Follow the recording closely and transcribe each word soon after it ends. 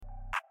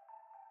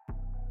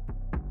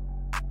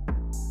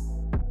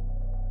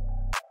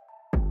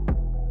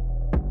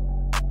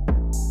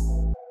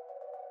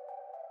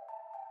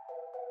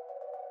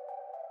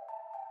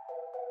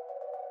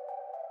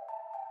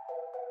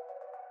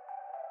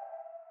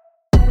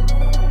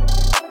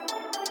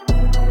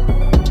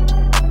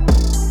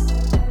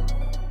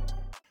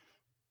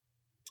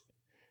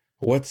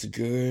What's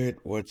good?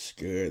 What's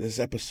good? This is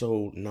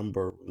episode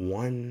number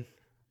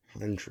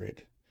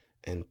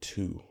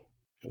 102,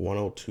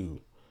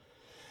 102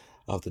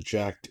 of the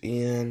Jacked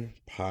In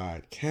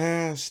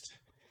podcast.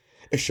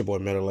 It's your boy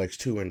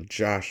MetalX2 and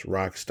Josh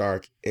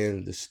Rockstark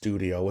in the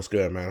studio. What's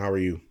good, man? How are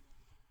you?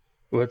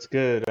 What's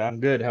good? I'm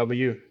good. How about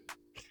you?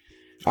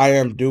 I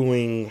am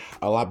doing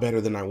a lot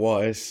better than I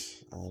was.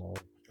 A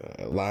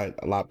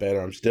lot better.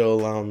 I'm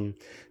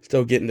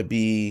still getting to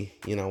be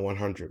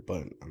 100,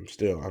 but I'm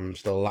still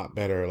a lot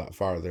better, a lot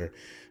farther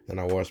than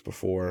I was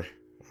before.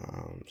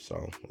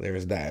 So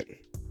there's that.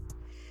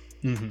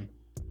 Hmm.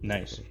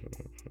 Nice.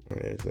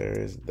 There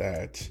is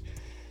that.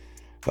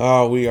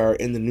 We are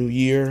in the new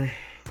year.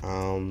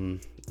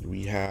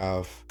 We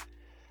have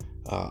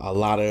a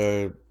lot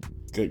of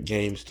good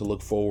games to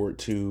look forward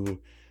to.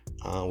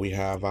 We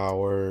have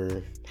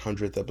our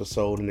 100th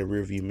episode in the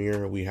rearview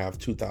mirror. We have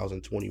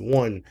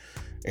 2021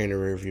 in the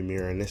rearview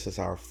mirror, and this is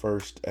our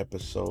first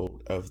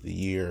episode of the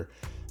year.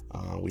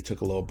 We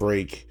took a little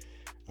break.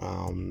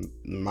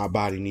 My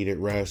body needed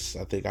rest.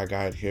 I think I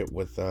got hit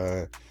with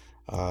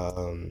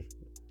um,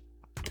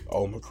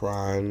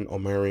 Omicron,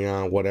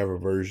 whatever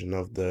version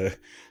of the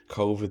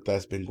COVID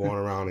that's been going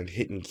around and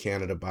hitting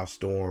Canada by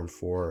storm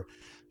for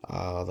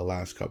the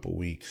last couple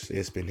weeks.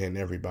 It's been hitting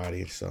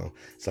everybody. So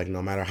it's like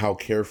no matter how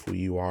careful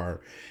you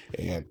are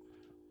and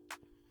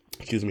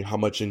excuse me, how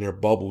much in their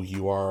bubble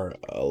you are,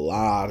 a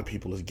lot of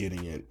people is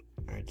getting it.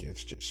 Like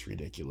it's just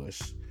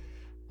ridiculous.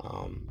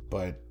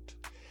 But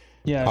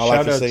Yeah, all I shout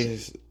can out. say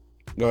is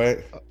go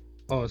ahead.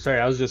 Oh, sorry.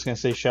 I was just gonna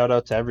say shout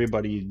out to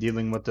everybody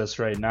dealing with this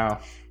right now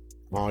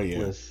Oh yeah,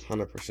 with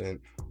 100%.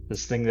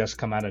 this thing that's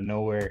come out of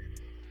nowhere.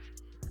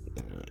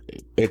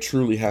 It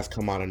truly has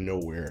come out of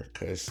nowhere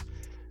because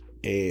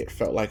it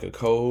felt like a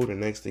code. And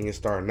next thing it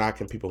started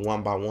knocking people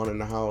one by one in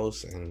the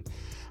house. And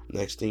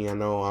next thing I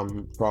know,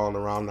 I'm crawling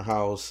around the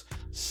house,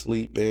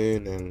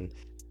 sleeping and,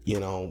 you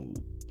know,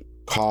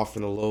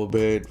 coughing a little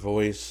bit,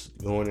 voice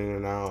going in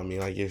and out. I mean,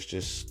 like, it's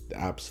just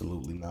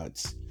absolutely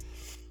nuts.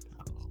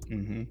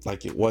 Hmm.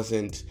 Like it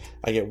wasn't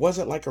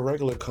like a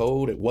regular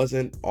cold. It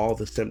wasn't all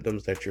the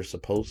symptoms that you're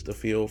supposed to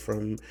feel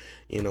from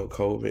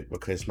COVID,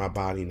 because my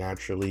body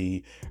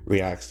naturally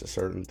reacts to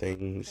certain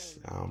things.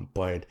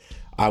 But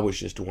I was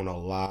just doing a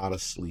lot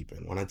of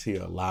sleeping. When I tell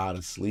you a lot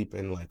of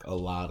sleeping, like a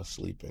lot of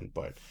sleeping.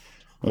 But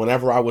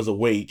whenever I was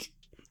awake,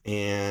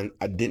 and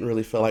I didn't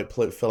really feel like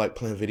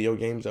playing video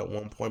games at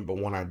one point, but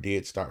when I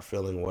did start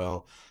feeling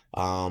well,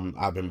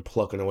 I've been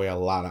plucking away a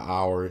lot of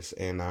hours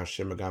in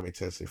Shin Megami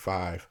Tensei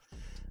 5,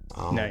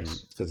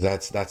 Nice. because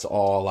that's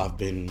all I've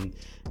been,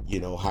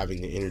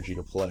 having the energy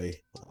to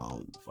play.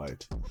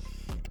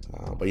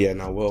 But yeah,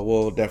 no,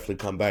 we'll definitely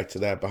come back to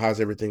that. But how's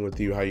everything with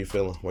you? How you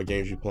feeling? What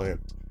games you playing?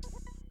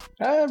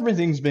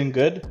 Everything's been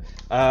good.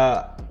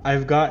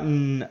 I've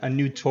gotten a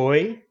new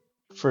toy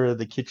for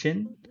the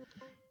kitchen.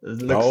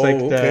 It looks like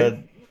Oh,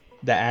 okay.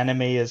 the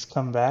anime has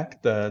come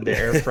back. The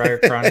Air Fryer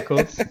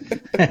Chronicles.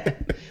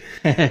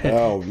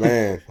 Oh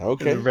man, The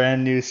okay.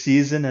 brand new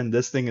season, and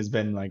this thing has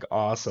been like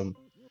awesome.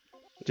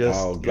 Oh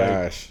Just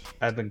like gosh.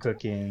 I've been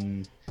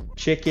cooking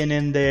chicken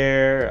in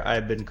there,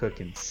 I've been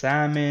cooking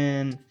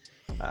salmon,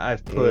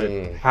 I've put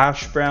Mm,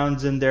 hash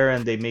browns in there,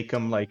 and they make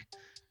them like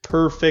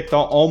perfect,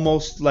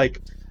 almost like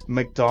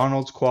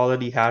McDonald's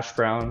quality hash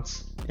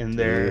browns in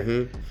there,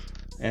 mm-hmm.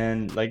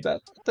 and like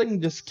that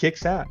thing just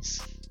kicks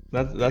ass.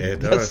 That Yeah, that it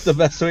that's the does.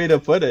 best way to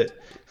put it.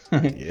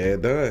 Yeah,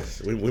 it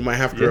does. We might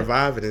have to Yeah,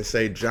 revive it and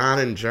say John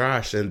and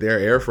Josh and their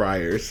air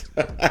fryers.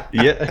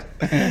 yeah.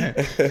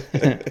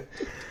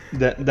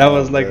 That Oh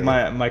was like man.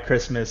 my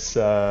Christmas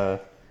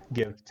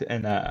gift,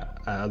 and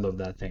I love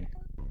that thing.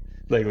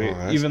 Like Oh,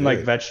 that's even like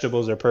good.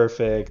 vegetables are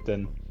perfect,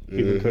 and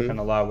we've been Mm-hmm. cooking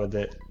a lot with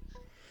it.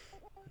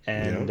 Yeah.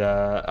 And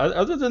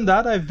other than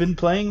that, I've been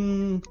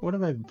playing. What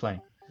have I been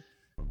playing?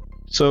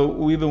 So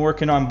we've been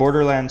working on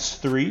Borderlands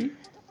 3.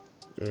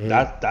 Mm-hmm.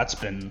 That's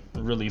been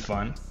really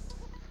fun.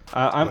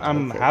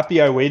 I'm Okay.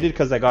 happy I waited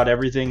because I got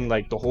everything,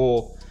 like the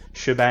whole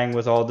shebang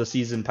with all the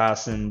season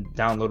pass and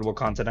downloadable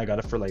content. I got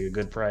it for like a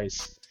good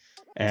price,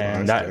 Oh, and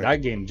that's that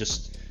good. game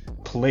just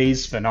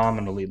plays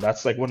phenomenally.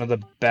 That's like one of the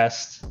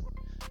best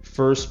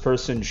first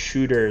person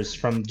shooters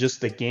from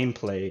just the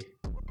gameplay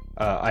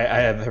I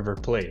have ever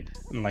played.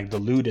 And like the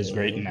loot is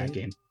great in that Mm-hmm.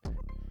 game.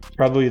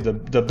 Probably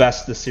the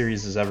best the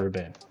series has ever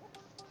been.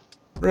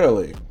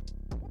 Really?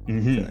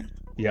 Okay.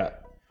 Yeah.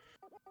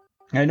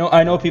 I know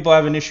Okay. people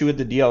have an issue with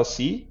the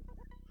DLC,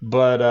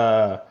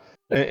 but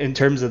in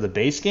terms of the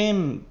base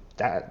game,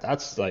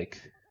 that's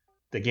like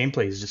the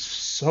gameplay is just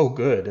so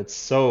good. It's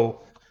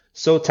so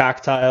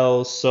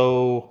tactile,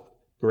 so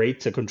great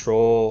to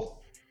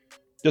control.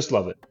 Just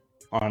love it,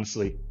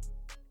 honestly.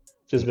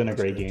 Just been a That's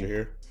great good to game.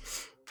 hear.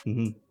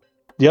 hmm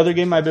The other That's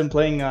game I've that's been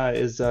playing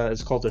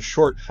is called A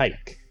Short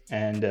Hike,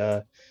 and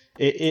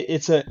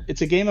it's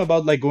a game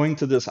about like going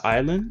to this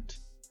island,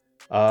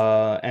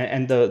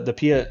 and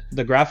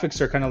the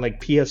graphics are kind of like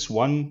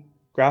PS1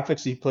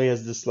 graphics. You play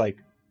as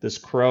this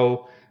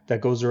crow that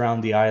goes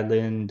around the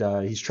island.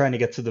 He's trying to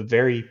get to the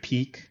very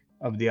peak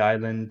of the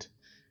island,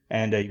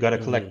 and you got to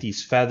collect Hmm.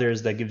 these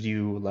feathers that gives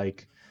you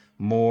like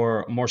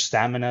more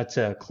stamina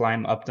to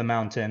climb up the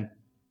mountain.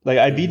 Like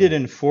I beat it Hmm.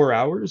 in 4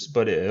 hours,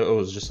 but it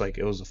was just like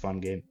it was a fun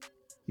game,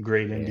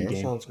 great Yeah, indie that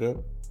game. sounds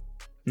good.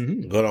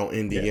 Hmm. Good on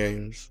indie Yeah,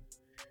 games.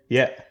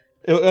 yeah.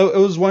 It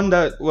was one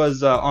that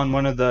was on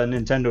one of the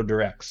Nintendo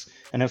Directs,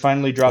 and it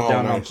finally dropped Oh,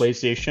 down on nice.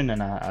 PlayStation,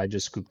 and I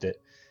just scooped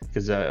it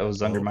because it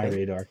was under my Okay.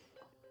 radar.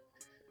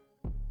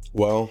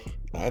 Well,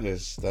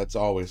 that's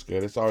always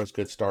good. It's always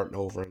good starting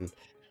over and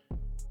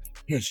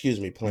excuse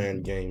me, playing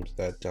Hmm. games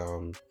that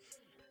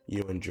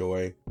you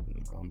enjoy.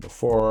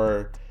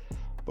 Before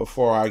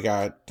I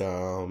got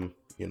a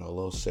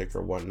little sick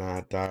or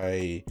whatnot,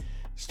 I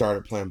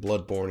started playing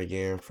Bloodborne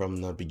again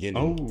from the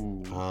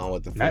beginning Oh,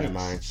 with a friend of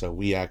mine. nice. So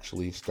we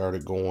actually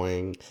started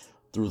going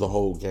through the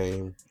whole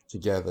game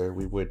together.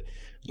 We would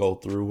go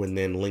through and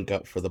then link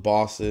up for the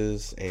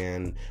bosses,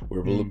 and we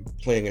were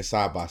Mm, playing it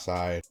side by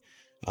side.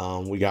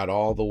 We got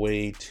all the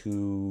way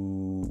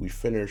we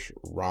finished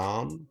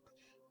Ram.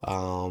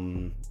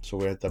 So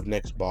we're at the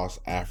next boss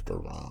after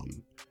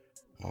Ram.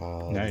 His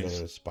name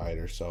nice. is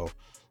Spider. So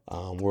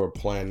we're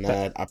playing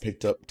That, that. I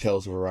picked up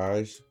Tales of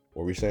Arise.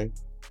 What were we saying?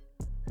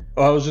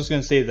 oh, I was just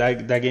gonna say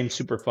that game's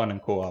super fun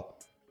and co-op.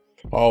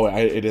 Oh,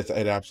 it is.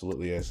 It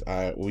absolutely is.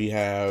 We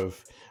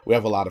have a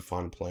lot of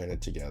fun playing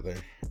it together,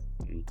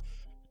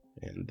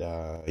 and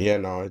yeah,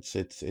 no,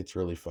 it's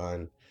really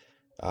fun.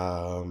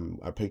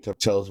 I picked up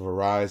Tales of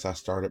Arise. I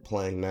started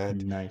playing that.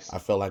 Nice. I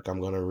feel like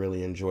I'm gonna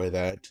really enjoy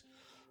that.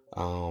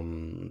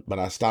 But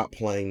I stopped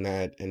playing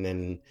that, and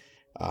then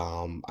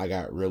I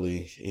got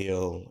really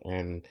ill,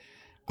 and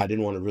I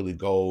didn't want to really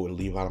go and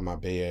leave out of my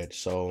bed.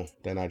 So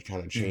then I kind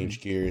of Hmm.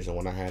 changed gears, and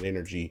when I had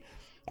energy,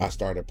 I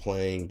started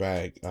playing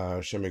back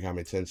Shin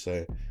Megami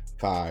Tensei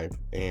 5.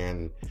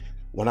 And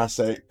when I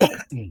say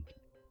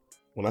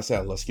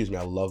excuse me,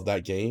 I love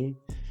that game.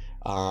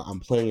 I'm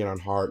playing it on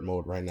hard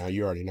mode right now.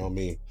 You already know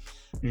me.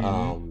 Hmm.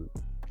 Um,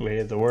 Way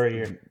of the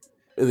Warrior.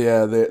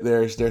 yeah,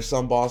 there's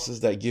some bosses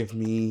that give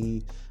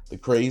me the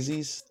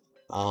crazies.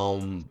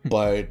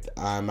 But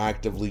I'm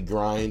actively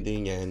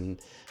grinding and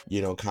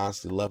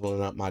constantly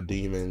leveling up my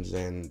demons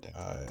and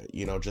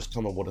just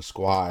come up with a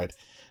squad.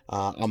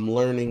 I'm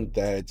learning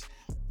that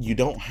you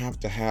don't have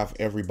to have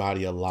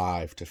everybody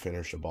alive to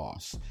finish a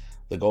boss.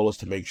 The goal is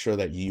to make sure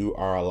that you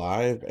are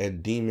alive,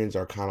 and demons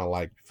are kind of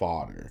like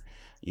fodder.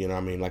 You know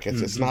what I mean? Like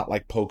it's Hmm. not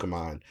like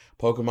Pokemon.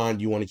 Pokemon,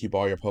 you want to keep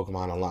all your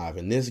Pokemon alive.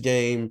 In this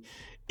game,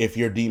 if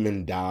your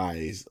demon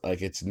dies,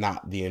 like it's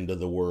not the end of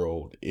the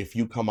world. If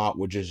you come out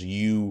with just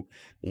you,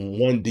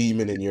 one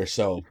demon and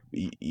yourself,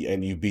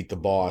 and you beat the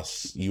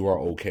boss, you are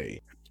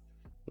okay,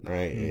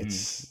 right? Hmm.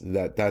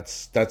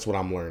 That's what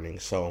I'm learning.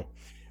 So,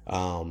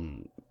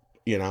 um,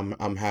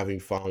 I'm having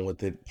fun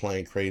with it,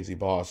 playing crazy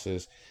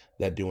bosses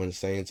that do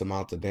insane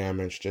amounts of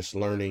damage. Just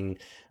learning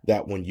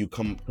that when you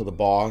come to the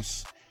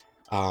boss,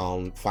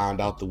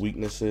 find out the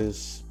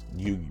weaknesses,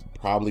 you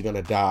probably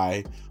gonna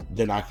die.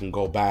 Then I can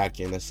go back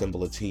and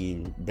assemble a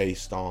team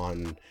based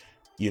on,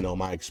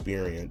 my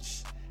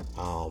experience.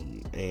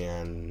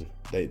 And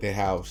they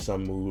have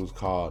some moves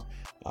called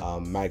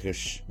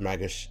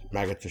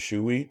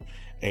Magatashui,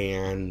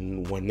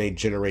 and when they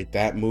generate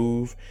that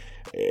move,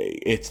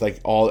 it's like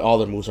all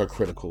the moves are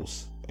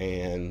criticals,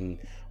 and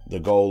the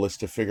goal is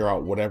to figure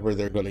out whatever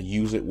they're going to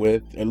use it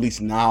with. At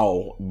least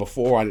now,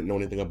 before I didn't know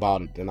anything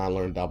about it, then I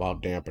learned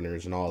about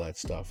dampeners and all that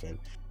stuff. And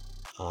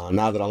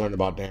now that I learned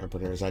about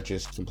dampeners, I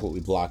just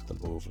completely blocked the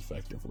move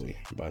effectively.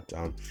 But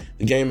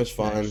the game is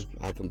fun. Nice.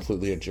 I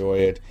completely enjoy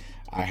it.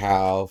 I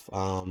have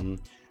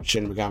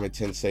Shin Megami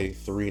Tensei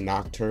 3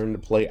 Nocturne to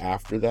play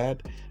after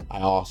that.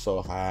 I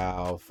also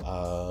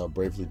have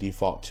Bravely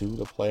Default 2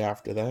 to play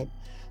after that.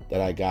 That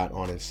I got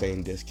on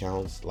insane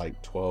discounts,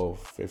 like 12,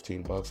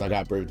 $15. I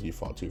got Bravely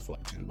Default 2 for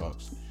like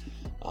 $10.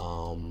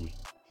 Um,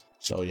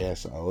 so yeah,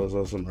 so those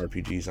are some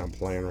RPGs I'm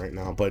playing right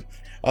now. But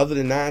other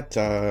than that,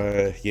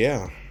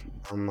 yeah,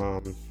 I'm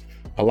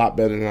a lot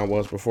better than I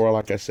was before,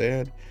 like I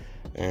said.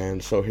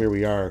 And so here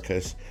we are.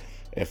 Because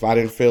if I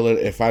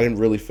didn't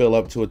really feel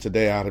up to it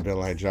today, I'd have been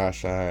like,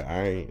 Josh,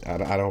 I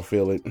don't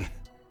feel it.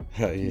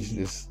 It's Hmm.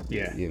 just,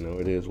 Yeah.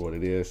 it is what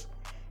it is.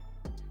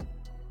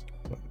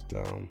 But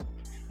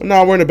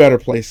no, we're in a better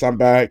place. I'm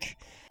back,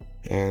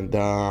 and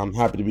I'm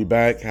happy to be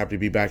back. Happy to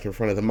be back in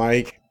front of the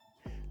mic.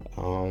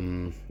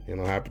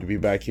 Happy to be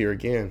back here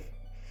again.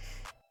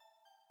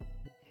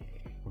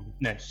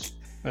 Nice.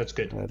 That's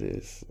good. That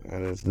is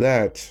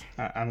that.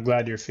 I'm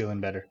glad you're feeling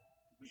better.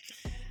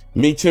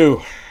 Me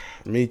too.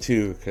 Me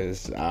too.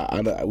 Because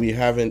we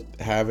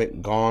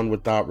haven't gone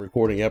without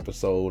recording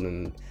episode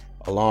in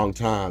a long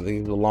time. I think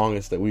it's the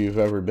longest that we've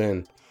ever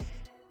been.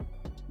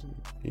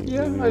 Usually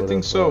Yeah, we I would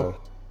think have. so.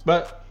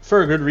 But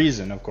for a good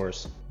reason, of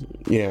course.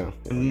 Yeah. Of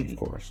And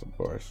course. Of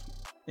course.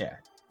 yeah,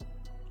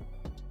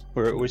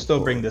 we Of still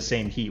bring the course.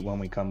 same heat when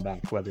we come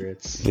back, whether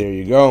it's There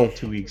you go.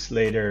 2 weeks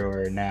later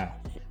or now.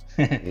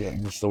 Yeah,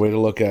 that's the way to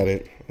look at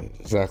it.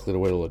 Exactly the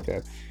way to look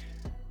at it.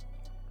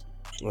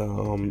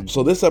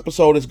 So Mhm. this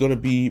episode is going to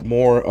be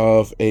more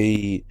of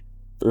a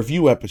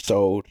review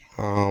episode.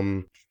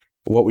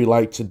 what we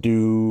like to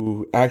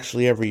do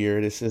actually every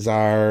year. This is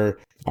our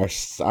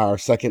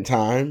second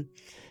time.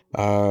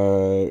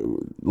 Uh,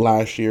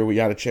 Last year we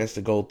got a chance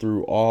to go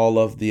through all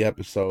of the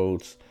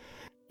episodes,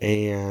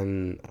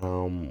 and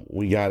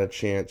we got a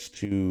chance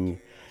to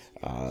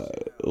uh,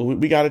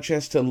 we got a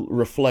chance to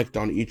reflect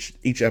on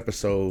each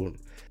episode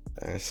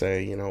and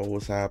say,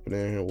 what's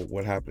happening,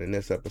 what happened in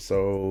this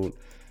episode.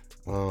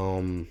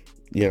 Um,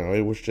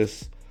 it was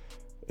just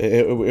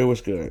it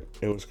was good.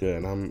 It was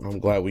good. I'm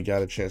glad we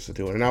got a chance to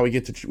do it, and now we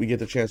get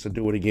the chance to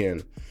do it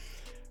again.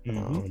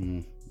 Mm-hmm.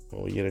 Um,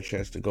 we get a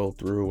chance to go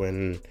through,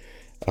 and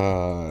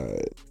uh,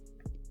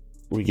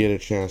 we get a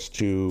chance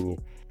to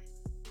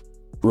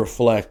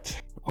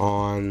reflect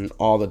on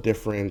all the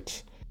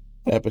different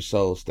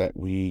episodes that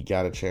we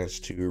got a chance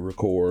to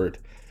record.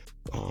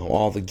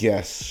 All the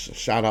guests.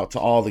 Shout out to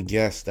all the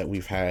guests that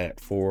we've had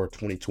for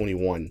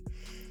 2021.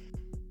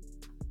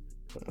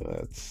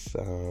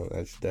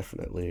 That's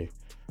definitely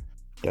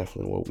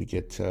what we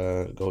get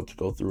to go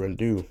through and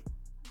do.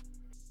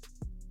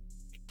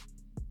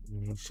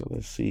 So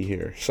let's see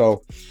here.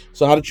 So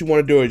how did you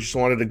want to do it? Just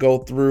wanted to go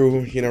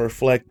through,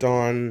 reflect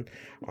on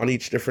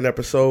each different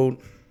episode.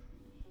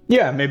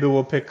 Yeah, maybe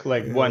we'll pick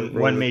like Yeah, one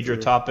roll it major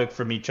through. topic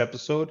from each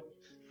episode,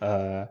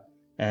 uh,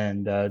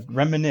 and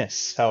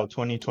reminisce how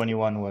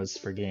 2021 was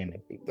for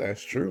gaming.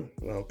 That's true.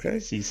 Okay.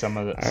 See some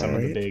of All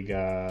right.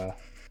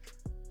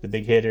 the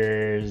big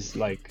hitters,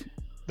 like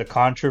the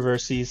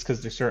controversies,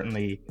 because there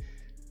certainly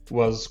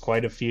was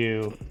quite a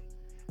few.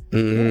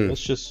 Yeah, Hmm.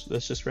 let's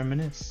just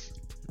reminisce.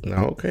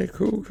 Okay.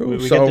 Cool. Cool. We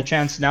get the So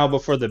chance now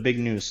before the big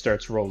news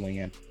starts rolling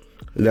in.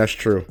 that's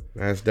true.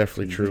 That's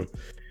definitely Hmm. true.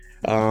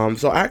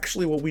 So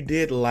actually, what we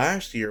did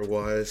last year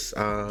was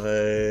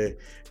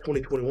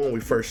 2021. We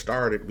first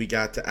started. We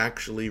got to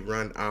actually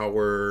run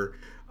our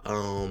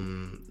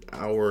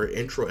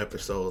intro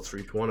episodes for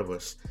each one of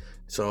us.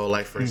 So,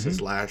 like for instance,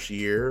 Hmm. last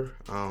year,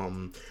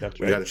 That's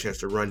we right. got a chance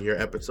to run your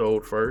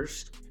episode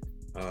first,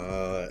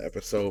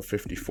 episode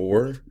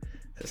 54.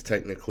 Because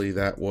technically,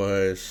 that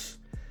was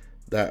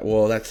that.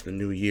 Well, that's the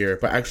new year.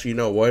 But actually, you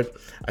know what?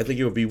 I think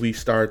it would be we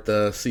start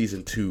the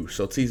season two.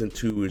 So season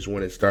two is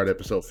when it started,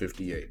 episode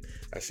 58.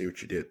 I see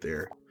what you did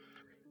there.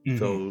 Hmm.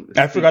 So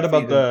I forgot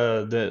about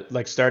season, the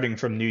like starting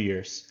from New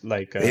Year's.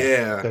 Like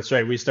yeah, that's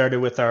right. We started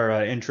with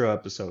our intro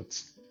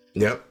episodes.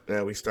 yep.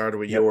 Now we started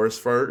with Yep. yours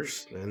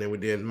first, and then we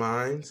did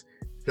mine's.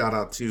 Shout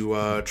out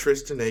to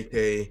Tristan,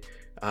 aka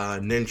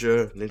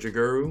Ninja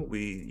Guru.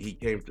 He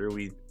came through.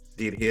 We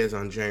did his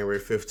on January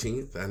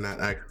 15th, and that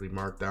actually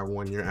marked our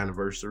 1 year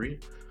anniversary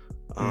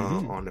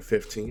Hmm. on the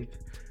 15th.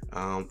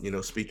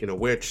 Speaking of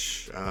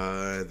which,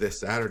 this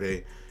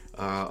Saturday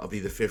will be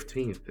the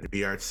 15th. It'll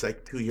be our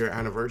 2 year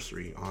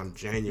anniversary on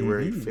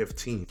January Hmm.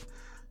 15th.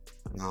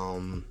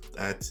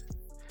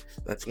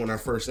 That's when our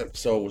first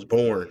episode was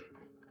born.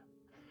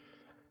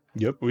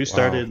 Yep. We Wow.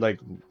 started like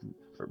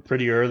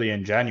pretty early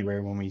in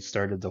January when we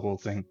started the whole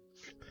thing.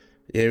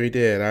 Yeah, we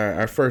did.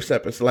 Our first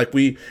episode, like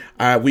we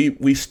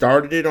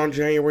started it on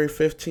January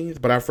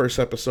 15th, but our first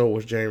episode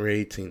was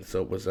January 18th,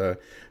 so it was a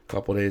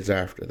couple days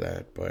after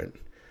that. But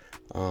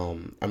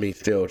I mean,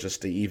 still,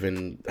 just to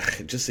even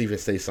just even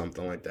say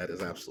something like that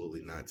is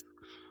absolutely nuts.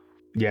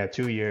 Yeah,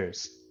 2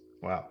 years.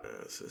 Wow.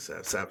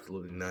 It's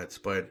absolutely nuts.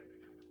 But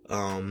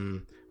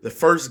the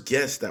first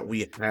guest that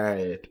we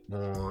had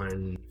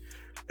on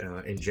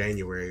in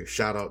January,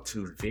 shout out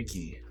to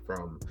Vicky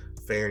from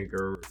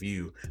Fangirl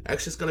Review.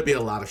 Actually, it's gonna be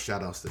a lot of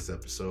shout outs this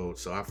episode.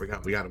 So I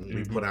forgot we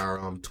Hmm. put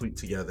our tweet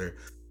together,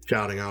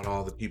 shouting out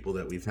all the people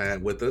that we've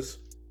had with us.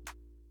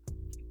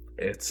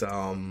 It's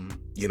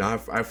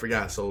I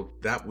forgot. So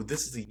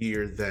this is the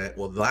year that,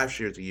 well, last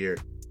year's the year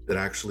that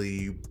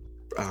actually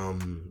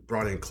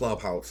brought in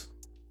Clubhouse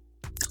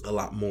a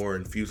lot more,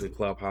 infusing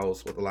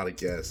Clubhouse with a lot of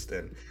guests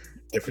and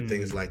different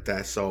things Hmm. like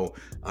that. So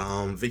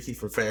Vicky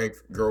from Fan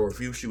Girl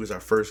Review, she was our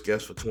first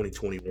guest for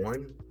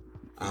 2021.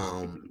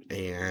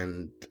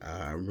 And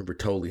I remember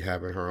totally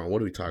having her on. What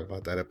did we talk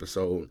about that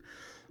episode?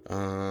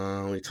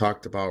 We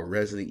talked about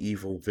Resident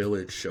Evil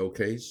Village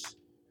Showcase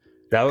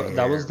That was and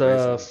the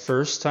Resident.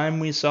 first time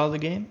we saw the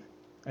game,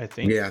 I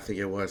think. Yeah, I think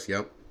it was.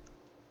 Yep.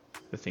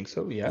 I think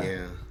so. Yeah.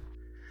 Yeah.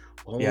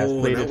 Yeah, I Oh,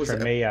 and played it for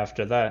May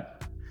after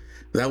that.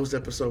 that was the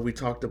episode we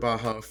talked about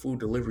how a food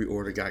delivery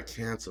order got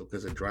canceled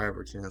because a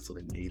driver canceled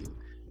a meeting.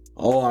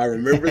 Oh, I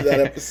remember that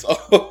episode.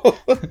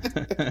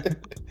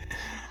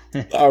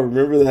 I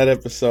remember that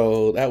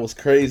episode. That was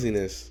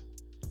craziness.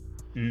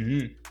 Hmm.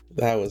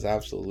 That was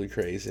absolutely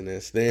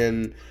craziness.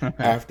 Then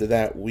after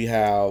that, we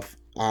have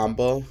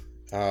Amba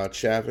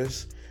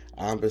Chavez,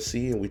 Amba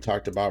C, and we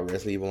talked about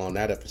Resident Evil on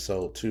that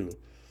episode too.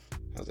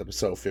 That was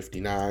episode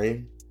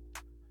 59.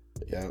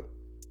 Yeah,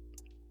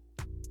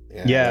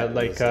 yeah, Yeah, that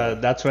like was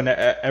that's when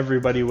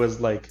everybody was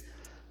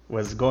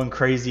going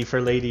crazy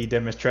for Lady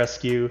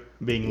Dimitrescu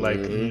being like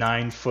mhm.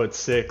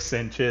 9'6"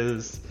 and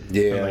like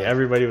Yeah.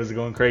 everybody was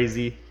going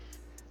crazy.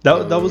 That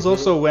was Hmm.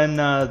 also when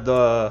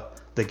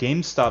the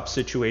GameStop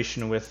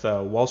situation with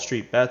Wall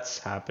Street Bets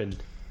happened.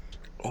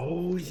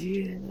 Oh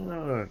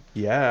yeah,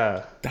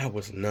 Yeah. that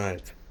was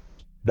nuts.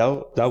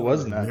 That Oh, I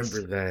was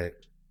remember nuts. that.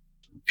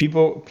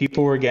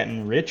 People were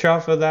getting rich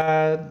off of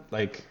that.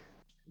 Like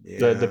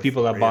the Yeah,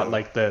 people for that bought real.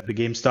 like the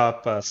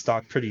GameStop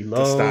stock pretty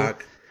The low.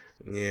 stock.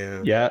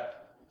 Yeah. Yeah.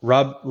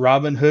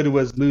 Robin Hood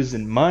was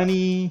losing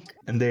money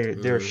and they're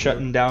Mm-hmm.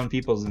 shutting down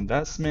people's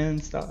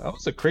investments. That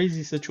was a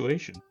crazy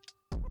situation.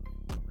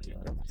 Yeah,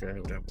 I forgot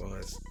what that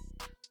was.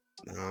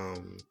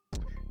 Um,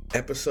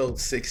 Episode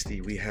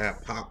 60, we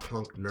had Pop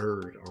Punk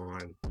Nerd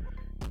on,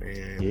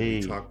 and we Yay.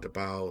 talked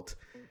about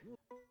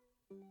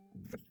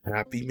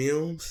Happy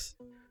Meals.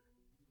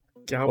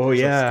 Oh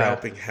Scalpers are yeah.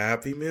 scalping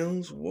Happy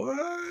Meals?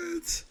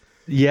 What?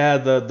 Yeah,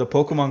 the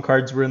Pokemon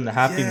cards were in the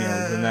Happy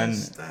Meals and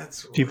Yes, then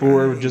that's people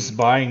were just right.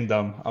 buying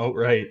them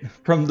outright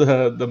from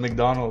the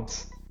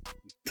McDonald's.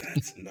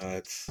 That's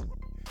nuts.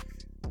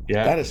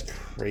 Yeah. That is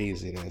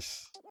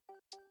craziness.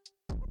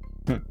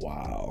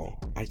 Wow.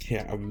 I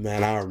can't,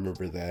 man, I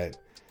remember that.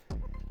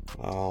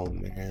 Oh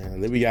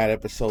man. Then we got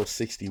episode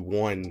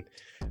 61.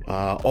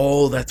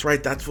 Oh, that's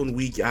right. That's when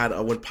we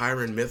got when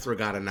Pyron Mithra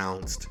got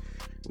announced.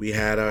 We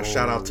had a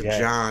shout out Oh to yeah.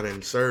 John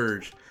and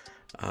Serge.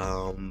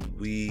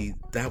 We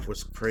that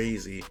was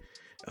crazy.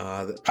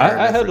 That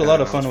Pyron I Mithra had a got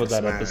lot of announced fun for with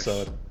that Smash.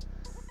 episode.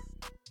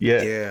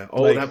 Yeah. Yeah.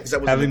 Oh, Like that because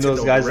that was a having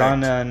those Nintendo guys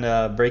on Direct.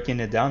 and breaking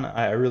it down,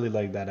 I really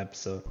like that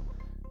episode.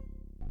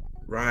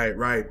 Right,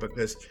 right.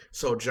 Because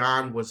so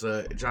John is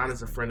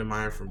a friend of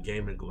mine from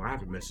Gaming Glue. I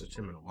haven't messaged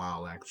him in a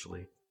while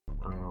actually.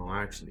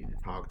 I actually need to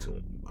talk to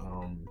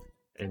him.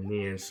 And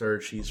me and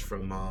Serge, he's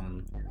from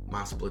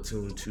my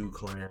Splatoon 2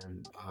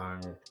 clan.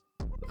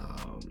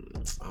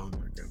 Oh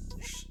my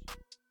gosh,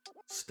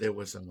 there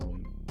was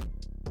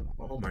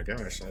oh my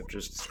gosh, I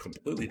just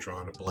completely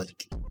drawn a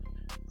blank.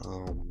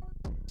 Um,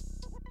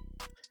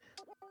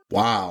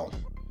 wow,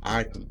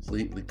 I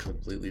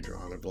completely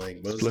drawn a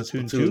blank. But it was a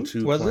Splatoon Splatoon 2,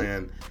 2 was it?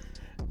 clan.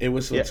 It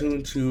was Yeah.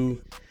 Splatoon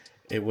 2.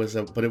 It was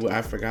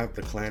I forgot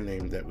the clan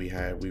name that we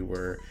had. We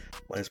were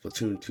playing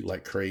Splatoon 2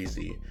 like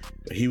crazy.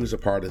 But he was a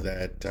part of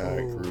that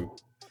group.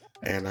 Oh,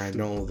 And I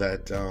know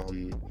that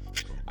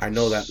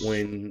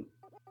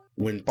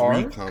when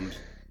 3 Spark?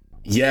 comes,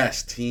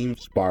 yes, Team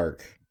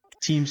Spark.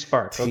 Team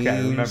Spark. Okay, I Team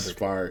remembered.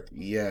 Spark.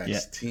 Yeah.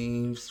 Yes,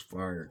 Team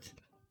Spark.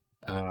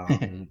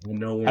 I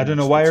know I don't when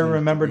know why I Splatoon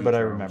remembered, 3 but I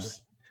remember.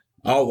 comes.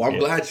 Oh, I'm Yeah.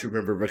 glad you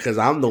remember because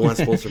I'm the one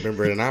supposed to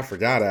remember it and I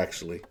forgot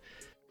actually.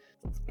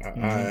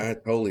 hmm I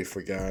totally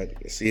forgot.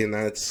 See, and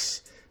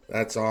that's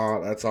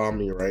all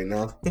me right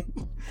now.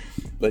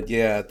 But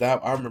yeah,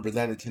 that I remember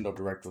that Nintendo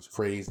Direct was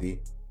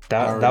crazy. That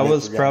Byron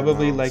was Mitchell got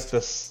probably like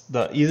announced.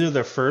 the either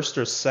the first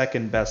or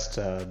second best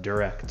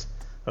direct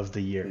of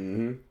the year.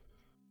 Hmm.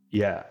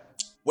 Yeah,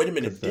 Wait a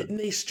because minute, didn't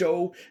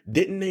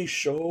they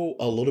show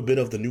a little bit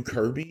of the new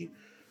Kirby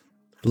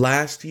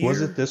last was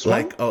it year? this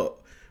one? Like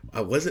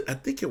was it? I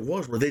think it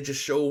was where they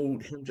just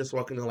showed him just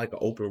walking in like an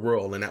open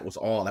world, and that was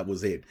all. That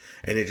was it,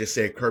 and it just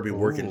said Kirby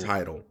working Oh,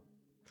 title.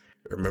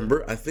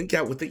 Remember? I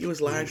would think it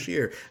was last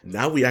year.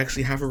 Now we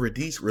actually have a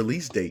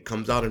release date.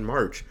 Comes out in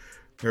March.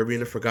 Kirby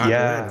and the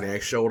Forgotten Land, and yeah. they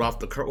showed off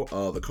the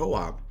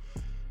co-op.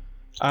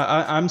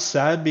 I'm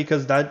sad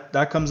because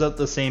that comes out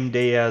the same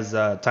day as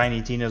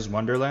Tiny Tina's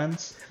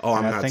Wonderlands, Oh,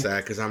 and I'm not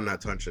sad because I'm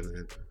not touching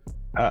it.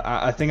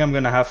 I think I'm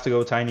gonna have to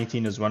go Tiny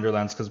Tina's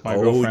Wonderlands because my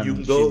Oh, you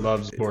can girlfriend she go,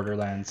 loves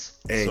Borderlands.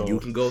 and you So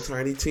can go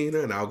Tiny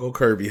Tina, and I'll go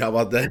Kirby. How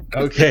about that?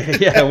 okay,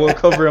 yeah, we'll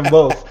cover them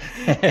both.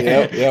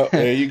 Yep, yep.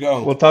 There you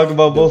go. We'll talk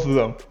about The both of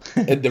them.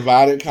 and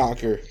divide and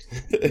conquer.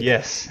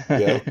 Yes.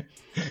 Yep.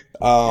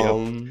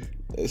 Yep. Um.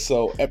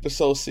 So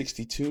episode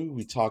 62,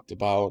 we talked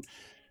about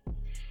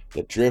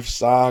the Drift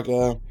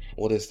Saga.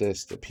 What is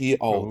this? The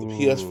Ooh.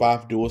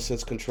 PS5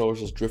 DualSense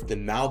controllers is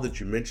drifting. Now that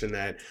you mention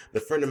that, the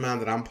friend of mine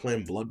that I'm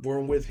playing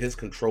Bloodborne with, his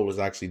controller is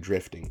actually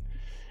drifting.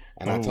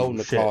 And I told Oh him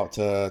shit.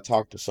 to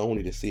talk to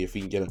Sony to see if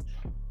he can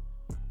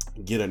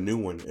get a new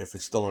one if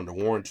it's still under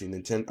warranty.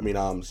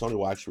 Sony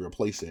will actually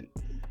replace it.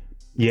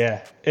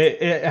 Yeah.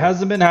 It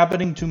hasn't been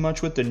happening too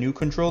much with the new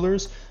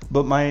controllers,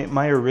 but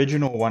my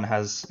original one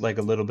has like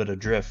a little bit of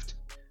drift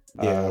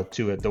Yeah.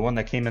 to it. The one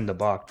that came in the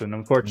box, and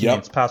unfortunately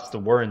it's Yep. past the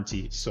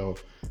warranty, so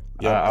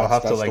Yep. I'll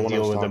have to That's the like one I was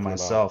deal with it talking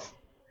about. myself.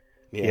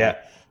 Yeah. Yeah.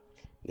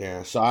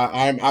 Yeah, so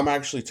I'm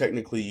actually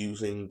technically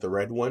using the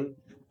red one.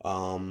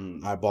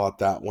 I bought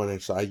that one,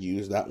 and so I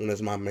use that one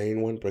as my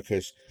main one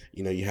because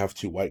you have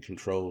two white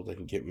controls that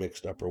can get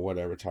mixed up or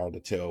whatever. It's hard to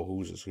tell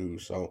whose is who.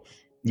 So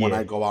when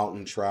I Yeah. go out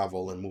and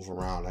travel and move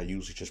around, I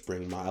usually just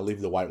I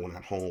leave the white one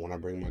at home when I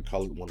bring my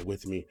colored one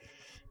with me.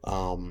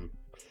 Um,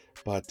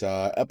 but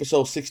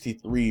episode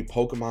 63,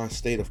 Pokemon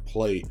State of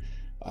Play.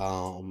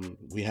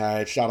 We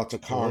had shout out to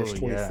Oh Carnes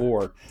yeah.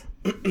 24.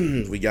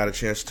 We got a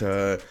chance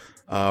to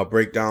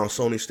break down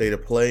Sony State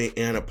of Play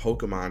and a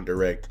Pokemon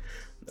Direct.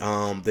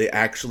 They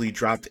actually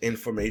dropped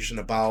information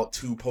about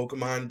two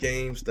Pokemon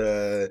games,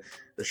 the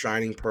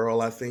Shining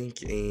Pearl, I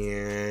think,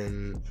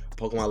 and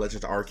Pokemon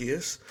Legends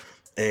Arceus.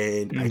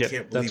 And I Yep,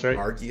 can't that's believe right.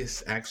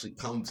 Arceus actually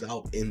comes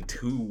out in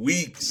 2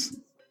 weeks.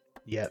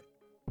 Yep.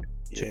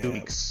 two Yeah,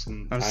 weeks.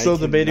 I'm I still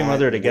debating cannot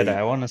whether to get it. wait.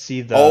 I want to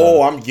see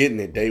Oh, I'm getting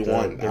it day the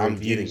one. the I'm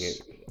getting it.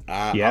 reviews.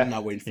 I'm Yeah,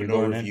 not waiting for you're no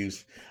going in.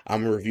 reviews.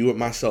 I'm gonna review it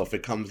myself.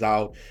 It comes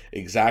out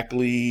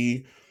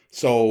exactly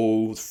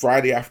so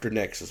Friday after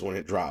next is when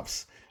it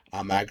drops.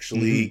 I'm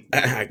actually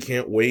Hmm. I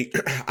can't wait.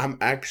 I'm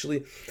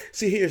actually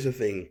see here's the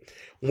thing.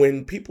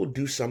 When people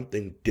do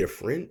something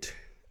different,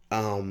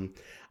 um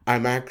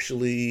I'm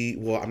actually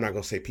well, I'm not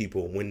gonna say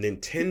people. When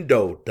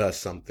Nintendo does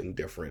something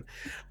different,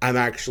 I'm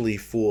actually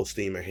full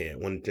steam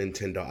ahead. When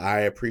Nintendo, I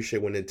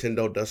appreciate when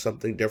Nintendo does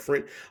something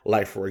different,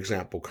 like for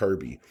example,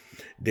 Kirby.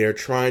 They're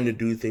trying to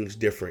do things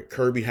different.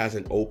 Kirby has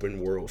an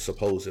open world,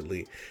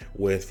 supposedly,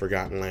 with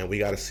Forgotten Land. We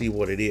got to see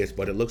what it is,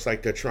 but it looks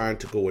like they're trying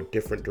to go a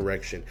different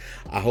direction.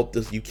 I hope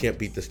this you can't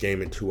beat this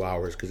game in 2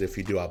 hours, because if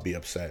you do, I'll be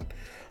upset.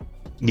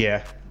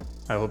 Yeah,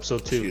 I hope so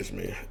too. Excuse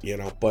me,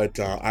 But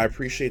I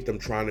appreciate them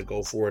trying to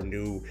go for a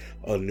new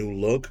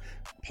look.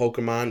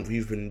 Pokemon,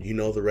 we've been,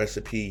 the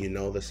recipe,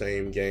 the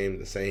same game,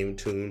 the same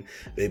tune.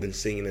 They've been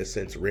singing it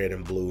since Red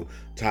and Blue.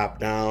 Top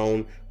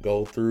down,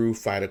 go through,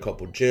 fight a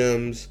couple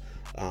gyms.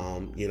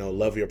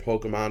 Love your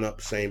Pokemon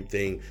up, same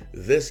thing.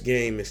 This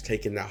game is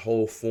taking that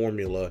whole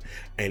formula,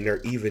 and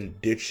they're even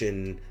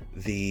ditching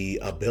the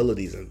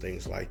abilities and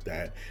things like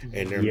that,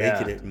 and they're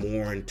making Yeah. it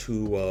more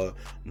into a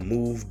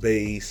move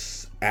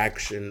based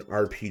action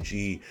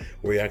RPG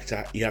where you have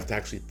to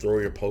actually throw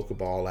your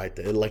Pokeball like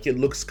that. Like it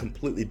looks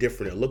completely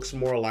different. It looks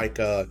more like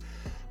an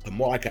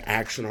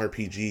action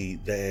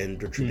RPG than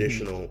the Hmm.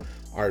 traditional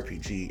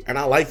RPG, and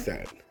I like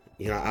that.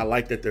 I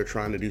like that they're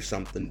trying to do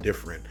something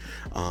different.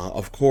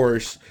 Of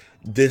course,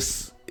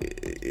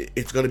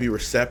 it's going to be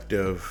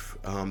receptive.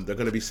 They're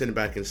going to be sitting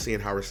back and seeing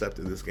how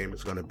receptive this game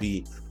is going to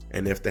be,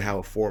 and if they have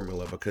a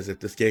formula. Because if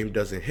this game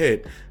doesn't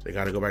hit, they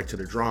got to go back to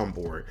the drawing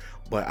board.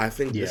 But I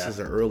think this Yeah. is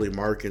the early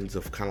markings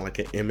of kind of like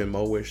an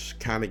MMO-ish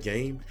kind of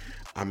game.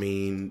 I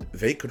mean,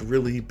 they could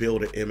really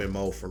build an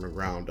MMO from the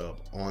ground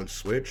up on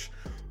Switch,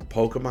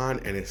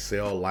 Pokemon, and it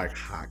sell like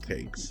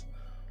hotcakes.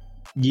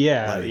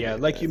 Yeah, Like, yeah.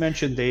 Like you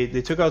mentioned, they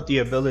took out the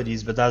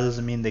abilities, but that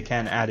doesn't mean they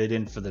can't add it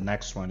in for the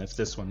next one if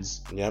this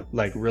one's yep.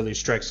 like really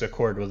strikes a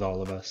chord with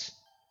all of us.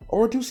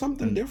 Or do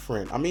something And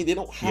different. I mean, they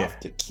don't yeah. have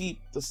to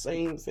keep the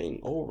same thing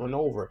over and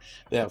over.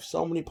 They have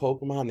so many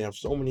Pokemon, they have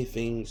so many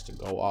things to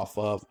go off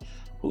of.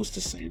 Who's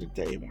to say that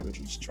they want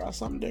to just try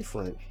something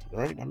different,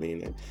 right? I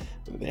mean,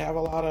 they have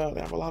a lot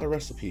of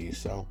recipes,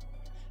 so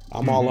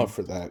I'm all up Hmm.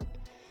 for that.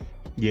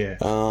 Yeah.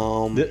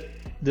 Um, Th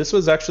This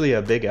was actually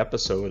a big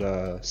episode,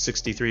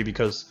 63,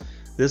 because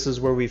this is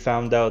where we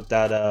found out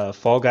that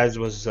Fall Guys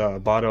was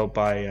bought out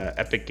by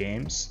Epic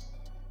Games.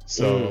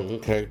 So,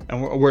 okay,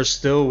 and we're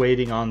still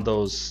waiting on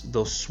those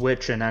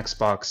Switch and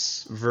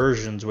Xbox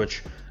versions,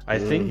 which I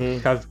think mm-hmm.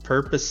 have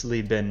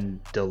purposely been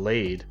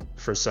delayed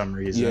for some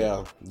reason.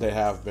 Yeah, they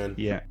have been.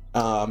 Yeah.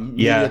 Yeah.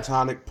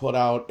 Mediatonic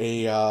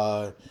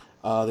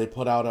they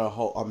put out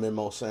a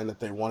memo saying that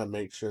they want to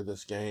make sure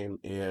this game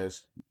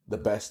is the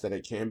best that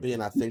it can be,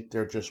 and I think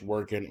they're just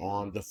working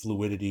on the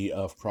fluidity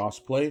of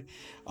crossplay.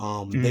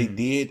 They Mm.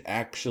 did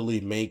actually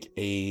make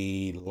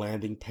a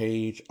landing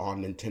page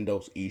on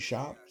Nintendo's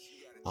eShop,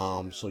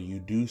 so you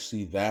do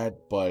see that,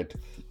 but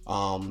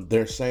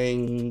they're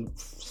saying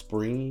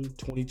spring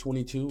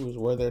 2022 is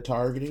where they're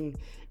targeting,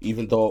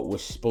 even though it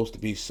was supposed to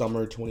be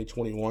summer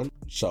 2021.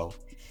 So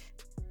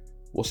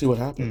we'll see what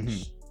Hmm.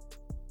 happens.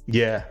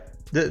 Yeah.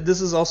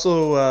 This is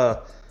also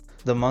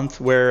the month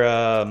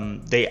where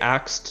they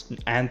axed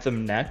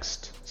Anthem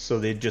next, so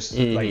they just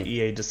like Hmm.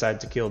 EA decided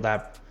to kill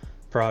that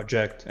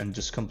project and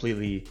just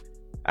completely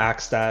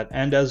axe that,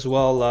 and as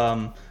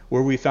well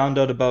where we found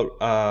out about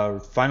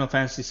Final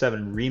Fantasy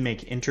VII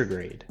Remake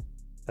Intergrade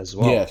as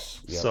well.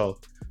 Yes. Yep. So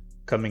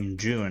coming in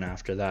June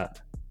after that.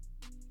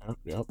 Yep.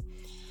 Yep.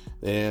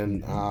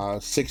 And Hmm.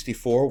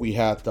 64, we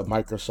had the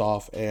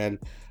Microsoft and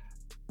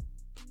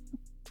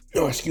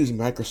no, excuse me,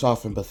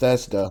 Microsoft and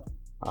Bethesda.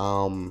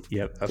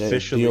 Yep, The deal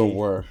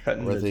officially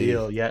cutting where the they,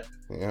 deal yet.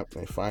 yep,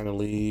 they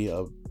finally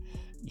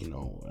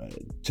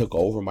took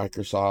over.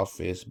 Microsoft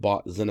is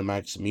bought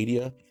ZeniMax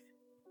Media,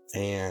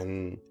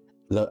 and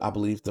I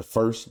believe the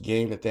first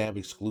game that they have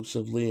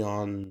exclusively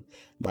on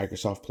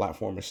Microsoft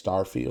platform is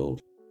Starfield.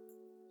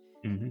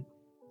 Hmm.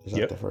 Is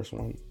that the Yep. first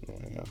one?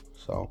 Yeah.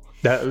 So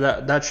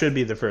That should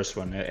be the first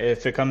one.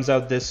 If it comes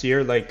out this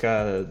year, like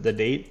the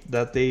date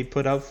that they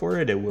put out for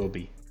it, it will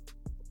be.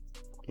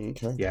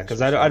 okay, Yeah, that's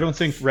because what's I up. don't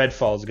think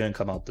Redfall is going to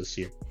come out this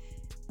year.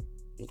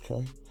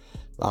 Okay.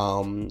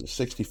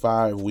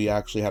 65, we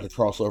actually had a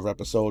crossover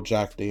episode,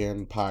 Jack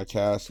Dan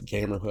podcast,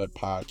 Gamerhood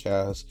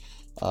podcast,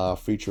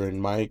 featuring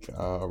Mike,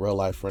 a real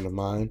life friend of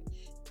mine.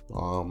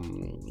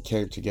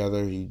 Came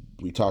together.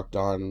 We talked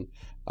on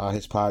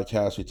his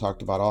podcast. We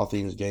talked about all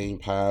things Game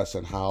Pass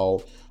and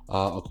how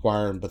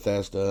acquiring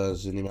Bethesda,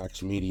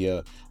 ZeniMax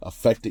Media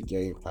affected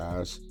Game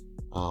Pass.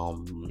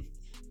 Um,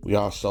 we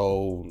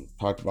also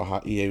talked about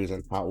how EA was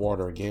in hot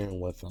water again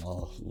with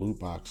loot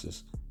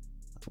boxes.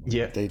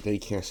 Yeah. They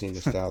can't seem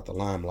to stay out the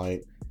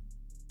limelight.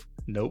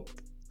 Nope.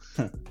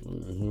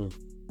 Hmm.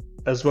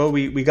 As well,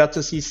 we got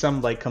to see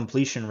some like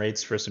completion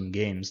rates for some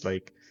games.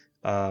 Like,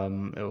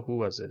 who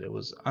was it? It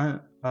was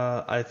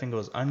I think it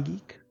was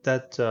Ungeek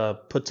that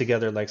put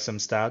together like some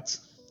stats.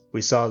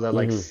 We saw that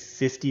like Hmm.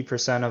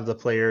 50% of the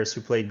players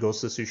who played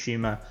Ghost of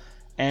Tsushima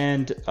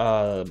and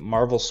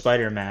Marvel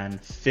Spider-Man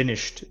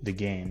finished the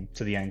game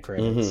to the end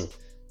Hmm. credits.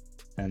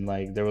 And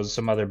like there was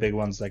some other big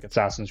ones like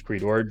Assassin's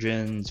Creed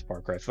Origins,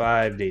 Far Cry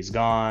 5, Days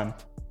Gone,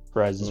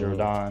 Horizon Zero Hmm.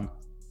 Dawn, a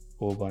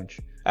whole bunch.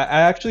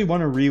 I actually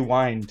want to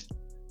rewind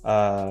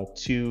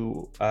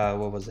to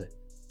what was it?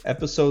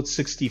 Episode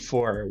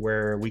 64,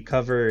 where we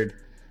covered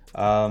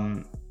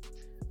um,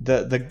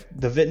 the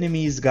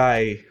Vietnamese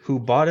guy who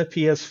bought a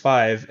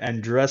PS5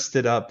 and dressed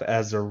it up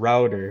as a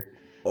router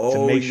to Oh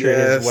make sure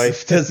his yes.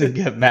 wife doesn't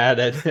get mad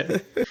at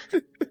him.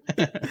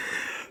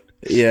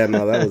 Yeah,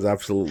 no, that was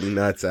absolutely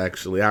nuts.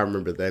 Actually, I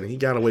remember that. He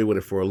got away with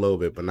it for a little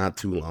bit, but not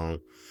too long.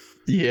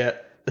 Yeah.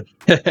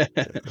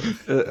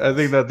 I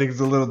think that thing's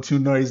a little too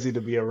noisy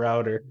to be a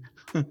router.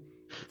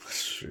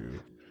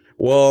 Shoot.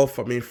 Well,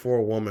 I mean, for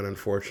a woman,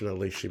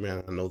 unfortunately, she may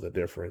not know the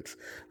difference.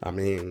 I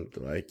mean,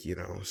 like,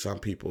 some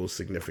people's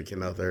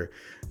significant other,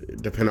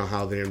 depending on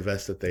how they're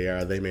invested they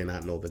are, they may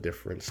not know the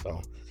difference.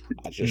 So,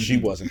 she Hmm.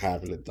 wasn't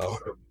having it though.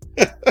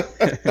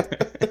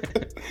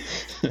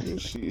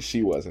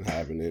 She wasn't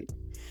having it.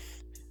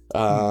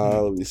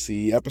 Hmm. Let me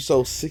see.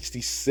 Episode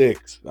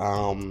 66.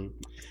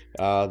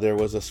 There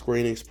was a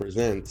Screenings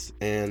Presents,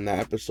 and the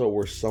episode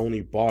where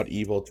Sony bought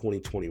Evo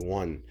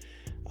 2021.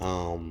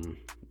 Um,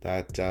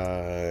 that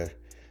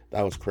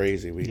was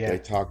crazy. They Yeah,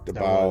 talked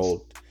that was.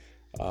 about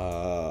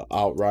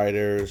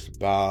Outriders,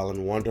 Ball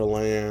and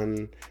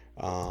Wonderland,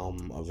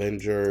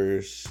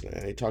 Avengers,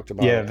 and they talked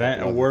about Yeah, a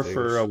couple other War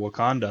for things.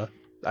 Wakanda.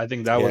 I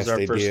think that was Yes, our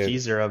they first did.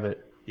 teaser of it.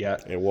 Yeah.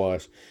 It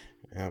was.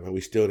 And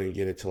we still didn't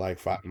get it till like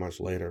 5 months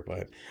later,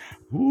 but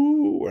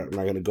whoo, I'm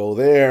not gonna go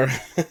there.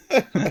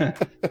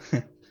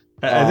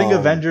 I think um,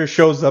 Avenger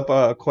shows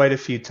up quite a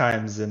few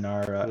times in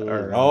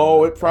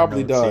oh, it our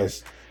probably notes here.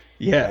 does.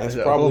 Yeah, That's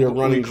probably a we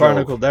running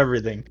joke. chronicled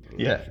everything.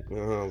 Yeah.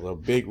 A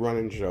big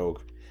running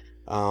joke.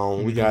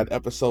 We Hmm. got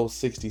episode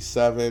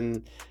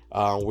 67.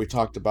 We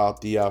talked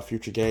about the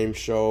Future Game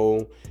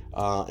Show,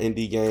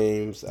 indie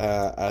games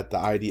at the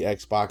ID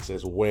Xbox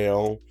as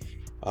well.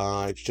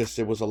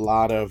 It was a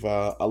lot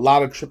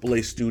of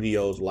AAA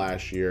studios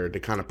last year to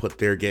kind of put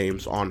their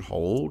games on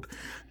hold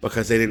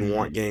because they didn't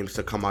want Hmm. games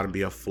to come out and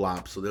be a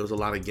flop. So there was a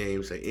lot of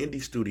games that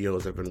indie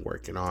studios have been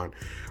working on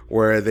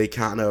where they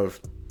kind of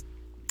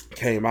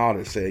came out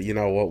and said, you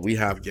know what, we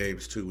have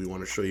games too. We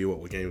want to show you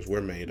what games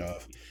we're made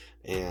of,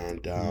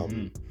 and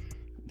Hmm.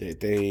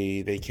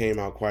 they came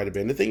out quite a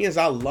bit. And the thing is,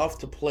 I love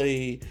to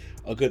play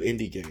a good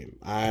indie game.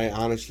 I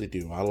honestly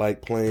do. I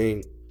like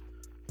playing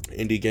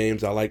indie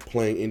games. I like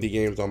playing indie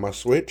games on my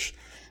Switch.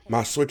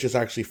 My Switch is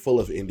actually full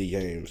of indie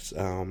games.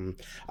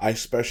 I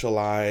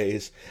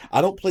specialize.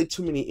 I don't play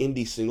too many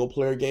indie single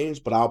player games,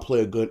 but I'll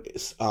play a good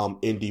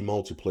indie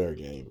multiplayer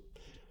game,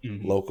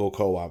 Hmm. local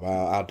co-op.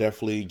 I'll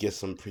definitely get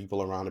some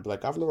people around and be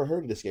like, I've never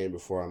heard of this game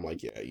before. I'm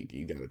like, yeah,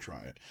 you gotta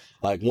try it.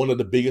 Like one of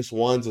the biggest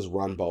ones is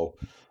Runbow.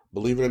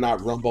 Believe it or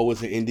not, Rumbo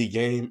is an indie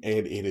game,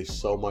 and it is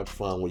so much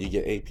fun when you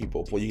get 8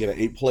 people. When you get an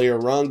 8 player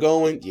run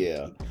going,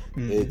 yeah,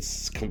 Hmm.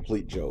 it's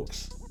complete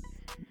jokes.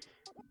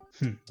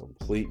 Hmm.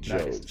 Complete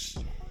Nice. jokes.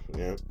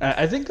 Yeah.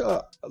 I think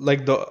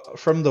like the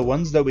from the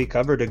ones that we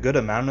covered, a good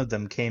amount of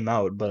them came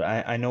out, but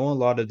I know a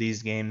lot of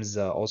these games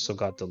also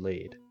got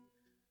delayed.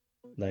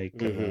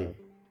 Like Hmm.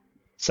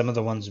 some of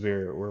the ones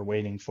we're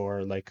waiting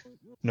for, like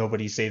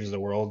Nobody Saves the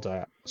World,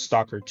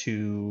 Stalker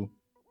 2,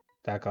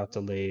 that got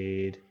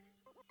delayed.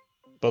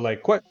 But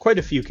like quite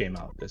a few came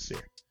out this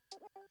year.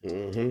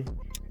 Hmm.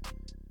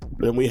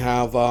 Then we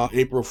have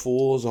April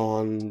Fools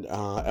on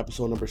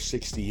episode number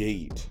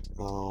 68.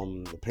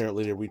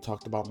 Apparently, we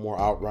talked about more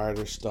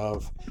Outrider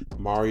stuff.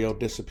 Mario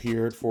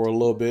disappeared for a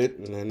little bit,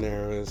 and then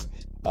there is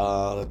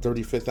the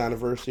 35th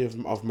anniversary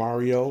of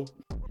Mario.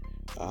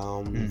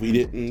 We Hmm.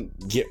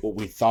 didn't get what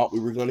we thought we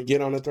were going to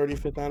get on the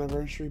 35th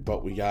anniversary,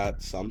 but we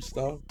got some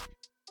stuff.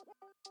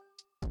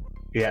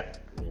 Yeah.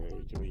 Yeah,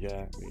 we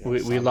got We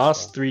some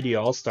lost stuff. 3D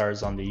All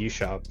Stars on the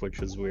eShop, which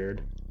was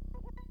weird.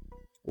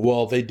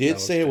 Well, they did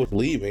That was say it kind was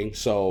leaving,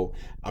 so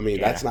I mean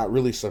that's yeah. not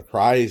really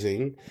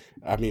surprising.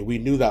 I mean, we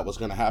knew that was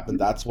going to happen.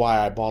 That's why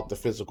I bought the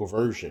physical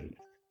version,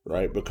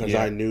 right? Because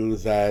I Yeah. knew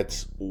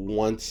that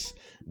once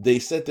they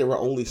said they were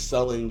only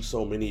selling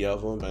so many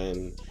of them,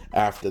 and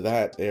after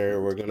that, they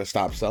were going to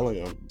stop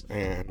selling them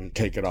and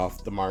take it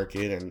off the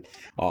market and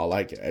all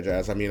like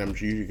as I mean, I'm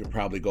sure you can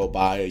probably go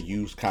buy a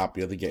used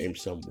copy of the game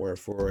somewhere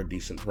for a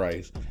decent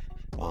price.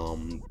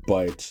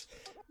 But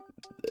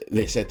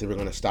they said they were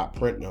going to stop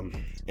printing them,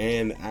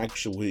 and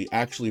actually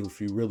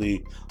if you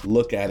really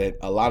look at it,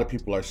 a lot of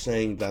people are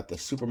saying that the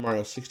Super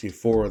Mario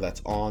 64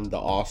 that's on the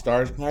All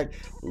Stars pack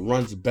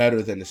runs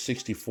better than the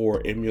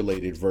 64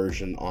 emulated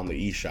version on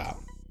the eShop.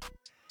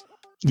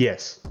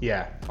 Yes.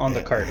 Yeah. On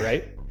the And cart,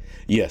 right?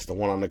 yes, the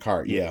one on the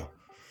cart, Yeah. yeah.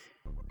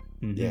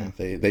 Hmm. Yeah,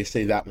 they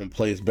say that one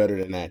plays better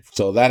than that,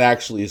 so that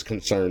actually is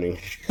concerning.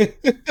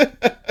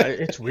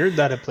 It's weird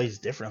that it plays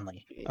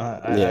differently.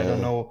 I don't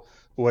Yeah, know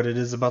what it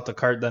is about the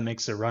cart that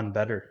makes it run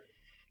better.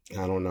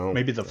 I don't know.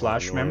 Maybe the I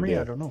have flash no memory?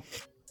 I idea. don't know.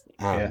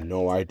 I have Yeah,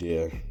 no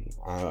idea.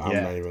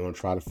 I'm yeah, not even gonna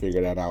try to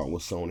figure that out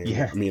with Sony.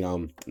 yeah. I mean,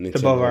 It's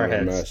above Nintendo and our their heads.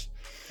 mess.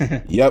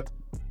 Yep,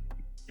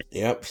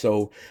 yep.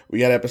 So we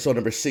got episode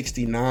number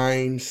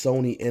 69,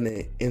 Sony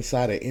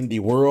inside of Indie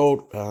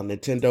World.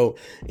 Nintendo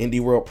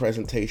Indie World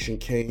presentation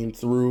came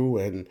through,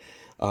 and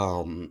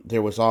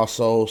there was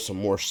also some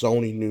more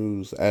Sony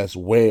news as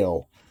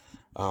well.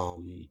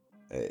 Um,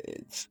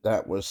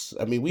 that was.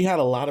 I mean, we had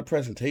a lot of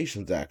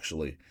presentations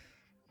actually.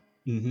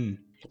 Hmm.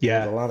 There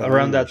was a Yeah, lot of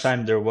around that news.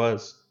 time there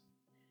was.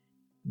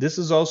 This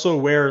is also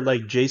where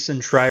like Jason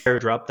Schreier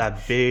dropped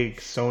that big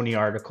Sony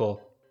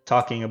article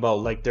talking about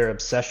like their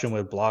obsession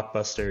with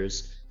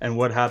blockbusters and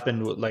what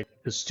happened with like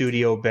the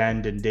studio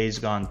bend in Days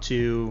Gone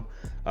 2,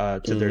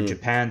 to their Hmm.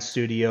 Japan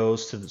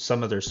studios, to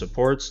some of their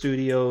support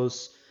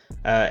studios,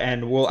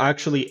 and we'll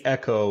actually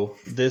echo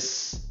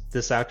this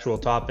actual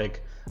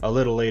topic a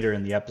little later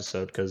in the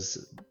episode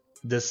because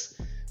this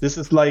this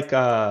is like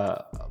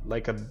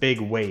a big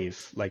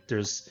wave. Like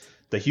there's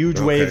the huge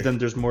wave, Okay. then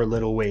there's more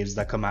little waves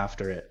that come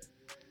after it.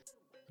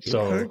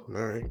 Okay. So All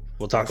right.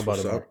 we'll talk That's about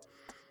what's it more. up.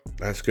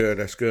 That's good.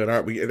 That's good. All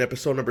right. We in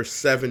episode number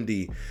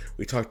 70,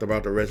 we talked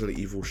about the Resident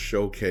Evil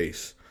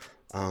showcase.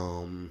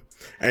 Um,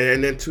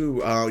 and then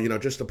too,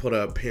 just to put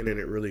a pin in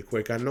it really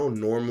quick. I know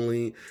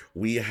normally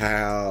we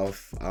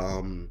have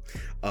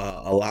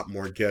a lot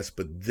more guests,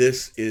 but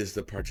this is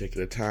the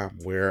particular time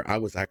where I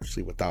was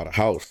actually without a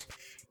house.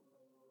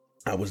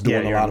 I was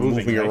Yeah, doing a you're lot of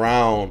moving, moving right?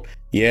 around.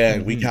 Yeah,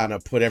 and we Mm-hmm. kind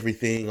of put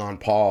everything on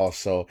pause.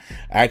 So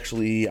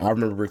actually, I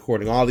remember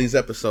recording all these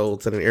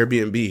episodes at an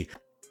Airbnb.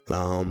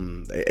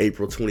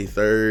 April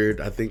 23rd.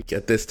 I think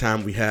at this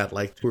time we had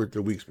like 2 or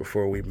 3 weeks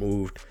before we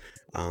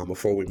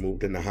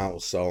moved in the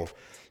house. So,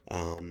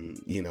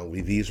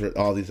 we these were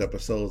all these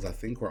episodes. I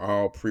think were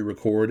all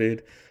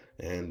pre-recorded,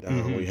 and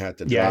Mm-hmm. we had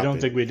to Yeah, I drop don't it.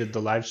 think we did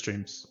the live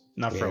streams.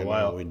 Not for a Yeah,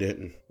 no, we while.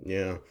 didn't.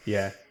 Yeah.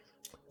 Yeah.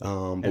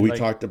 But And we like,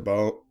 talked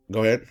about.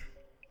 Go ahead.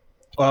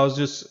 well, I was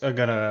just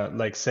gonna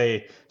like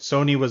say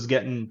Sony was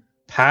getting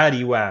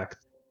patty whacked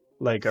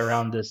like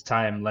around this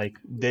time. Like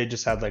they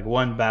just had like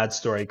one bad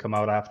story come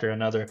out after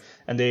another,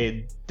 and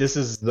this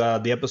is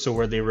the episode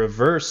where they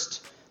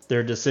reversed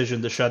their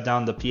decision to shut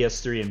down the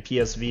PS3 and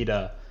PS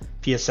Vita,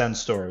 PSN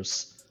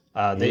stores.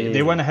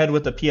 They went Mm, ahead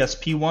with the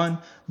PSP one,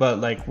 but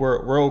like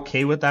we're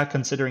okay with that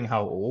considering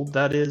how old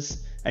that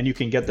is, and you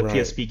can get the right.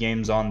 PSP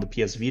games on the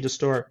PS Vita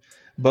store.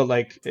 But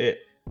like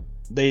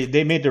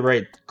they made the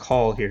right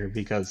call here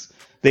because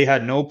they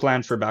had no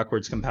plan for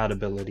backwards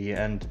compatibility,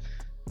 and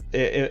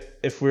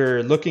if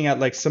we're looking at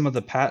like some of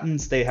the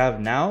patents they have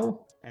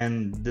now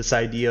and this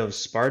idea of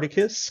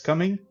Spartacus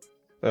coming,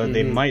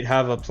 they Hmm. might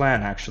have a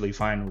plan actually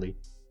finally,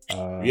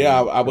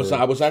 Yeah, I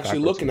for was actually backwards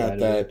looking at compatibility.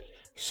 that.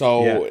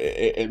 So Yeah.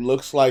 it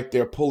looks like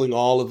they're pulling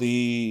all of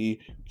the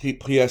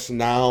PS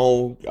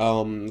Now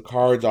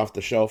cards off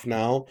the shelf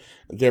now.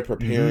 They're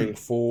preparing Hmm.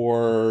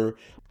 for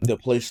the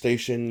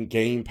PlayStation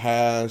Game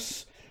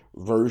Pass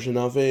version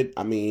of it.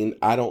 I mean,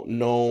 I don't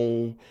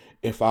know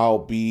if I'll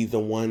be the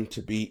one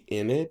to be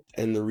in it,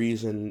 and the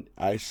reason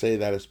I say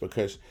that is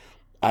because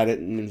I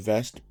didn't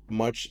invest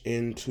much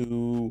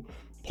into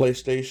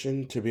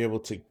PlayStation to be able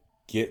to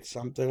get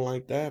something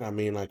like that. I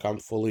mean, like I'm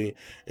fully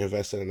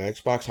invested in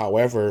Xbox.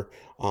 However,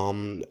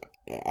 um,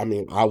 I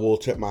mean, I will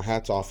tip my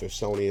hats off if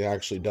Sony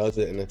actually does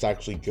it and it's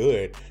actually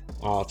good.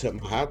 I'll tip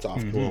my hats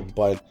off to Hmm. them.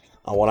 But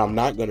what I'm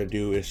not going to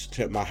do is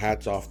tip my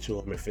hats off to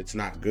them if it's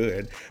not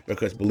good,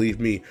 because believe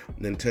me,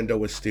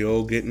 Nintendo is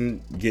still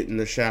getting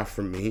the shaft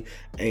from me,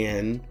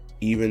 and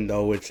even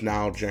though it's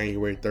now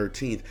January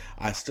 13th,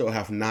 I still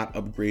have not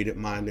upgraded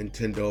my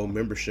Nintendo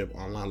membership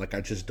online. Like,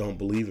 I just don't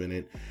believe in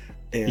it.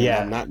 And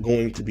I'm Yeah. not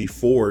going to be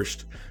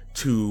forced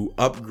to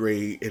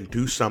upgrade and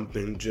do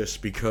something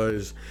just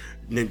because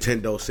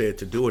Nintendo said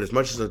to do it. As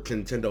much as a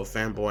Nintendo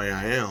fanboy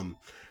I am,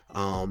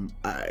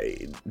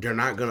 they're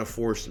not gonna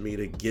force me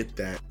to get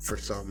that for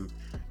some,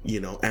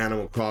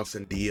 Animal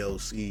Crossing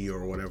DLC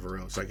or whatever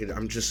else. Like,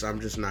 I'm just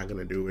not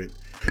gonna do it.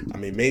 I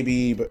mean,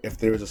 maybe, but if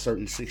there's a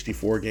certain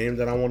 64 game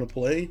that I want to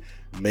play,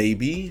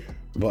 maybe.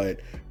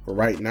 But for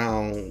right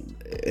now,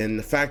 and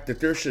the fact that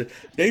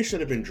they should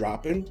have been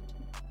dropping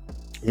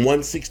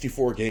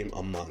 164 game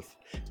a month,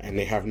 and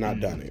they have not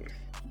done Hmm. it.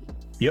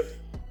 Yep.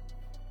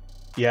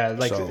 Yeah,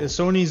 like So,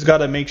 Sony's got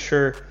to make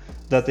sure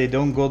that they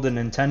don't go the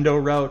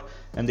Nintendo route,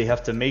 and they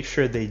have to make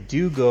sure they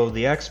do go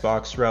the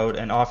Xbox route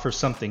and offer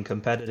something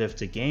competitive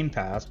to Game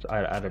Pass.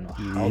 I don't know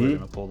how they're hmm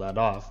gonna pull that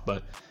off,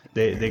 but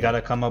they yeah, got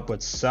to come up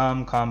with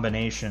some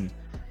combination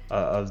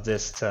of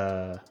this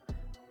to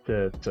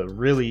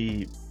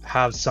really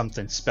have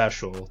something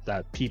special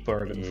that people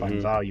are gonna find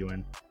hmm value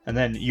in. And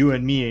then you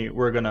and me,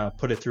 we're gonna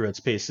put it through its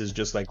paces,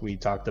 just like we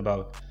talked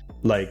about,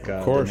 like of the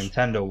course,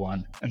 Nintendo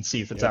one, and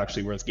see if it's yep,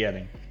 actually worth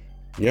getting.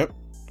 yep,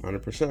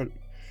 100%.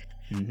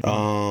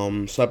 Hmm.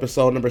 So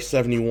episode number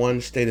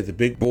 71, State of the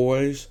Big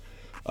Boys.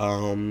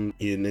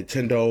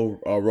 Nintendo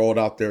rolled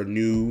out their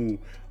new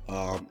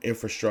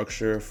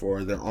infrastructure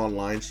for their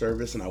online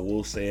service, and I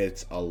will say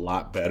it's a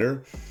lot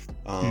better.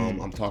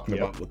 I'm talking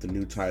Yep. about with the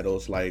new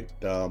titles like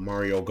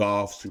Mario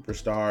Golf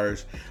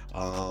Superstars,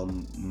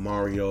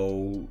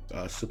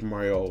 Super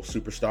Mario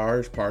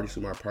Superstars,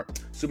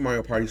 Super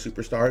Mario Party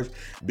Superstars,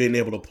 being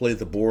able to play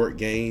the board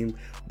game,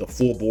 the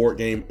full board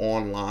game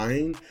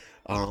online,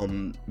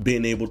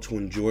 being able to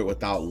enjoy it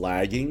without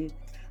lagging,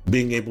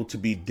 being able to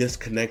be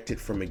disconnected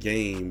from a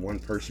game, one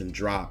person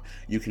drop,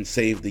 you can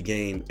save the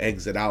game,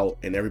 exit out,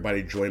 and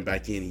everybody join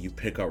back in, and you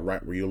pick up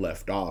right where you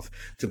left off.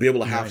 To be able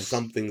to have Nice.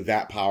 something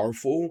that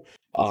powerful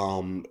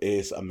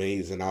is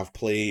amazing. I've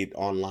played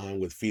online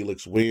with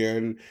Felix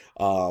Wynn,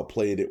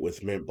 played it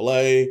with Mint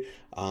Blay.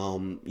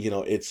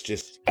 It's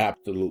just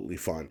absolutely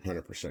fun,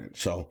 100%.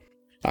 So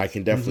I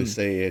can definitely Mhm.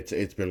 say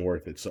it's been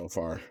worth it so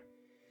far.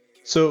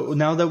 So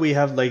now that we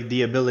have like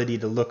the ability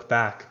to look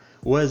back,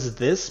 was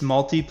this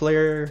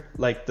multiplayer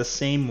like the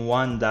same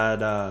one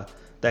that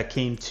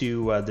came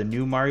to the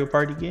new Mario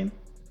Party game?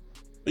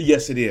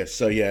 Yes, it is.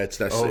 So yeah, it's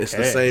the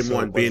Okay, same so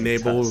one. it was a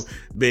test.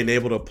 Being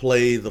able to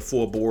play the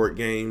full board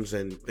games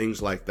and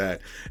things like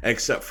that.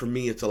 Except for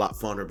me, it's a lot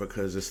funner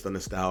because it's the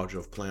nostalgia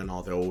of playing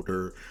all the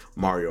older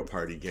Mario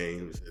Party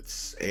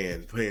games.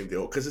 And playing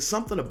because it's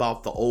something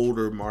about the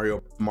older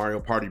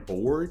Mario Party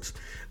boards.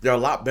 They're a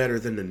lot better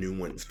than the new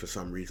ones for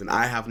some reason.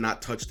 I have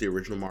not touched the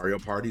original Mario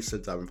Party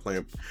since I've been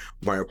playing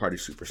Mario Party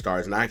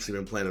Superstars, and I actually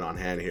been playing it on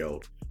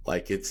handheld.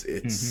 Like Mhm.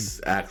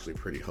 it's actually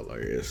pretty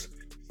hilarious.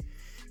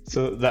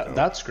 So So,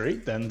 that's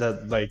great then.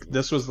 That like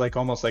this was like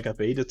almost like a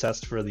beta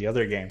test for the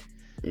other game,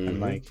 and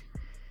hmm like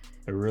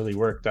it really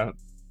worked out.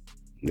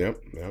 Yep,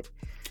 yep.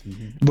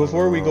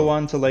 Before we go Um,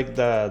 on to like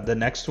the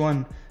next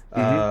one, hmm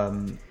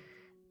um,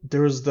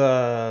 there was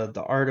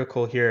the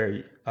article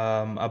here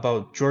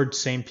about George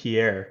St.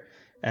 Pierre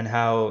and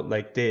how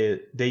like they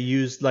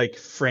used like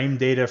frame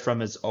data from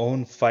his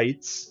own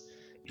fights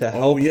to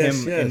Oh help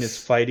yes, him in his yes.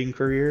 fighting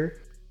career.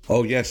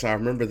 Oh yes, I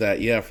remember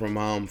that. Yeah,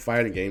 from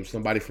fighting games.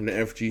 Somebody from the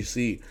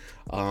FGC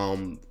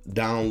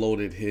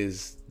downloaded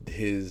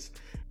his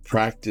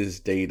practice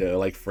data,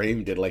 like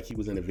framed it like he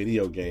was in a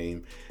video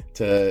game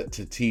to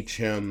teach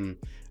him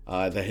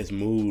that his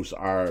moves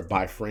are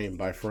by frame,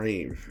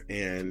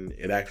 and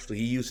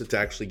he used it to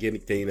actually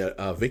gain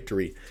a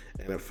victory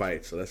in a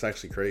fight. So that's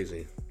actually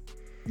crazy.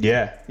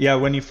 Yeah, yeah.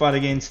 When he fought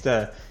against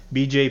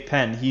BJ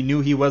Penn, he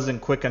knew he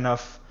wasn't quick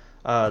enough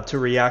to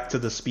react to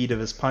the speed of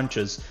his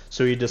punches,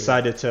 so he Yeah.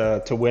 decided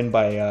to win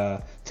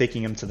by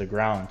taking him to the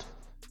ground.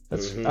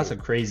 That's hmm a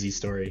crazy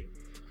story.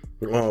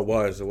 Oh, it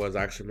was.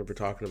 I actually remember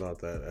talking about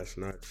that. That's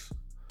nuts.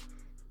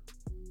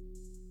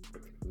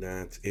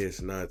 That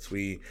is nuts.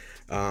 We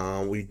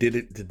did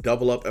it the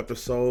double up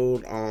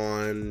episode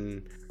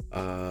on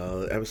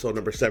episode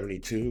number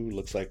 72.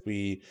 Looks like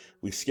we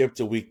skipped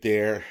a week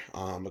there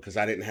because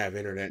I didn't have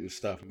internet and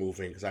stuff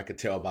moving because I could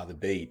tell by the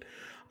date.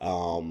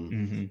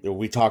 Hmm.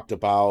 We talked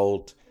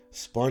about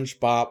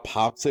SpongeBob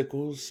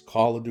popsicles,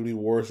 Call of Duty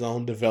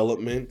Warzone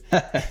development.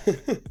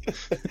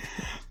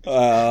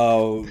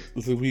 So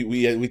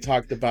we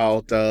talked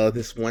about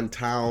this one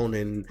town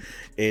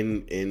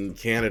in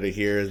Canada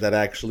here that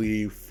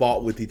actually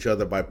fought with each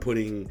other by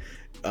putting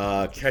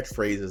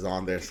catchphrases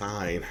on their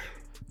sign.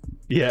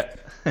 Yeah.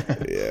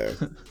 Yeah,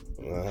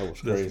 well, that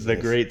was The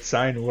craziness. Great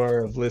Sign War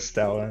of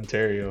Listowel,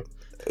 Ontario.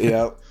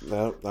 Yep,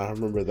 yep, I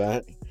remember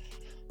that.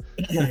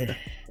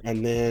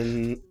 And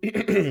then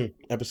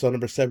episode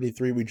number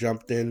 73, we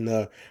jumped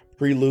in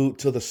prelude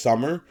to the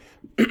summer.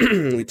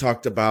 We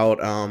talked about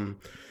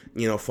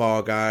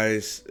Fall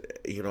Guys,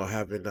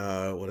 having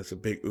what is a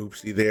big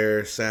oopsie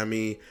there.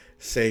 Sammy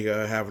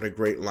Sega having a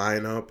great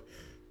lineup.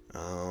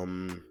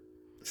 Um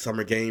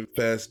Summer Game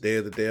Fest, Day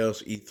of the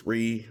Dales,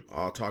 E3,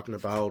 all talking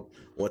about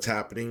what's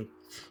happening.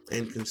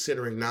 And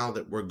considering now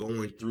that we're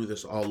going through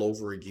this all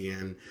over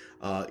again,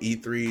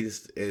 E3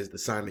 is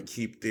deciding to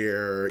keep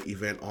their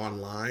event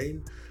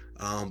online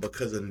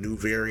because of the new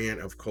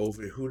variant of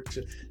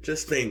COVID.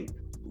 Just think,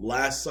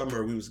 last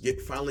summer we was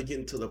finally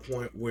getting to the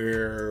point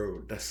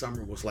where the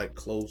summer was like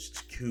close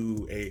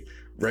to a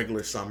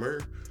regular summer,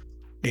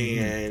 Hmm.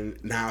 and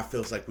now it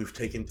feels like we've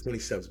taken 20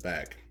 steps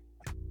back.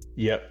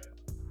 Yep.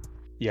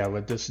 Yeah,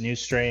 with this new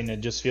strain, it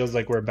just feels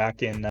like we're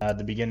back in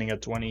the beginning of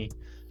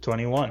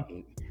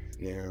 2021,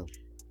 Yeah.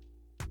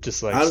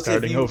 just like Honestly,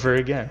 starting over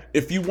again.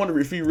 if you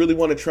really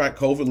want to track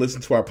COVID,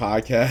 listen to our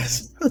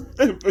podcast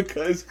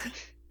because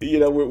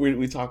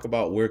we talk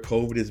about where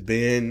COVID has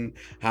been,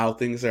 how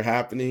things are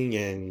happening,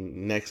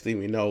 and next thing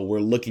we know, we're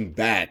looking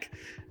back,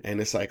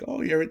 and it's like,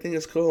 oh, yeah, everything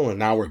is cool, and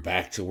now we're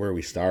back to where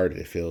we started.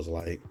 It feels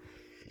like.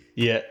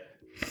 Yeah.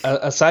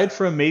 Aside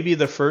from maybe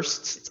the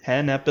first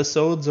 10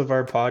 episodes of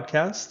our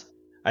podcast,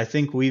 I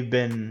think we've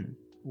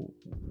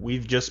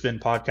just been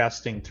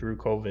podcasting through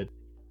COVID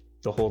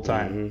the whole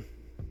time. hmm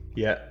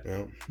Yeah.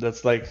 Yeah.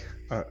 That's like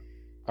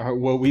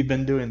what we've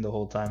been doing the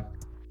whole time.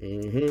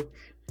 hmm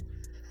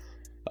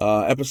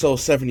Episode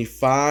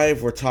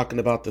 75, we're talking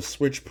about the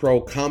Switch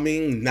Pro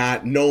coming,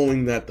 not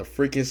knowing that the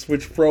freaking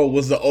Switch Pro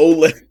was the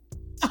OLED.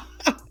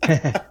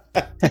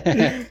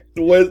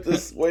 With the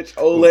Switch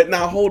OLED.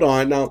 Now, hold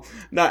on. Now,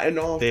 in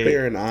all They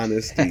fair and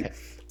honesty,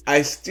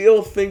 I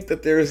still think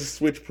that there is a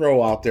Switch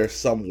Pro out there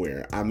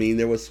somewhere. I mean,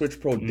 there was Switch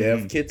Pro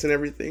dev Mhm. kits and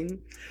everything,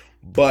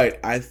 but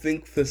I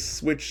think the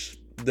Switch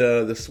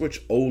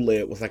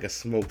OLED was like a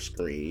smoke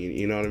screen.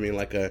 You know what I mean?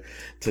 Like a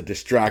to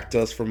distract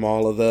us from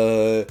all of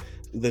the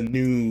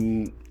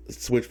new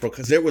Switch Pro,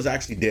 because there was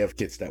actually dev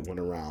kits that went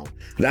around.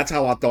 That's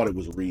how I thought it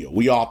was real.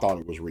 We all thought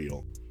it was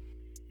real.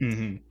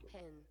 Mhm.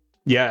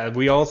 Yeah,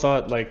 we all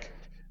thought like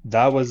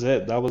that was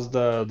it. That was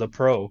the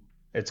Pro.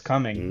 It's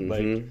coming.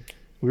 Like Hmm.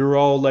 we were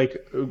all like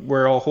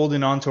we're all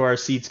holding on to our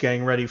seats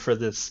getting ready for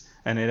this,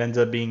 and it ends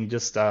up being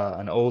just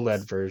an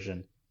OLED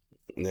version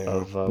Yeah,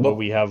 of what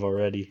we have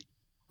already.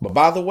 but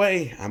by the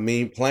way, I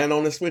mean, playing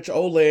on the Switch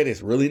OLED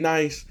is really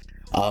nice.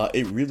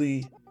 It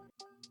really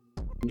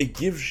it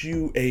gives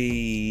you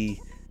a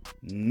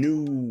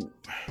new,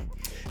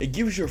 it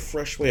gives you a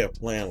fresh way of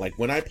playing. Like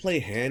when I play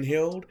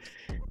handheld,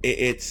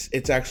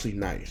 it's actually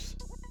nice.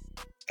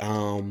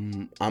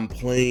 I'm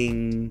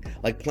playing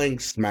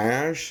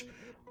Smash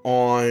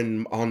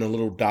on the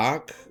little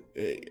dock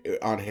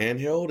on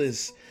handheld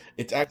is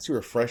it's actually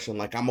refreshing.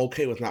 Like I'm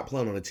okay with not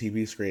playing on a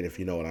TV screen if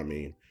you know what I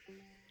mean.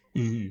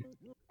 Mhm.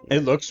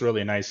 It looks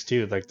really nice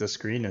too. Like the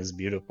screen is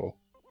beautiful.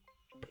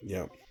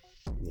 Yeah.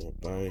 Yep,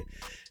 I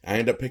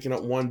ended up picking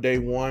up one day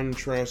one,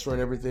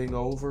 transferring everything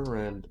over,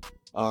 and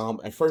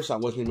at first I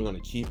wasn't even going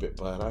to keep it,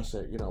 but I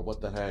said, you know,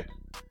 what the heck,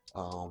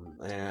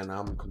 and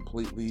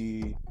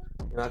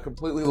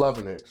completely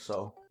loving it.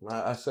 So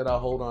I said I'll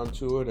hold on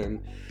to it,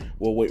 and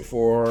we'll wait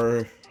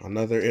for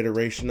another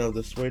iteration of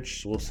the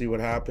Switch. We'll see what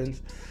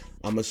happens.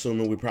 I'm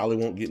assuming we probably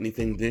won't get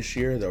anything this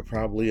year. They'll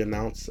probably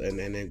announce and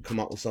then come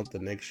out with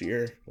something next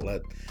year.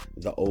 Let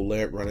the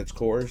OLED run its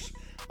course.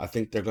 I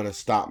think they're gonna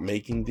stop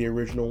making the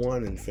original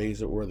one and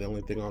phase it where the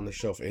only thing on the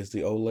shelf is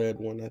the OLED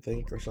one, I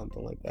think, or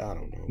something like that. I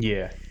don't know.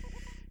 Yeah.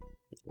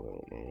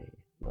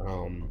 I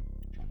don't know.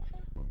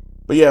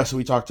 But yeah, so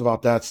we talked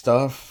about that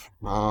stuff.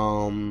 We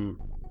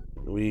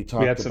We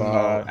talked had some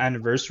about.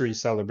 anniversary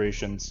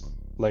celebrations,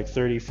 like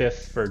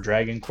 35th for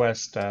Dragon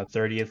Quest,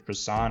 30th for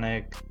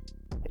Sonic.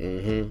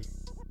 Mm-hmm.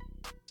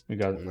 We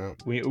got No.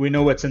 we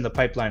know what's in the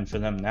pipeline for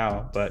them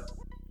now, but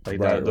like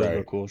Right, that those were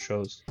right. cool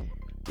shows.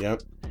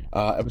 Yep.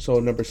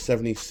 Episode number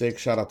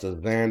 76. Shout out to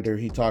Xander.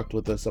 He talked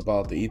with us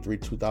about the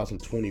E3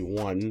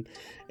 2021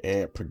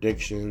 and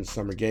predictions,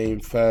 Summer Game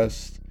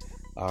Fest.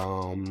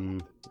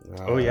 Um,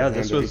 Oh yeah,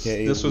 Xander,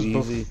 aka this was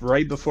Wheezy.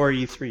 right before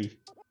E3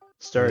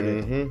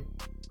 started. Mm-hmm.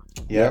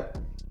 Yeah. Yep.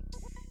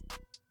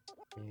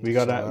 We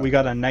So,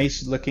 got a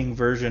nice looking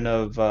version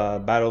of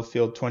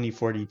Battlefield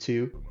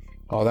 2042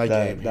 oh, that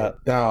game hit. that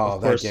Oh,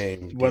 of that course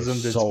game gets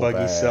wasn't its so buggy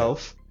bad.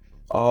 self.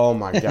 Oh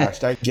my gosh,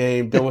 that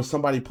game. There was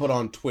somebody put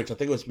on Twitch. I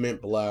think it was Mint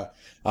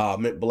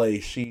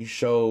Blaze. She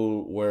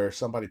showed where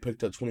somebody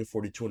picked up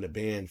 2042 in the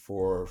band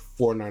for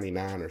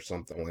 4.99 or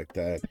something like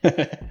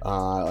that.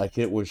 Like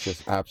it was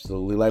just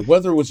absolutely like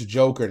whether it was a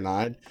joke or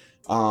not.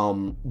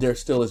 There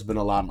still has been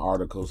a lot of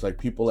articles. Like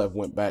people have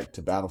went back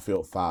to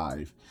Battlefield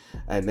 5,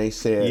 and they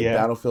said Yeah.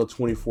 Battlefield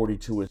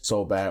 2042 is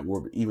so bad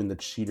where even the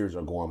cheaters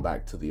are going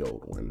back to the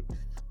old one.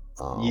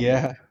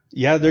 Yeah.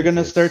 Yeah, they're Like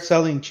gonna start it's.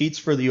 selling cheats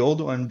for the old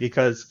one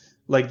because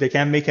like they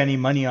can't make any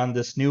money on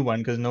this new one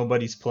because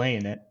nobody's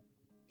playing it.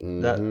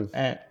 That Mm-hmm.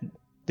 and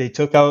they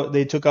took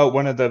out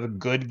one of the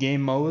good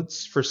game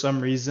modes for some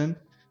reason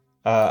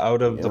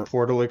out of the Yeah.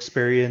 Portal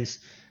experience.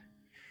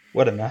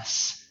 What a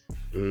mess.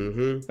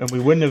 Mm-hmm. And we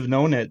wouldn't have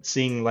known it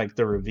seeing like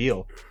the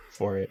reveal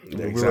for it. We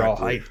were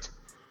all Exactly. hyped.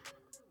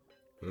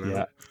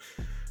 No.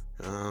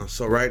 Yeah.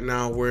 So right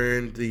now we're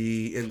in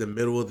the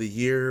middle of the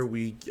year.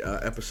 We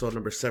episode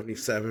number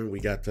 77. We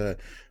got to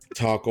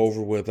talk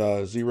over with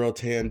Zero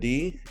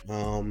Tandy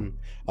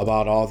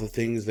about all the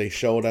things they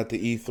showed at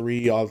the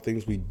E3, all the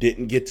things we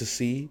didn't get to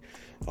see,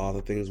 all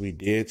the things we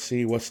did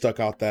see. What stuck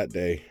out that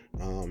day,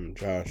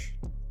 Josh?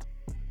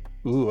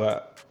 Ooh,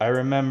 I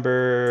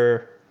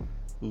remember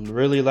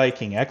really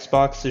liking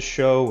Xbox's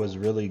show was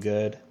really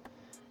good.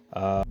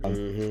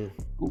 Hmm.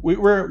 We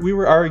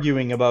were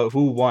arguing about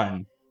who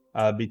won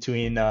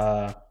between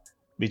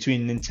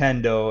between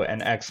Nintendo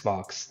and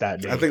Xbox that I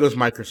day. think it was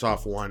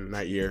Microsoft won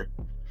that year.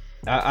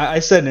 I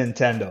said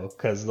Nintendo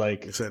because You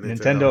like said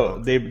Nintendo.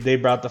 Nintendo Okay. they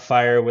brought the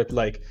fire with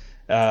like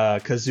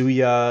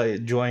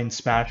Kazuya joined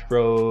Smash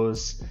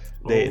Bros.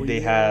 Oh They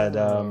had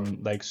yeah.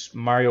 like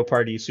Mario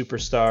Party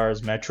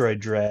Superstars, Metroid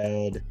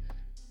Dread.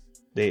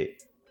 They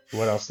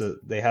what else?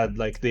 They had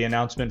like the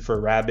announcement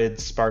for Rabbids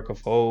Spark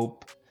of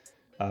Hope.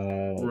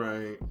 Uh,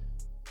 Right.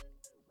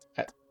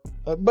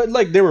 but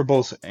like they were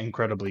both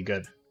incredibly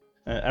good.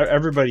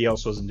 Everybody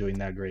else wasn't doing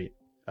that great.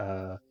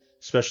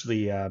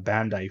 Especially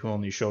Bandai, who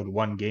only showed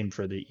one game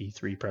for the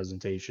E3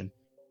 presentation.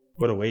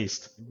 What a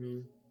waste.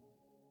 Hmm.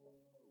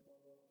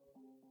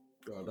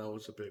 God, that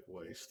was a big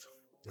waste.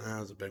 That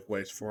was a big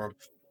waste for him.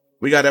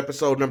 We got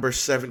episode number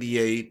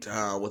 78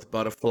 with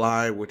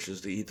Butterfly, which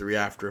is the E3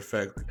 After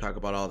Effect. We talk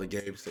about all the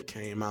games that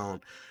came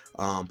out.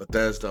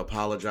 Bethesda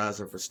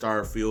apologizing for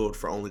Starfield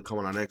for only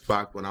coming on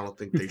Xbox when I don't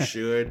think they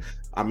should.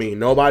 I mean,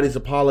 nobody's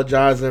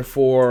apologizing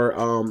for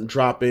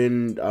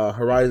dropping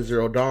Horizon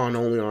Zero Dawn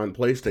only on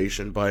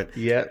PlayStation, but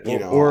Yeah, you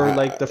know, or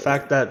like the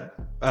fact that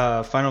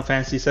Final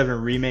Fantasy VII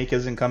Remake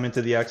isn't coming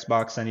to the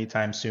Xbox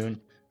anytime soon.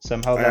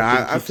 Somehow that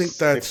game I think keeps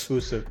that's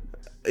exclusive.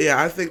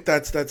 yeah, I think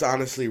that's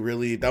honestly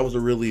that was a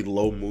really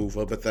low move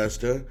of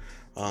Bethesda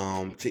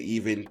to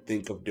even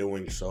think of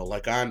doing so.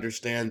 Like I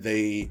understand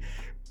they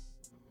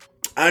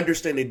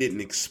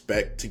didn't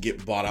expect to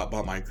get bought out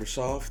by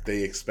Microsoft.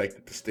 They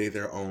expected to stay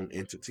their own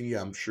entity.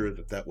 I'm sure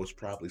that was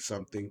probably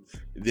something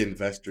the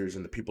investors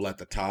and the people at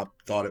the top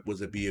thought it was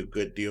be a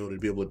good deal to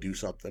be able to do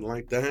something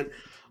like that.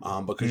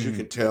 Because you Mm,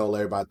 can tell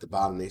everybody at the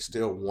bottom, they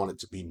still want it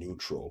to be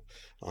neutral.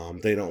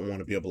 They don't want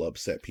to be able to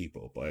upset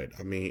people. But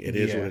I mean, it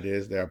is what yeah, it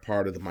is. They're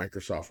part of the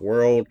Microsoft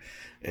world,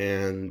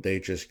 and they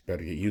just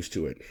better get used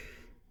to it.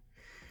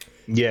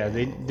 yeah.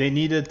 They Um,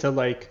 needed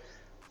to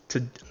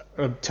to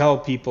tell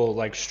people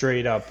like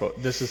straight up,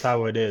 this is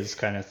how it is,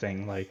 kind of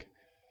thing. Like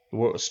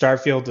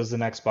Starfield is an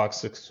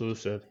Xbox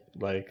exclusive.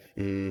 Like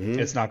mm-hmm.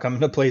 it's not coming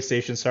to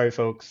PlayStation. Sorry,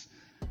 folks.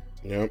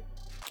 Yep.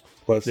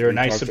 Plus, They were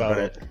nice about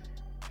it.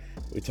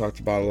 we talked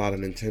about a lot of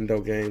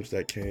Nintendo games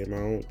that came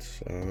out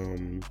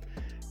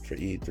for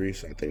E3.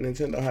 So I think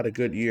Nintendo had a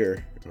good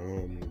year.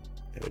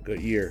 Had a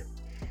good year.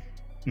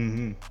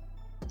 Hmm.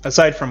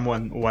 Aside from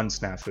one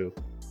snafu.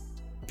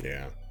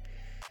 Yeah.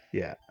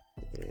 Yeah.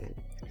 Yeah.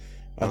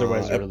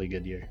 Otherwise, a Ep- really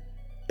good year.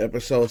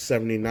 Episode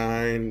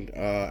 79.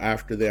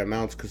 After they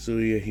announced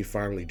Kazuya, he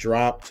finally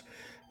dropped.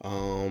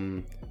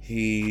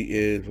 He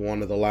is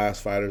one of the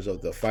last fighters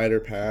of the Fighter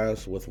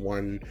Pass, with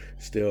one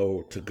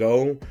still to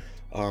go.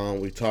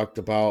 We talked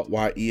about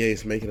why EA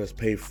is making us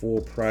pay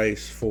full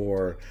price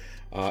for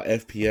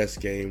FPS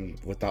game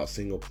without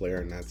single player,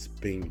 and that's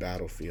being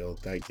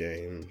Battlefield. That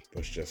game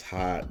was just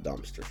hot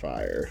dumpster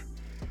fire.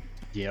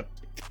 Yep.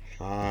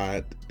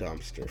 Hot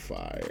dumpster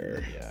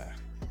fire. Yeah.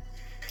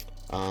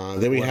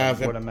 Then we What a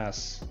have what a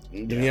mess.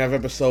 Then we Yeah. have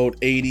episode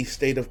 80,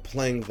 State of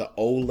Playing the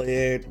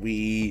OLED.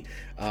 We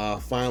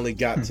finally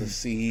got to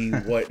see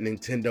what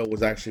Nintendo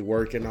was actually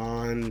working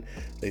on.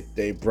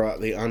 They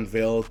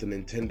unveiled the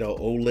Nintendo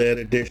OLED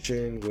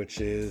edition,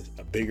 which is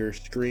a bigger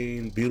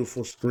screen,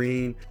 beautiful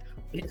screen.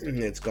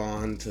 It's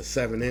gone to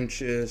 7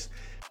 inches,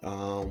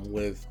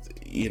 with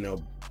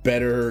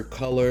better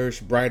colors,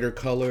 brighter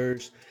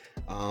colors.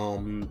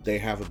 They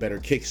have a better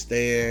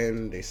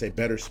kickstand. They say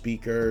better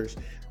speakers.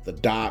 The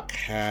dock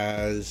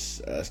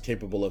is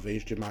capable of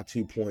HDMI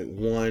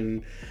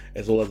 2.1,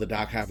 as well as the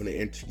dock having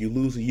you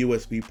lose a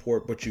USB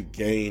port, but you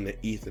gain an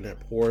Ethernet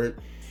port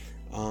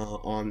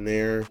on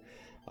there.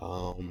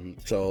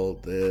 So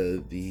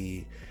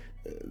the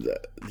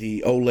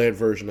OLED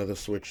version of the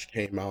Switch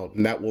came out,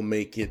 and that will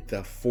make it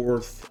the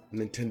fourth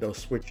Nintendo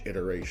Switch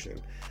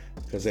iteration,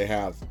 because they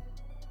have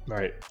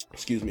Right.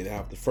 they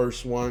have the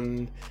first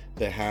one,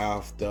 they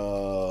have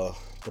the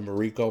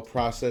Mariko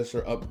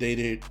processor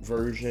updated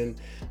version,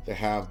 they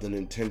have the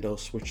Nintendo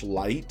Switch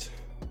Lite,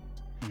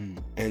 Mm.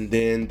 and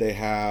then they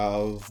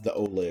have the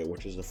OLED,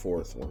 which is the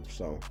fourth one.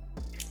 So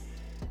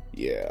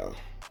yeah,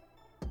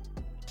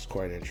 it's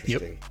quite Yep.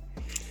 interesting.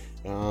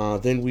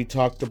 Then we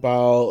talked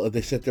about,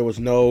 they said there was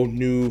no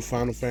new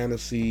Final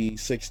Fantasy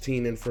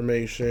 16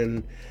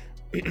 information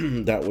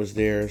that was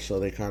there, so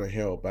they kind of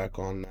held back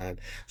on that.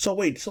 So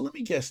wait, so let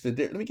me guess.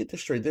 Let me get this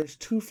straight. There's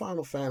two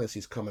Final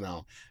Fantasies coming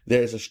out.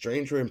 There's A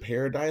Stranger in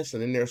Paradise,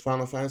 and then there's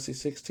Final Fantasy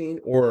 16,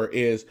 or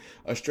is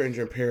A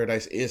Stranger in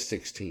Paradise is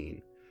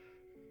 16?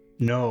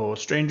 No,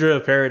 Stranger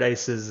of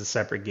Paradise is a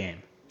separate game.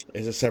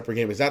 Is a separate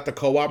game? Is that the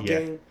co-op Yeah.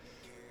 game?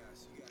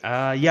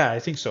 Yeah, I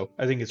think so.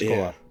 I think it's Yeah.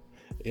 co-op.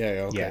 Yeah,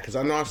 okay. Yeah. Because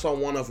I know I saw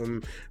one of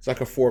them. It's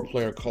like a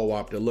 4-player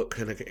co-op that looked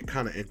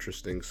kind of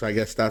interesting. So I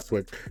guess that's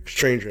what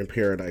Stranger in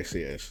Paradise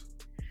is.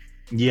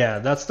 Yeah,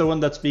 that's the one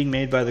that's being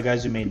made by the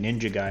guys who made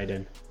Ninja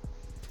Gaiden.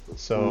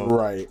 So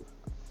Right.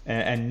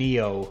 and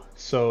Neo.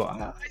 So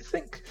I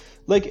think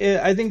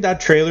I think that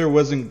trailer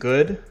wasn't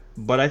good,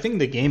 but I think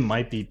the game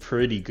might be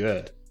pretty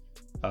good.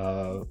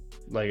 Right.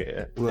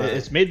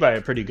 It's made by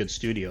a pretty good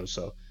studio,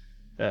 so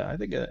I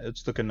think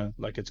it's looking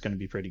like it's going to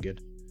be pretty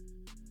good.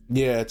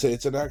 Yeah,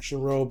 it's an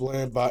action role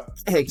blend by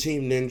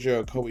Team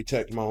Ninja, Koei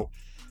Tecmo.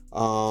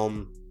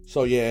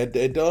 So yeah,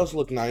 it does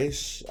look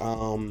nice.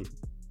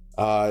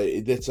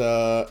 It's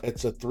a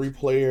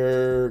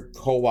 3-player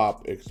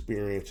co-op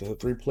experience. It's a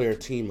 3-player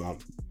team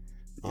up.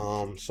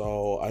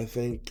 So I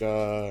think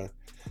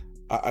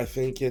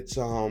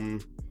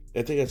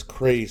it's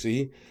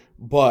crazy,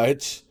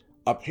 but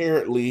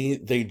apparently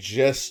they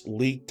just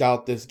leaked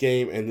out this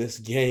game, and this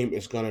game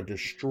is gonna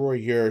destroy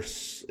your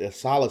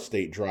solid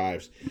state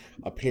drives. Wait,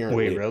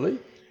 Apparently, really?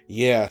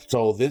 yeah.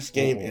 So this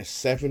game Oh. is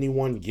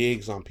 71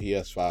 gigs on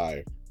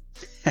PS5,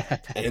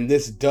 and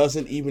this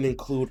doesn't even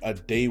include a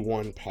day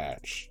one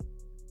patch.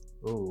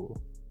 Oh,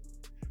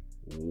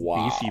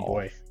 Wow. beefy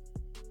boy.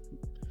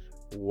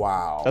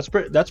 Wow. That's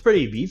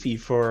pretty beefy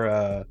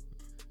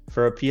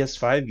for a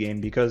PS5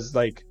 game because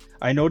like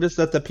I noticed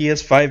that the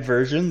PS5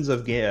 versions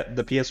of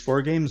the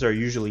PS4 games are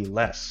usually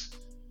less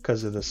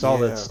because of the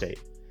solid Yeah. state.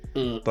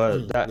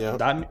 But Mm, that yeah,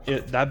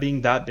 that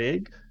being that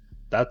big,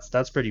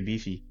 that's pretty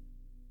beefy.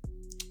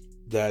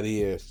 that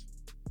is.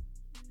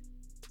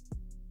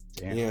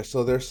 Damn. Yeah,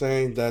 so they're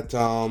saying that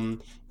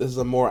this is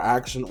a more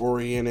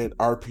action-oriented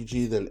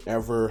RPG than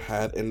ever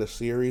had in the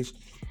series.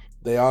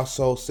 They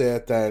also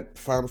said that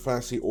Final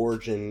Fantasy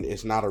Origin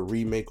is not a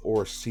remake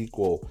or a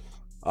sequel,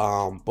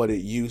 but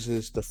it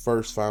uses the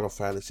first Final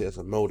Fantasy as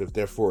a motive.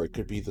 Therefore, it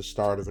could be the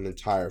start of an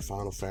entire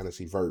Final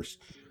Fantasy verse.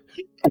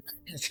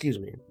 Excuse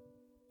me,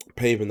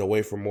 paving the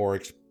way for more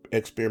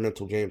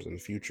experimental games in the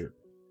future.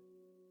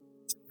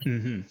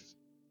 Hmm.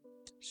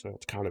 So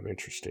it's kind of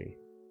interesting.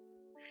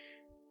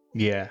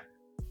 Yeah.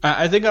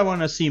 I think I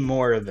want to see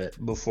more of it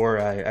before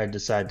I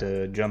decide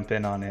to jump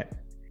in on it.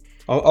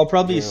 I'll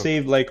probably Yeah.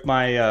 save like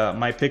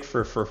my pick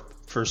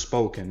for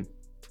Spoken,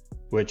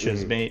 which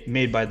is Mhm.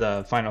 made by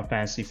the Final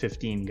Fantasy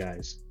 15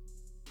 guys.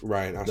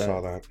 Right, I saw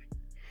That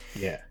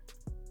that. yeah.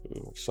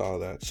 Saw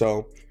that.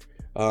 So,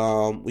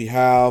 we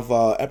have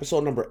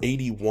episode number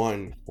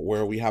 81,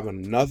 where we have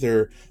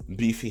another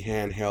beefy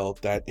handheld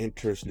that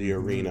enters the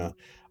Hmm. arena,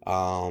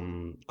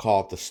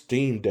 called the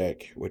Steam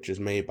Deck, which is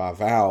made by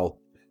Valve.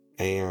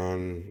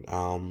 And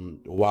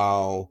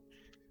while,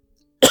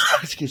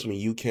 excuse me,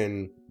 you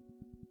can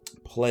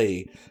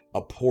play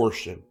a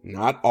portion,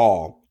 not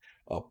all,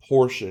 a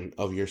portion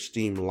of your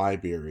Steam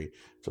library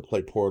to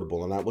play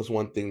portable. And that was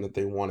one thing that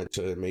they wanted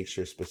to make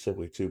sure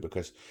specifically too,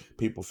 because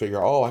people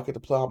figure, oh, I get to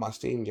play all my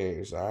Steam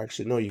games. I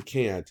actually know you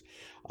can't.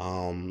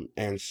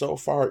 And so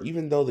far,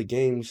 even though the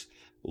games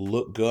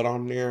look good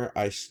on there,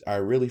 I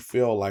really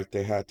feel like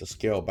they had to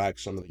scale back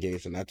some of the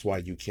games, and that's why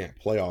you can't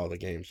play all the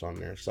games on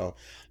there. So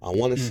I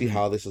want to see Hmm.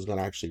 how this is going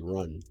to actually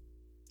run.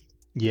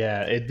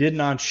 Yeah, it did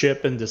not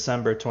ship in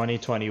December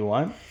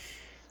 2021, Right.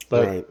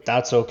 but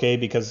that's okay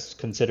because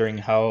considering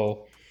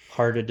how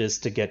hard it is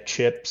to get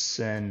chips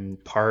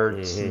and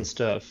parts and Hmm.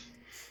 stuff,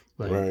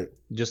 like Right.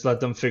 just let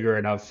them figure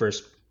it out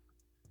first.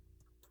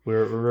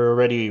 We're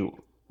already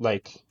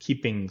like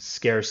keeping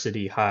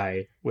scarcity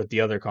high with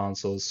the other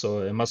consoles,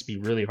 so it must be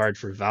really hard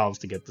for Valve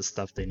to get the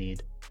stuff they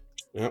need.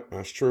 Yep,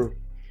 that's true.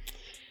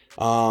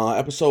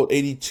 Episode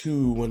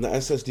 82, when the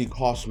SSD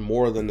costs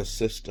more than the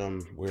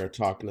system, we're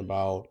talking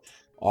about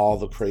all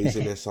the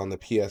craziness on the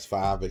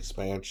PS5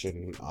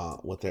 expansion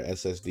with their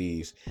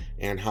SSDs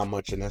and how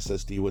much an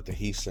SSD with the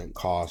heatsink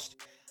cost.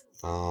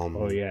 Oh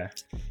Um, yeah.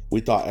 we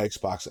thought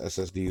Xbox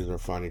SSDs were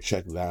funny.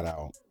 Check that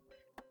out.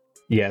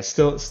 Yeah,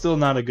 still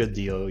not a good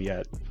deal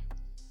yet.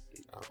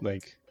 Uh,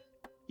 Like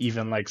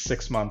even like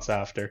 6 months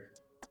after.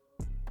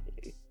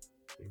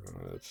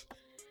 it's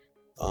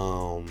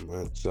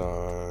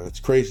it's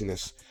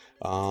craziness.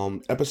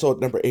 Episode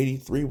number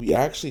 83, we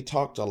actually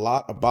talked a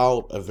lot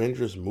about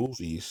Avengers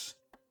movies.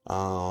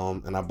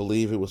 And I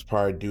believe it was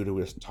probably due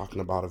to us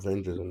talking about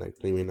Avengers, and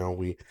next thing we know,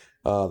 we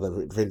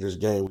the Avengers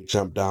game, we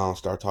jumped down,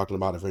 start talking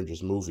about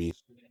Avengers movies.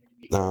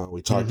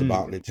 We talked Hmm.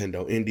 about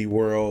Nintendo Indie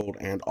World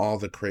and all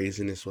the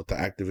craziness with the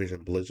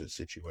Activision Blizzard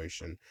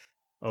situation,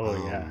 Oh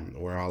yeah.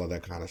 where all of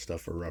that kind of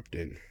stuff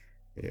erupted.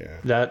 Yeah,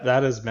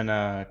 That has been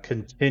a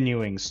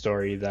continuing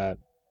story that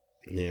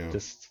yeah,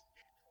 just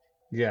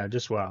yeah,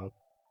 just wow.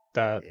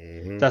 That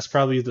hmm, that's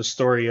probably the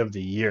story of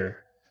the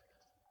year.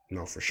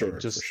 no, Like for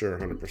just sure,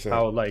 100%.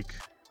 how like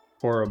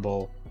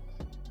horrible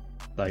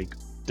like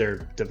their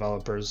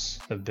developers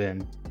have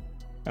been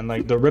and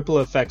like the ripple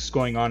effects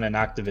going on in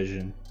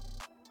Activision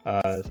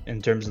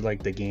in terms of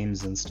like the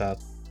games and stuff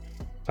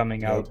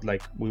coming Yep. out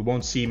like we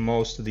won't see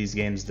most of these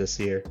games this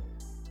year.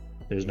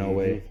 There's no Hmm.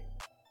 way.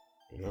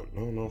 No,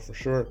 no, no, for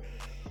sure.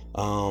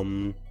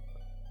 Um,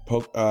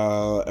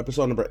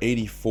 Episode number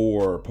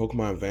 84,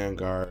 Pokemon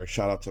Vanguard.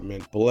 Shout out to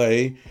Mint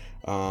Blay.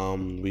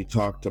 We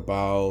talked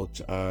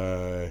about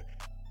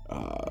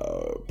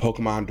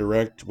Pokemon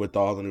Direct with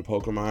all the new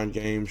Pokemon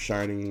games,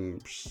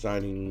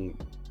 Shining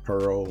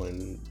Pearl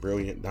and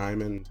Brilliant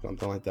Diamond,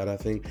 something like that. I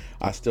think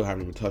I still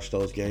haven't even touched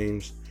those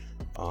games.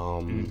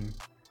 Um, Hmm.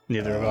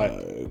 Neither have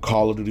I.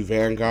 Call of Duty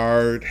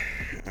Vanguard.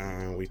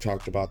 We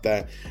talked about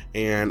that,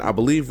 and I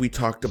believe we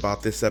talked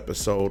about this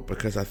episode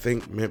because I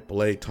think Mint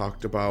Blade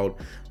talked about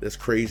this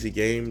crazy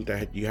game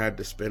that you had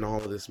to spend all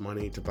of this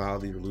money to buy all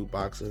these loot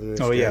boxes in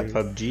this Oh yeah, game.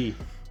 PUBG.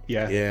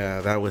 Yeah,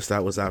 Yeah, that was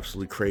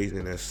absolutely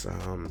craziness.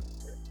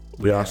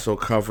 We yeah. also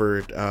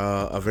covered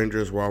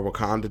Avengers War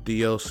Wakanda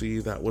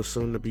DLC that was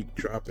soon to be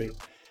dropping.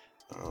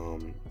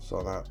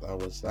 So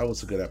that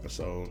was a good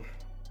episode.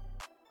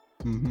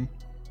 Hmm.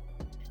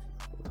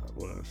 That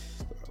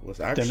was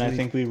Then I actually.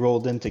 think we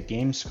rolled into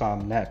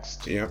Gamescom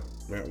next. Yeah,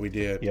 yeah, we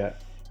did. Yeah,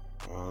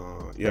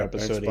 for Yeah,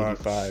 episode Xbox.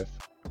 85.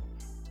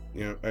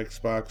 Yeah,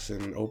 Xbox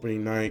and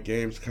opening night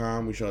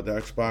Gamescom. We showed the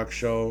Xbox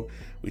show.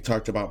 We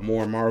talked about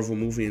more Marvel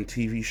movie and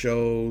TV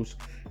shows.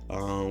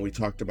 We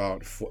talked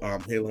about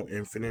Halo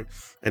Infinite,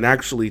 and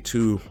actually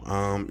too,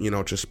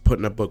 just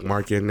putting a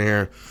bookmark in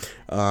there.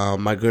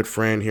 My good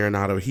friend here,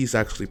 Nato,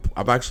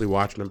 I've actually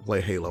watched him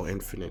play Halo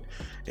Infinite,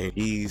 and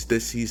he's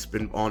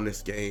been on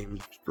this game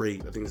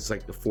straight. I think it's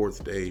like the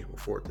fourth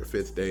or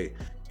fifth day.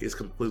 He's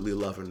completely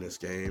loving this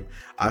game.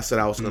 I said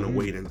I was gonna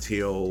wait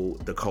until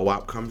the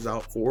co-op comes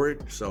out for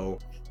it, so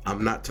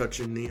I'm not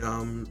touching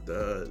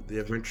the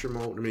adventure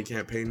mode,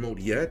 campaign mode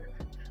yet.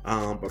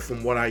 But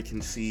from what I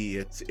can see,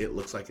 it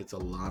looks like it's a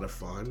lot of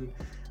fun.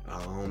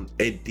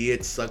 It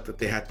did suck that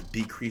they had to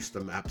decrease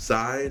the map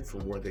size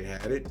from where they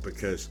had it,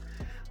 because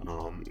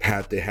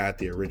had they had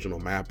the original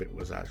map, it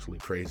was actually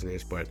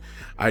craziness. But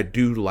I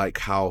do like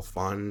how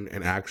fun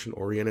and action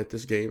oriented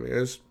this game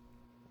is.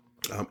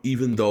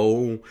 Even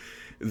though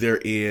there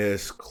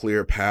is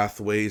clear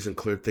pathways and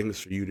clear things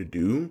for you to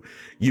do,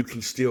 you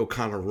can still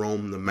kind of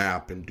roam the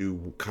map and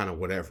do kind of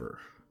whatever.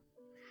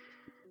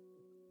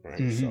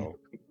 Right. So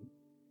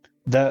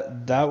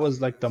that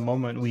was like the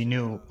moment we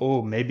knew,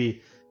 oh,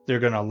 maybe they're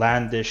gonna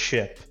land this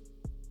ship.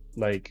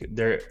 Like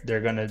they're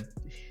gonna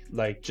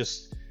like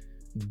just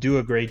do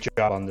a great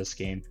job on this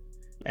game.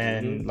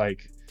 And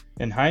like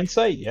in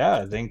hindsight, yeah,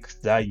 I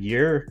think that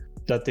year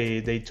that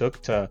they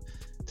took to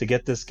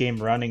get this game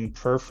running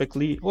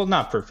perfectly, well,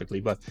 not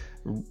perfectly, but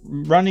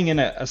running in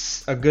a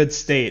good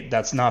state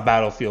that's not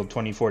Battlefield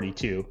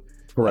 2042.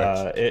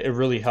 Correct. It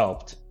really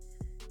helped.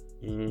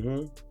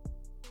 Yeah,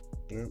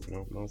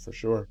 no, for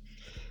sure.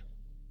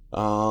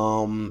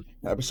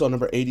 Episode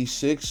number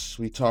 86,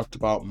 we talked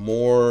about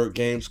more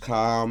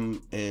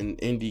Gamescom and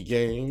indie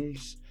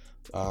games.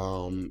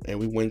 And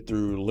we went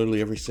through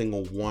literally every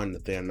single one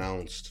that they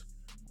announced.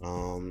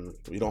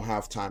 We don't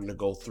have time to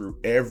go through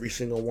every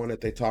single one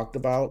that they talked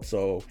about,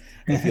 so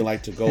if you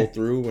like to go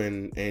through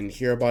and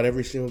hear about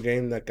every single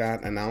game that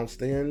got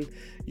announced,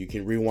 you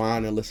can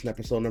rewind and listen to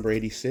episode number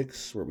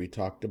 86, where we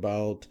talked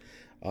about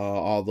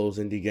all those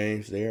indie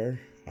games there.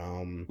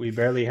 We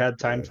barely had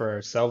time for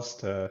ourselves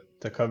to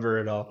cover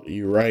it all.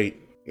 You're right.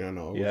 It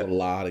was a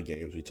lot of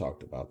games we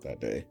talked about that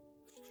day.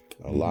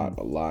 A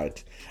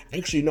lot.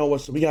 Actually, you know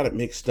what? So we got it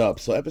mixed up.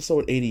 So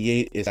episode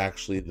 88 is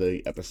actually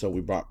the episode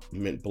we brought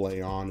Mint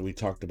Blay on. We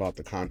talked about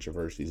the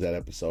controversies that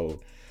episode.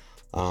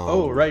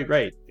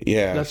 Right.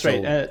 Yeah, that's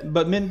right.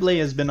 But Mint Blay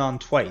has been on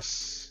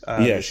twice.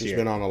 She's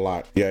been on a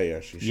lot.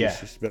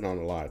 She's been on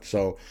a lot.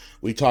 So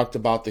we talked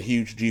about the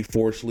huge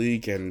GeForce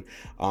leak, and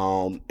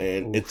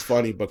it's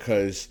funny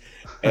because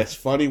as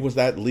funny as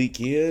that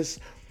leak is,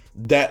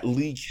 that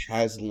leak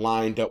has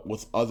lined up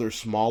with other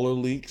smaller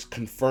leaks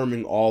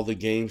confirming all the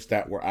games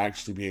that were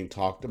actually being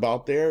talked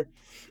about there.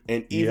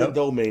 And even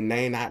though they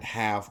may not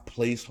have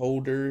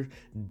placeholder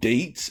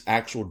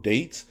actual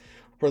dates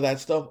for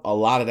that stuff, a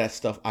lot of that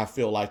stuff I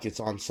feel like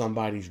it's on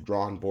somebody's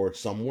drawing board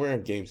somewhere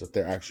in games that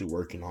they're actually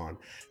working on,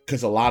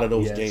 because a lot of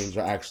those games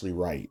are actually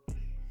right.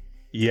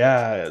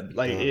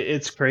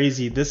 It's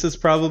crazy. This is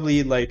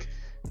probably like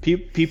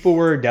people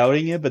were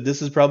doubting it, but this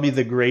is probably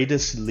the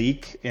greatest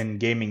leak in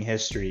gaming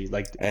history.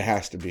 Like, it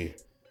has to be.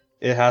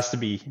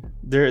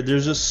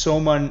 There's just so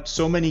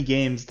many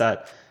games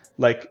that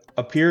like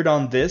appeared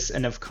on this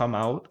and have come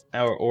out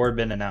or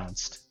been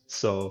announced.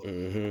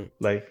 So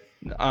like,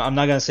 I'm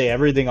not gonna say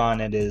everything on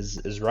it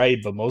is right,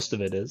 but most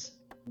of it is.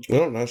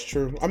 Well, that's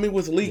true. I mean,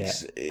 with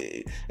leaks,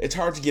 it's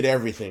hard to get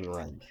everything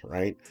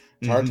right?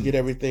 It's hard to get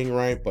everything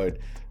right, but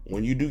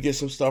when you do get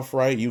some stuff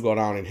right, you go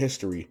down in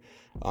history.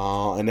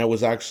 And that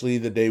was actually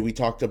the day we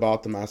talked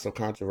about the massive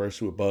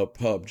controversy with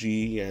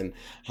PUBG and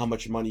how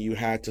much money you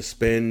had to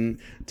spend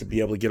to be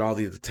able to get all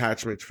these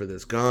attachments for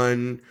this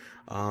gun.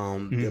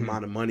 The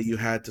amount of money you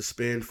had to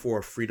spend for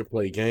a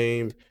free-to-play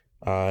game.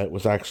 It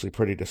was actually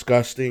pretty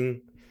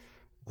disgusting.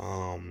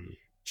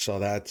 So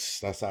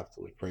that's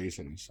absolutely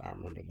craziness. I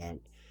remember that.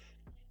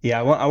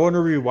 Yeah, I want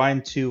to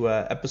rewind to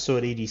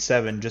episode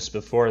 87. Just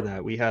before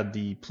that, we had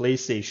the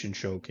PlayStation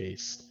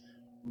showcase,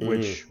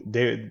 which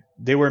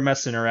they were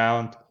messing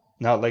around,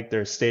 not like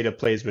their state of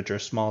plays, which are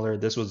smaller.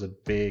 This was a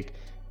big,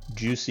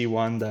 juicy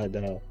one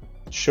that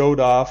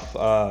showed off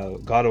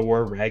God of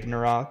War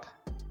Ragnarok.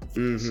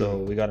 So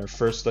we got our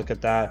first look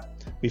at that.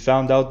 We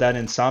found out that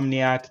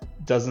Insomniac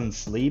doesn't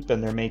sleep,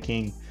 and they're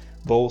making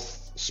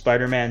both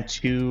Spider-Man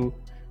 2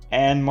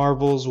 and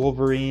Marvel's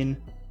Wolverine.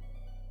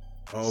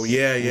 Oh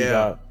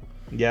yeah.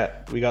 We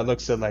got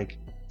looks at like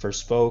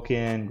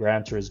Forspoken,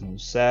 Gran Turismo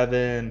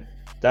 7.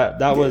 That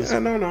was I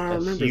a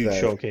huge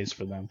showcase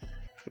for them.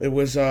 It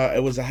was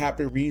a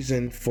happy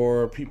reason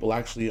for people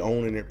actually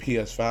owning their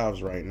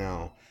PS5s right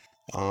now.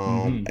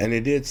 And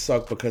it did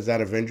suck because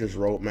that Avengers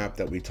roadmap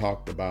that we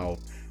talked about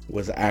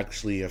was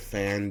actually a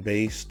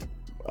fan-based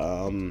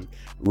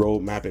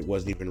roadmap. It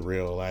wasn't even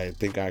real. I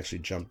think I actually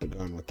jumped the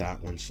gun with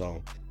that one.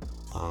 So,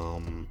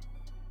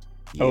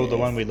 the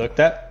one we looked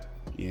at?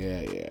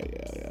 Yeah.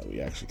 We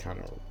actually kind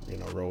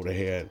of rode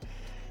ahead.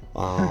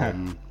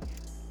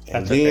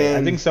 That's okay.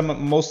 I think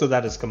most of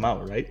that has come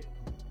out, right?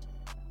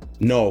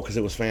 No, because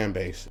it was fan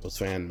based. It was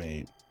fan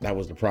made. That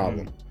was the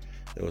problem.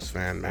 It was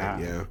fan made.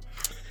 Yeah.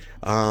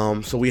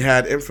 So we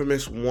had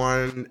Infamous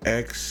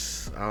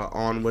 1X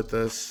on with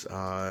us.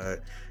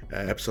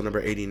 Episode number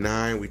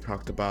 89. We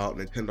talked about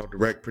Nintendo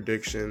Direct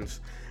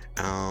predictions.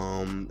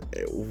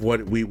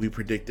 What we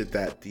predicted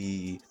that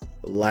the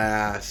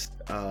last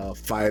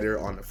fighter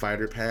on the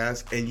Fighter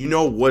Pass, and you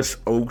know what's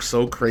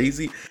so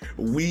crazy?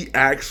 We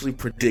actually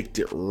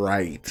predicted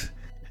right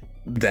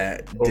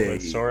that day.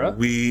 Sora?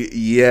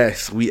 We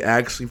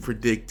actually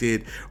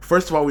predicted.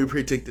 First of all, we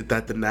predicted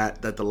that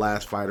the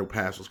last Fighter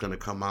Pass was going to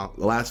come out.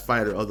 The last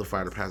fighter of the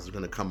Fighter Pass was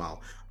going to come out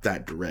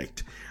that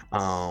direct.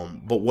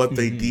 But what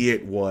they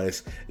did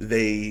was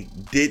they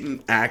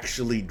didn't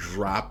actually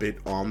drop it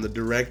on the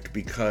direct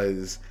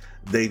because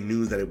they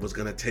knew that it was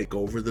going to take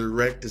over the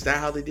direct. Is that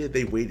how they did?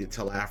 They waited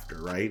till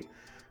after, right?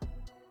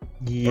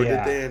 Yeah.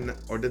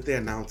 Or did they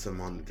announce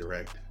them on the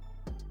direct?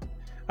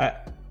 I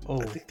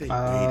think they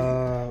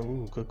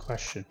waited. Good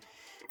question.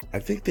 I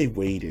think they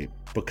waited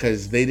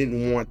because they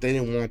didn't want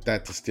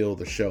that to steal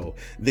the show.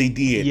 They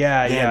did.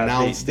 Yeah, they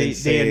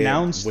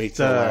announced wait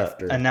till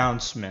after.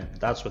 Announcement.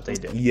 That's what they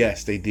did.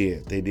 Yes, they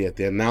did.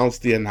 They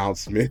announced the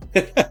announcement.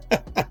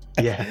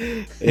 Yeah.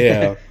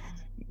 Yeah.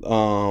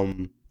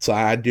 So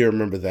I do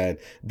remember that.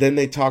 Then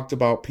they talked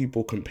about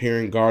people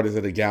comparing Guardians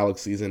of the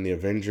Galaxies and the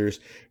Avengers,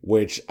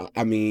 which,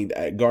 I mean,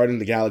 Guardians of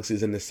the Galaxy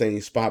is in the same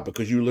spot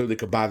because you literally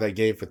could buy that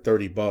game for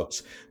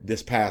 $30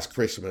 this past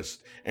Christmas,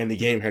 and the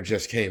game had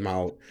just came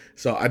out.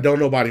 So I don't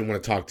nobody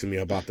want to talk to me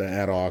about that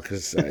at all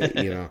because,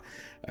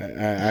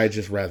 I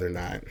just rather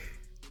not.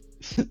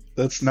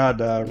 Let's not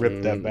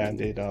rip that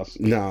Band-Aid off.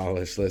 No,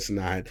 let's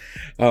not.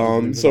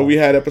 So we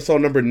had episode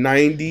number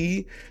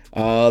 90,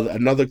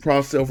 another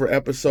crossover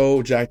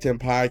episode, Jack 10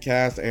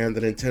 Podcast and the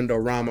Nintendo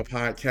Rama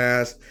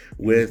Podcast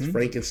with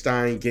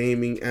Frankenstein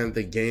Gaming and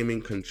the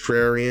Gaming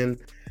Contrarian.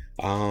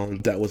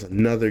 That was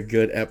another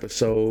good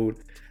episode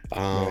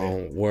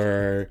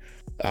where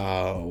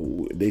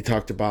they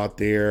talked about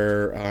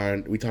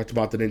we talked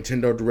about the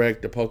Nintendo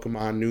Direct, the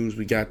Pokemon news.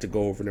 We got to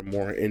go over them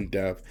more in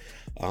depth.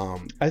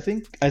 I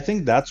think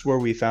that's where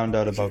we found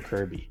out about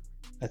Kirby.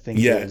 I think.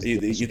 Yeah,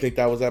 you think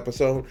that was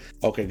episode?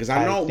 Okay, because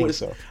I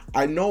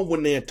know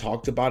when they had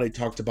talked about it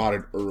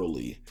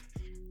early,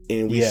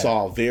 and we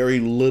saw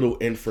very little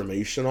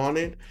information on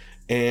it,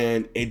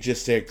 and it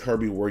just said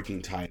Kirby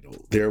working title.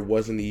 There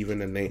wasn't even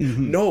a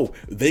name. No,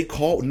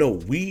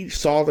 we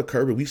saw the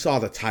Kirby. We saw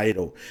the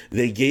title.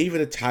 They gave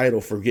it a title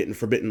for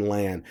Forgotten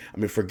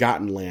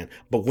Land.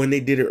 But when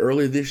they did it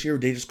earlier this year,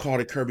 they just called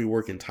it Kirby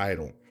working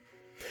title.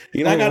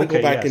 I gotta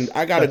go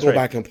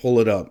back and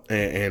pull it up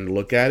and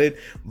look at it.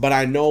 But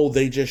I know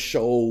they just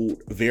showed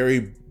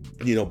very,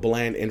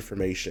 bland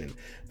information.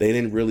 They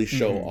didn't really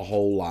show a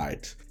whole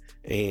lot,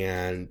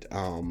 and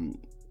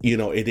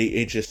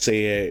it just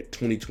said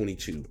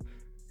 2022.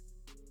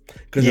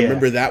 Because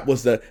remember that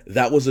was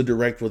a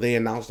direct where they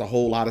announced a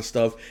whole lot of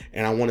stuff,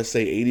 and I want to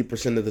say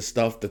 80% of the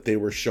stuff that they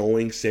were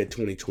showing said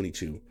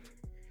 2022.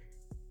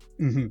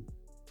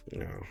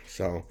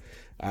 So.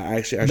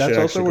 That's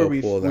also where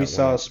we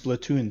saw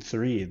Splatoon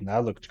 3, and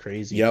that looked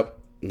crazy. Yep,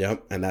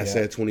 and that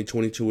said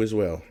 2022 as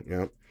well.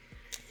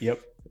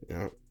 Yep.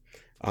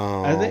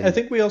 I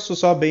think we also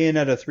saw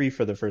Bayonetta 3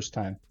 for the first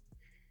time.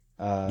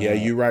 Yeah,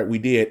 you're right, we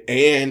did,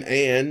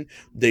 and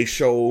they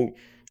showed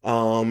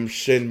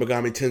Shin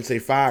Megami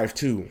Tensei 5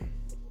 too.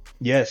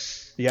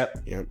 Yes.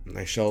 Yep. And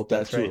they showed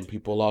that too, and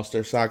people lost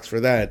their socks for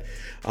that,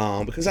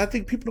 because I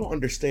think people don't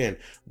understand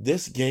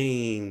this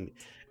game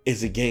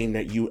is a game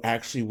that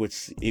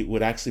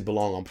would actually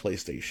belong on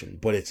PlayStation,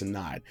 but it's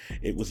not.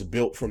 It was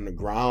built from the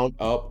ground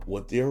up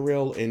with the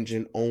Unreal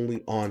Engine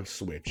only on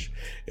Switch.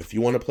 If you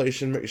want to play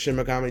Shin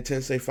Megami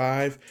Tensei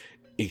 5,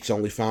 it's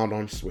only found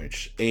on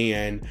Switch.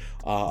 And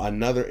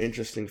another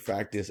interesting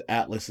fact is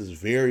Atlas is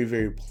very,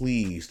 very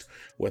pleased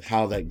with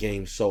how that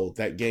game sold.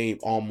 That game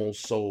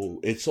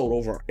sold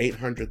over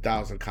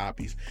 800,000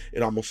 copies.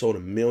 It almost sold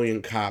 1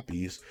 million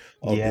copies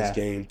of this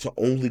game to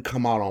only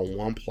come out on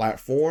one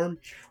platform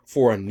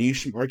for a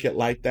niche market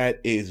like that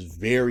is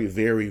very,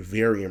 very,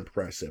 very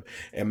impressive.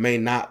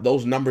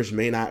 Those numbers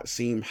may not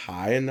seem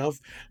high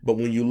enough, but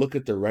when you look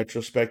at the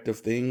retrospective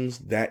things,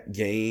 that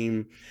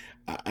game,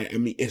 I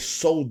mean, it's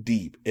so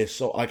deep. It's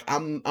so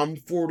I'm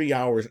 40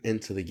 hours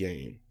into the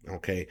game,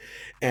 okay,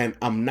 and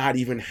I'm not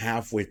even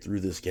halfway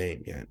through this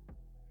game yet.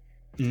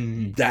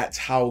 That's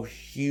how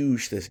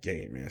huge this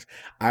game is.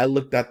 I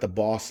looked at the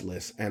boss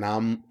list, and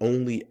I'm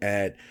only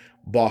at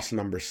boss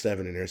number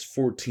 7, and there's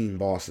 14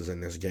 bosses in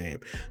this game.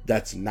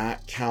 That's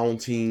not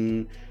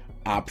counting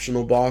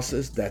optional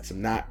bosses. That's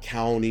not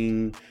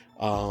counting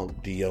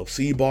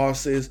DLC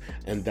bosses,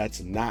 and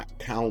that's not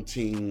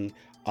counting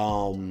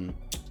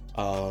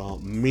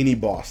mini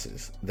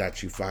bosses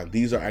that you find.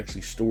 These are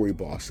actually story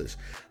bosses.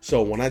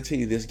 So when I tell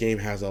you this game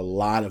has a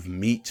lot of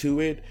meat to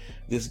it,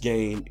 this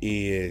game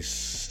is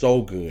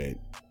so good.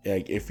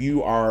 Like, if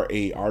you are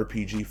a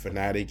RPG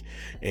fanatic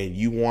and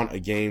you want a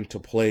game to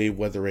play,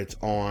 whether it's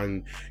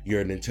on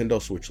your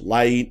Nintendo Switch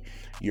Lite,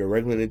 your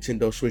regular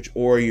Nintendo Switch,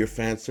 or you're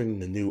fancying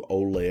the new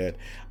OLED,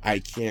 I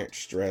can't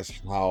stress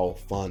how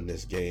fun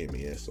this game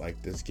is.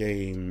 Like, this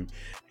game,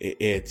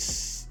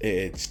 it's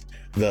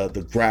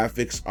the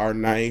graphics are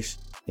nice.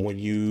 When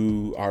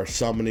you are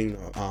summoning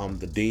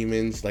the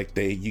demons, like,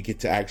 you get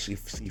to actually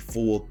see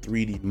full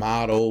 3D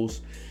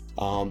models.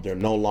 They're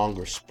no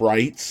longer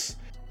sprites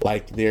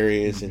like there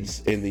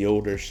is in the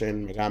older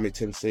Shin Megami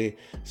Tensei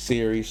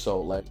series. So,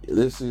 like,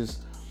 this is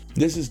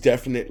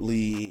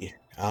definitely,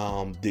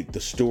 the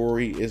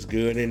story is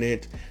good in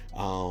it.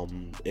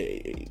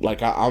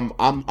 Like,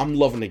 I'm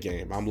loving the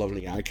game. I'm loving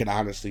the game. I could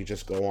honestly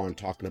just go on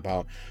talking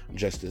about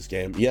just this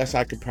game. Yes,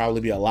 I could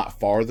probably be a lot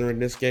farther in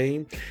this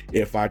game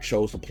if I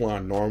chose to play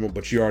on normal,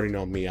 but you already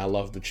know me. I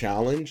love the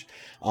challenge.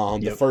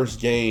 The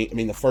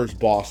first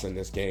boss in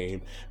this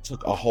game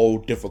took a whole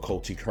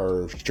difficulty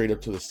curve straight up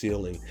to the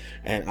ceiling,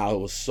 and I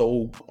was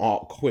so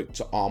quick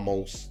to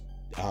almost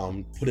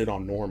put it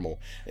on normal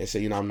and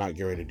say, I'm not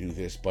going to do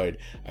this. But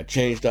I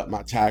changed up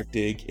my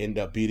tactic, end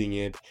up beating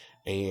it,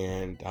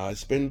 and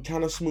it's been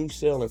kind of smooth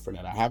sailing for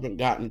that. I haven't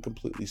gotten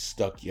completely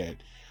stuck yet.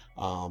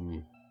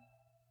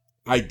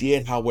 I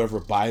did, however,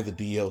 buy the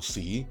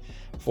DLC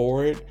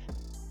for it.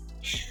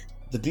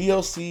 The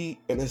DLC,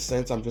 in a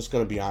sense, I'm just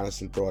going to be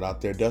honest and throw it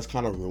out there, does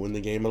kind of ruin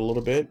the game a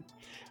little bit,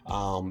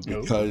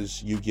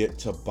 because you get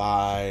to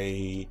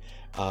buy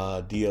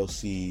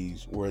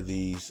DLCs where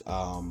these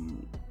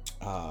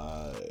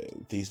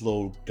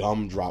little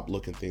gumdrop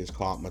looking things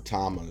called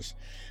matamas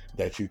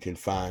that you can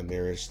find.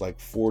 There's like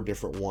 4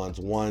 different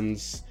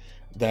ones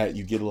that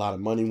you get a lot of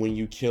money when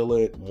you kill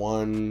it.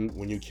 One,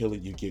 when you kill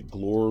it, you get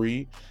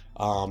glory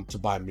to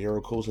buy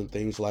miracles and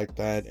things like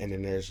that. And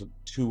then there's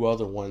 2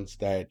 other ones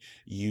that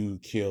you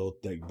kill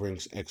that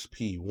brings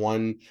XP.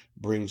 One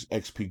brings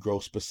XP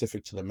growth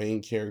specific to the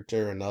main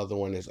character. Another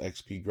one is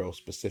XP growth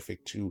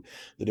specific to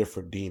the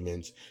different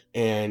demons.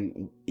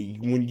 And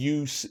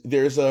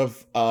there's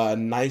a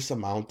nice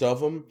amount of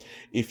them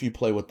if you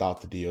play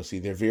without the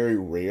DLC. They're very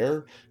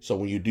rare, so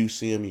when you do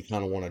see them, you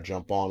kind of want to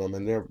jump on them,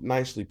 and they're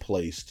nicely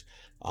placed.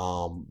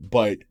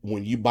 But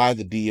when you buy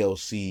the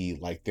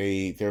DLC, like,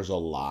 there's a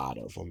lot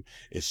of them.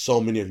 It's so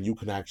many of them, you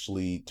can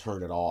actually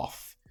turn it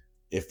off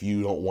if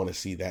you don't want to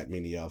see that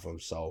many of them.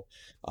 So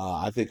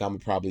I think I'm gonna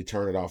probably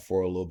turn it off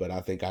for a little bit. I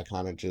think I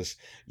kind of just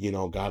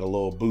got a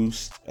little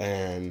boost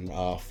and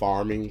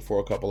farming for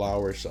a couple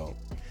hours. So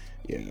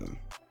yeah.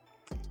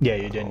 Yeah,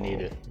 you didn't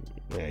need it.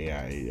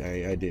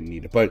 I didn't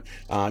need it, but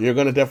you're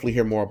going to definitely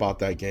hear more about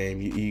that game.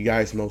 You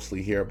guys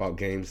mostly hear about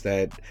games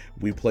that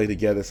we play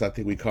together, so I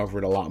think we cover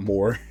it a lot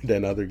more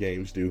than other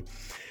games do.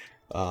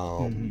 But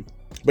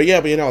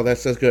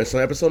that's good. So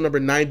episode number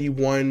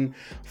 91,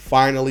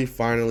 finally,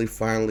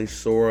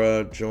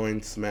 Sora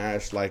joined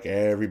Smash like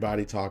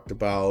everybody talked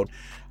about.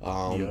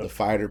 The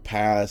fighter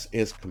pass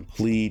is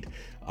complete.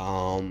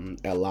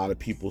 A lot of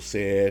people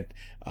said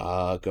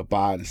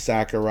goodbye to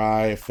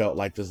Sakurai. It felt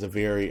like there's a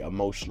very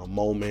emotional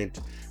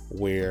moment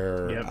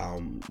where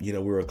we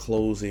were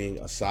closing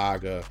a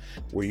saga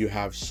where you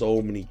have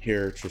so many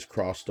characters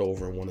crossed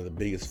over in one of the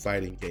biggest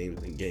fighting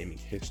games in gaming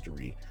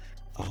history.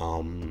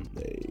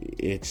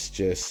 It's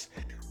just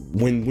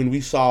when we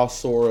saw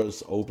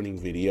Sora's opening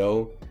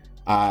video,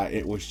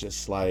 it was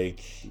just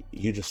like,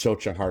 you just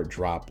felt your heart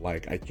drop.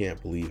 Like, I can't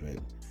believe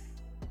it.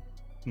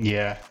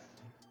 Yeah.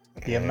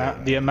 The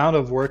amount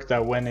of work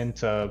that went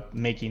into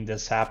making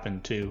this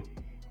happen too.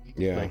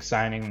 Yeah. Like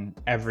signing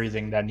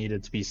everything that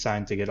needed to be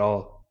signed to get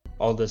all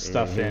this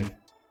stuff in.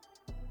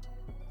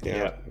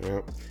 Yeah.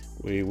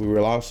 We were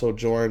also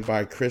joined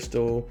by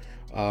Crystal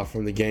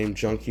from the Game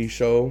Junkie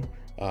show,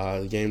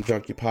 the Game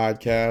Junkie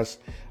podcast.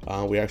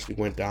 We actually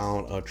went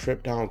down a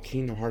trip down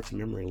Kingdom Hearts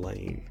memory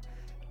lane.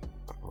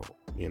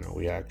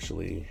 We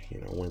actually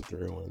went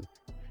through,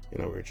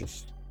 and we were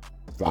just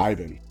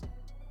vibing.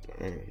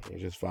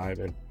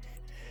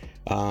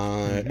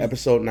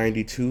 Episode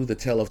 92, The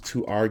Tale of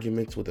Two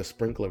Arguments with a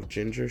Sprinkle of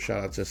Ginger.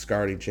 Shout out to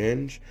Scardy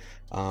Ginge.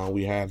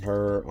 We had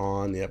her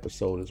on the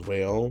episode as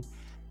well.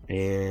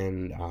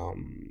 And,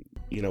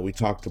 we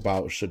talked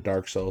about, should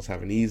Dark Souls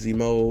have an easy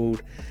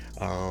mode?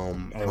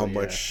 How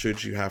much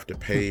should you have to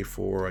pay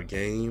for a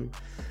game?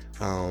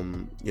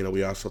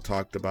 We also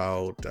talked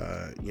about,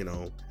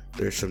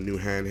 there's some new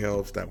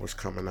handhelds that was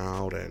coming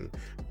out and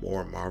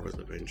more Marvel's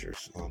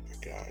Avengers. Oh my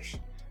gosh.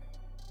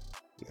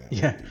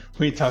 Yeah,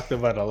 we talked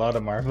about a lot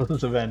of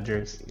Marvel's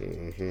Avengers.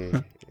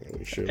 Yeah,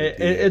 we sure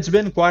it's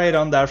been quiet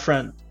on that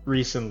front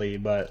recently,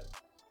 but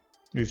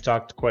we've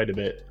talked quite a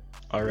bit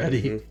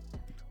already.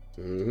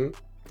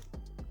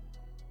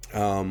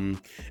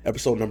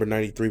 Episode number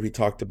 93, we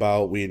talked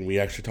about, we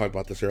actually talked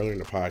about this earlier in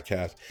the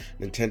podcast,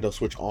 Nintendo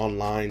Switch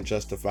Online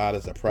justified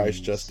as a price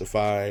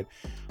justified.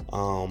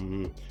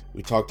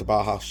 We talked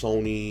about how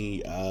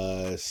Sony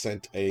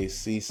sent a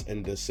cease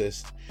and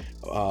desist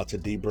to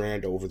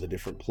Dbrand over the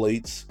different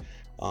plates.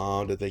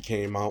 that they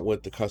came out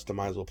with, the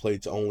customizable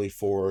plates, only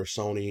for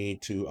Sony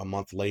to a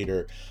month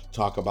later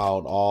talk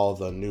about all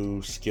the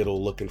new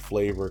Skittle looking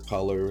flavor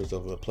colors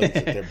of the plates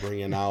that they're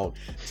bringing out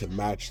to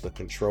match the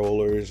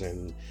controllers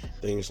and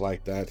things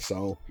like that.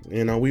 So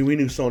we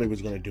knew Sony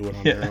was going to do it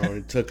on their own.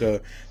 It took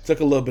a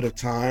little bit of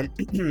time,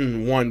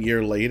 1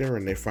 year later,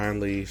 and they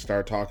finally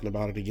start talking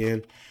about it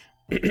again.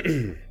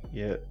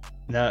 Yeah.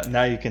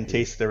 Now you can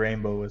taste the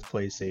rainbow with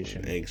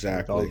PlayStation.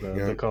 Exactly. With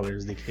all the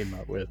colors they came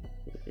out with.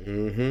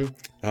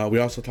 We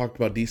also talked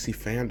about DC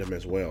Fandom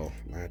as well.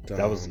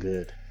 That was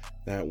good.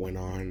 That went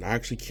on. I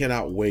actually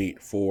cannot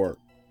wait for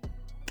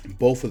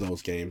both of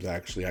those games.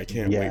 Actually, I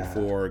can't wait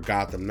for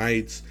Gotham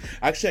Knights.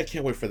 Actually, I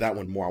can't wait for that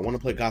one more. I want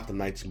to play Gotham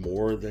Knights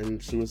more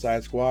than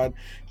Suicide Squad,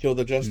 Kill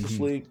the Justice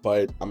League.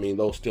 But I mean,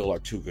 those still are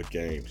two good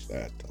games.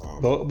 That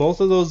both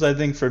of those, I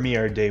think, for me,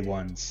 are day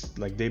ones.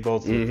 Like they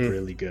both look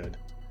really good.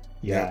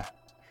 Yeah.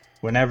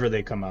 Whenever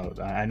they come out,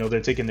 I know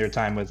they're taking their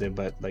time with it,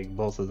 but like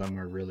both of them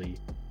are really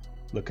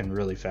looking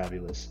really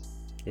fabulous.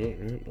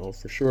 Oh,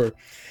 for sure.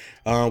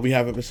 We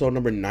have episode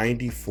number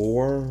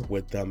 94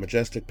 with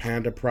Majestic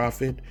Panda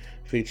Prophet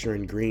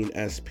featuring Green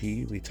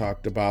SP. We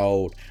talked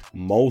about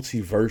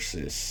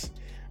Multiversus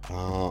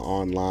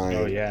online.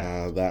 Oh,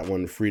 yeah. That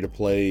one, free to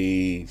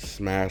play,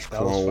 Smash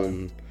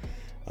clone.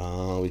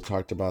 We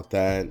talked about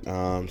that.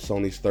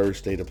 Sony's third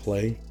state of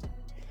play.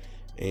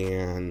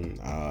 And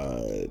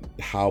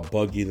how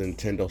buggy the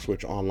Nintendo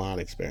Switch Online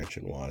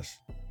expansion was.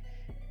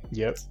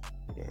 Yep.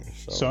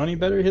 Sony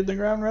better hit the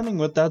ground running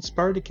with that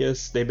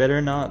Spartacus. They better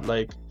not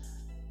like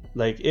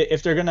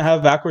if they're gonna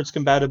have backwards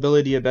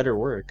compatibility, it better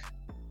work.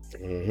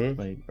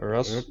 Or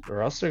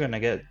else they're gonna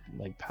get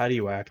like patty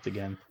whacked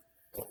again.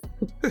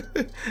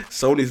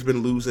 Sony's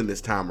been losing this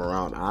time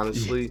around,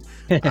 honestly.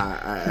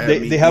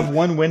 They have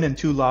 1 win and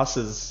 2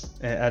 losses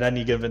at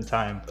any given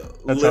time.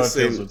 That's how it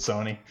feels with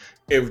Sony.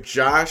 If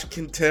Josh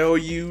can tell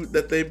you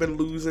that they've been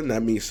losing,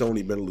 that means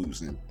Sony been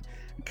losing.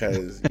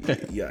 Because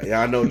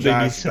I know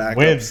Josh back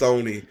up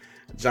Sony.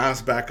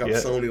 Josh back up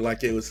Sony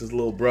like it was his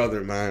little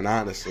brother, man.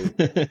 Honestly.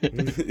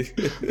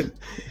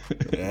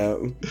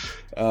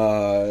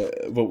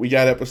 But we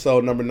got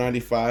episode number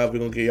 95. We're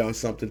gonna give y'all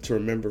something to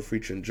remember,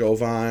 featuring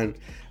Jovan.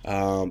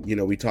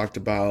 We talked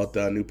about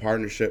the new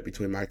partnership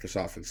between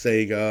Microsoft and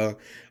Sega.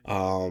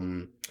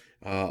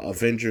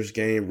 Avengers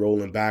game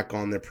rolling back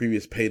on their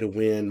previous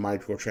pay-to-win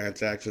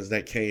microtransactions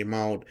that came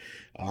out.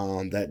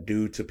 That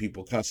due to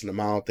people cussing them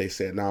out, they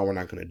said, "No, we're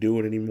not going to do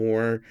it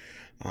anymore."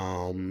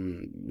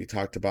 We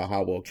talked about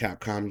how well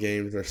Capcom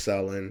games are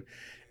selling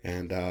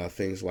and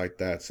things like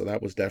that. So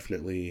that was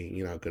definitely,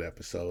 a good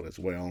episode as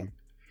well.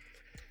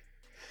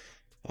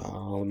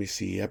 Let me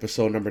see.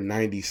 Episode number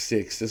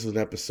 96. This was an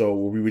episode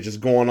where we were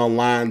just going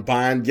online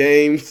buying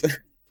games.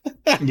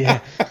 Yeah.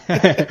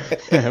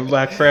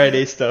 Black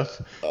Friday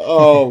stuff.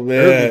 Oh, man.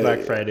 Early Black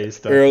Friday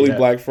stuff.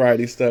 Black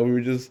Friday stuff. We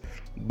were just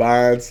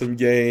buying some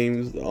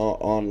games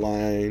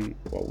online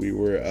while we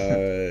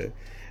were,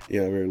 we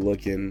were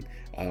looking.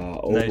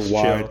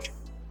 Overwatch,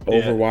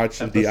 nice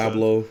Overwatch and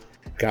Diablo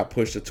got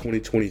pushed to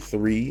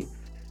 2023.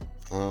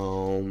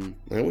 And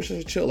it was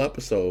just a chill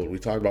episode. We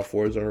talked about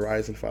Forza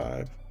Horizon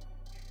 5.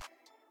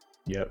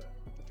 Yep.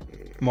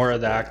 More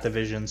of the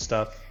Activision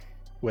stuff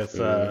with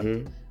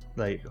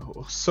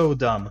so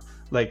dumb.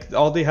 Like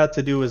all they had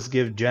to do was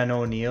give Jen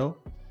O'Neill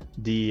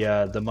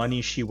the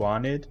money she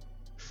wanted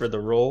for the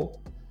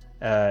role,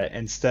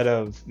 instead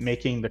of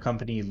making the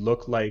company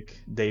look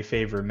like they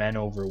favor men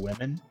over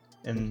women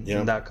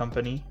in that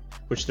company,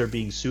 which they're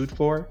being sued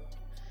for.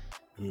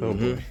 Oh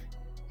boy.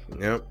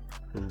 Yep.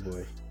 Oh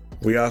boy.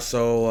 We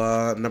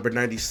also number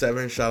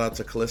 97, shout out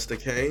to Callista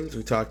Canes.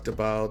 We talked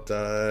about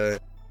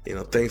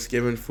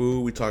Thanksgiving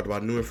food. We talked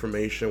about new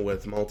information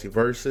with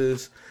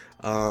Multiversus,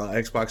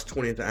 Xbox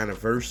 20th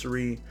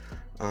anniversary,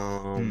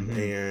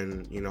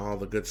 and all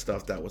the good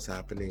stuff that was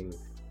happening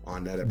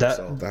on that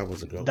episode. That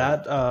was a good one.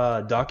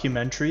 That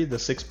documentary, the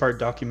 6-part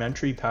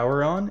documentary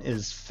Power On,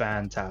 is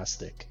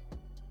fantastic.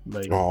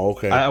 Like,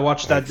 okay. I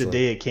watched that the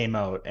day it came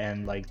out,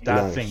 and like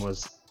that thing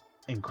was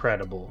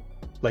incredible.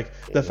 Like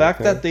the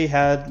fact that they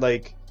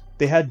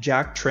had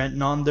Jack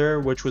Trenton on there,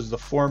 which was the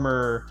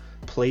former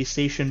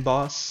PlayStation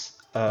boss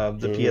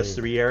of the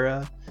PS3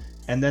 era,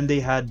 and then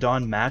they had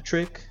Don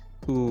Matrick,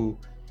 who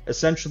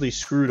essentially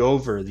screwed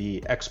over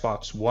the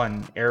Xbox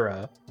One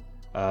era.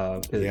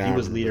 He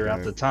was leader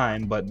at the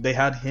time, but they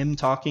had him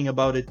talking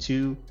about it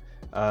too,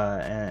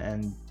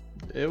 and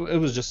it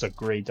was just a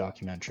great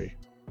documentary.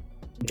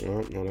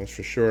 No, that's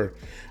for sure.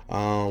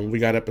 We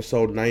got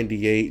episode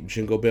 98,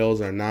 Jingle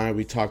Bells Are 9.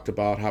 We talked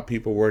about how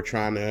people were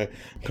trying to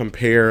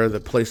compare the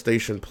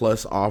PlayStation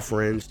Plus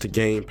offerings to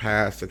Game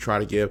Pass to try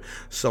to give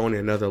Sony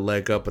another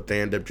leg up, but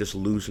they ended up just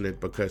losing it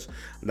because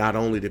not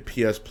only did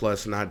PS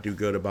Plus not do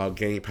good about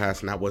Game Pass,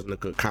 and that wasn't a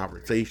good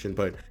conversation,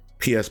 but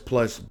PS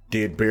Plus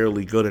did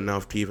barely good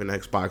enough to even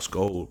Xbox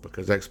Gold,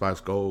 because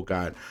Xbox Gold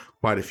got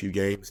quite a few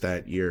games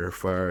that year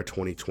for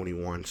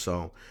 2021.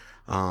 So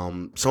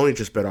Sony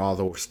just better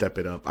all step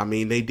it up. I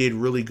mean, they did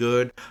really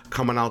good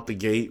coming out the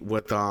gate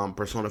with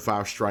Persona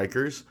 5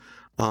 Strikers.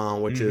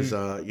 which is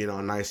Mm-hmm.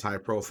 a nice high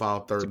profile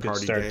It's a third good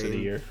party start to the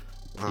game. year.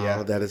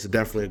 Yeah. That is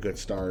definitely a good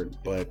start,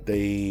 but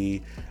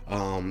they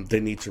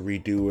need to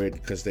redo it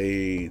because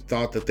they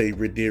thought that they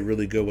did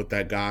really good with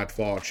that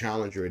Godfall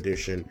Challenger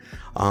Edition,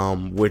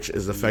 which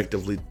is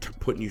effectively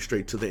putting you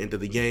straight to the end of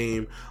the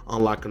game,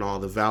 unlocking all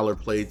the Valor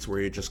plates where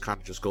you just kind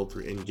of just go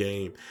through in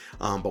game.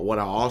 But what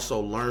I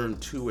also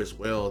learned too as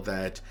well,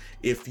 that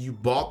if you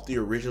bought the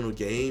original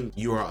game,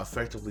 you are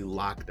effectively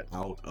locked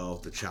out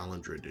of the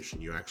Challenger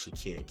Edition. You actually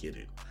can't get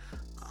it.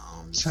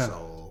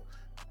 So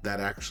that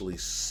actually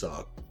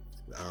sucked.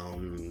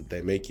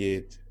 They make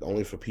it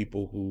only for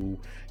people who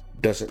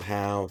doesn't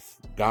have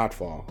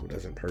Godfall, who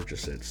doesn't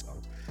purchase it. So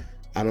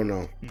I don't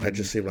know. That Mhm.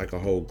 just seemed like a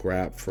whole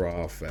grab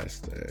fraud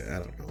fest. I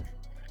don't know.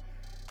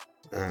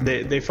 I don't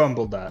They know.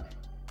 fumbled that.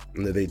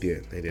 No, they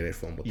did. They did. They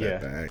fumbled that Yeah.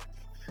 bag.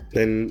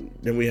 Then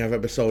we have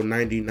episode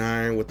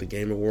 99 with the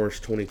Game Awards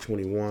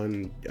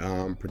 2021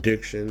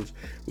 predictions.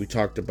 We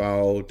talked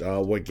about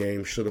what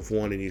games should have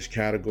won in each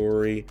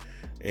category,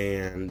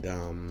 and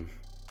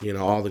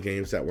all the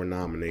games that were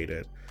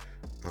nominated.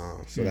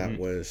 So that Hmm.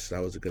 was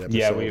a good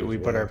Yeah, episode as we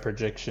put our well.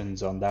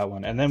 predictions on that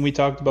one, and then we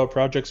talked about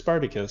Project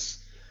Spartacus.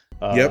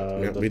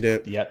 Yep, The we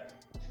did. yeah,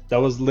 that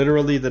was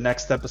literally the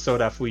next episode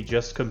after we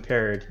just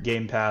compared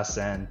Game Pass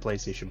and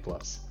PlayStation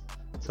Plus.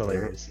 It's Yep,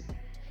 hilarious.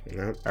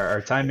 yep.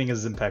 Our timing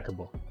is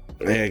impeccable.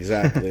 Yeah,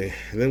 exactly.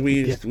 And then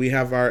Yeah. we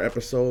have our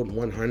episode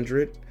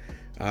 100.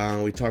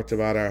 We talked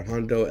about our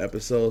Hundo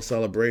episode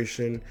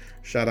celebration.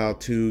 Shout out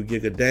to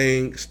Giga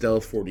Dank,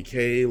 Stealth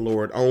 40K,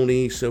 Lord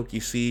Oni, Silky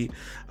C,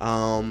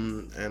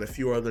 and a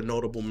few other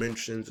notable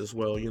mentions as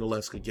well.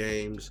 Unileska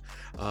Games,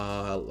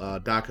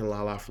 Doc and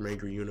Lala from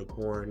Angry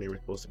Unicorn. They were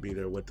supposed to be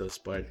there with us,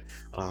 but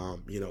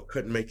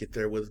couldn't make it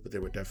there with us, but they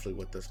were definitely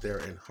with us there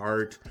in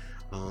heart.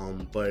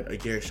 But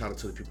again, shout out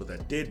to the people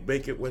that did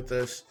make it with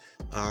us.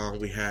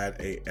 We had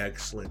a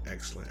excellent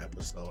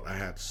episode. I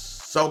had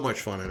so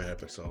much fun in that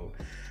episode.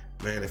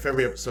 Man, if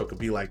every episode could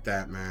be like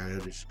that, man,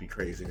 it'd just be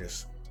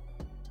craziness.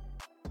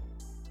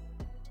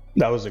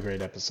 That was a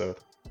great episode.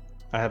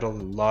 I had a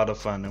lot of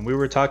fun, and we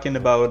were talking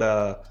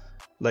about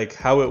like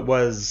how it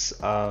was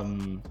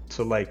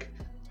to like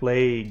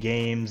play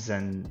games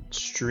and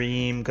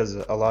stream, because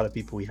a lot of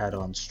people we had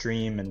on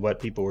stream and what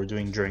people were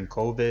doing during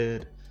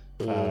COVID.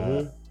 Uh,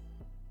 Mm-hmm.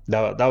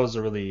 that was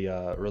a really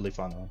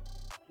fun one.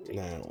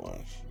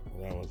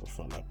 That was a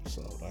fun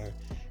episode.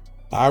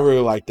 I really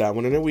like that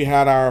one. And then we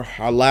had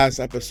our last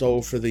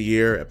episode for the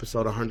year,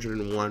 episode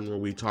 101, where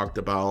we talked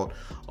about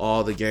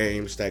all the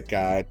games that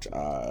got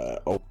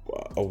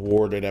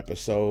awarded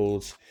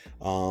episodes.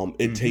 It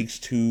Hmm. Takes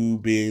Two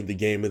being the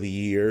game of the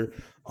year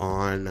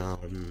on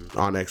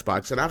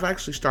Xbox, and I've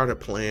actually started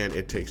playing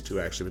It Takes Two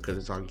actually because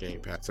it's on Game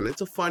Pass, and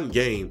it's a fun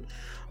game.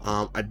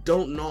 I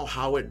don't know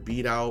how it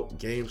beat out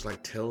games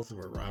like Tales of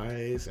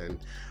Arise and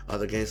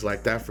other games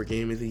like that for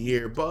Game of the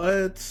Year,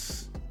 but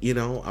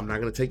I'm not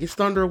gonna take its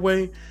thunder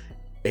away.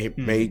 It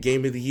Hmm. made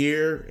Game of the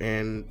Year,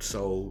 and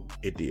so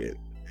it did,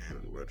 and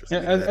we'll just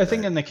leave Yeah, it I at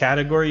think that. in the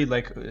category,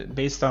 like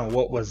based on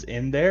what was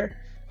in there,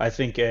 I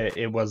think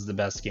it was the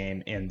best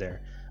game in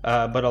there.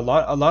 But a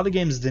lot of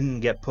games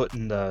didn't get put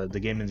in the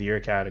game of the year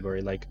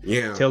category. Like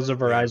Yeah, Tales of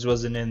yeah. Arise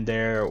wasn't in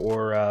there,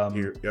 or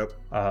Here, yep.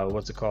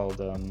 what's it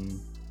called?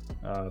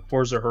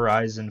 Forza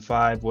Horizon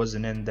 5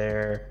 wasn't in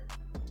there.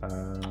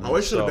 Oh,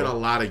 it should have been a So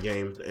lot of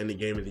games in the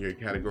Game of the Year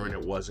category, and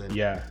it wasn't.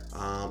 yeah,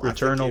 I think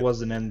Returnal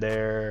wasn't in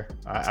there.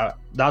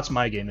 That's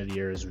my game of the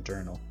year is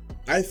Returnal.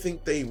 I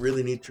think they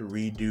really need to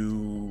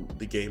redo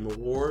the Game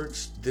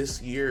Awards.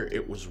 This year,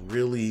 it was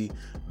really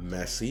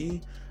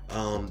messy.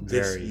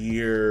 This Very.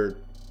 year,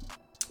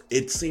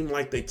 it seemed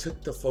like they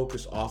took the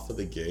focus off of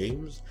the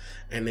games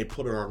and they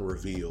put it on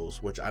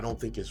reveals, which I don't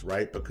think is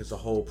right because the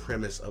whole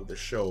premise of the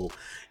show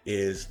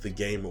is the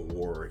Game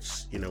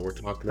Awards. We're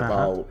talking Uh-huh.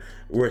 about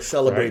we're Right.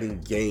 celebrating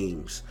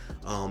games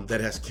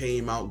that has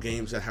came out,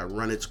 games that have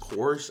run its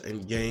course,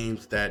 and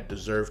games that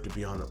deserve to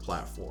be on the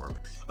platform.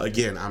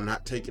 Again, I'm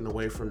not taking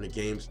away from the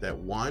games that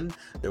won.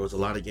 There was a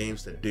lot of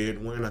games that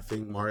did win. I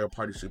think Mario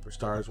Party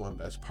Superstars won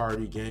Best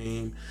Party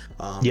Game.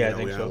 Yeah, I We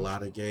think had a so.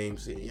 lot of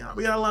games.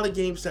 We had a lot of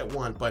games that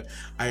won, but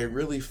I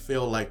really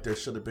feel like there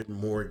should have been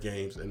more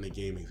games in the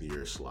Game of the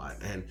Year slot.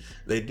 And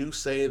they do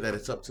say that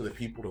it's up to the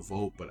people to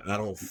vote, but I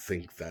don't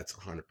think that's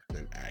 100%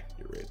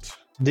 accurate.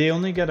 They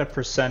only get a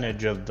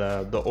percentage of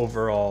the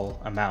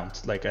overall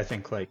amount. Like I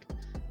think like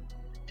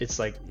it's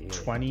like Yeah.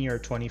 20 or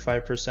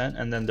 25%,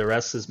 and then the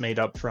rest is made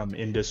up from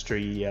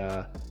industry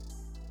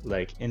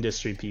like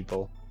industry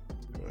people.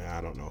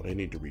 I don't know. They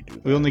need to redo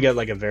We that. only get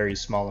like a very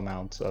small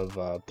amount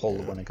of pull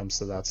Yeah, when it comes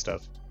to that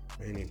stuff.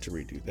 they need to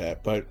redo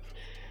that. But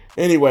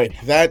anyway,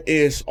 that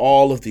is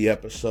all of the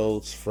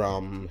episodes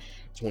from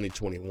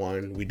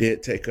 2021. We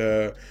did take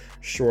a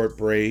short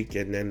break,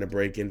 and then the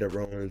break ended up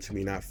rolling into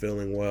me not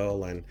feeling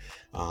well, and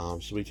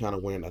so we kind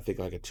of went, I think,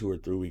 like a 2 or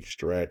 3 week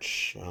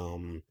stretch,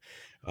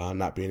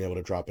 not being able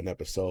to drop an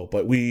episode.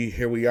 But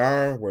here we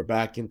are. We're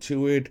back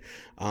into it,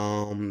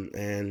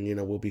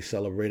 and we'll be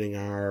celebrating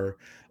our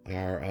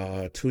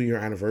 2 year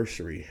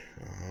anniversary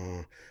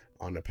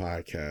on the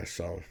podcast.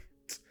 So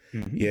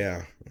Hmm.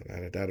 Yeah,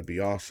 that'd be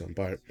awesome.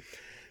 But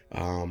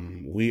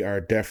we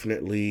are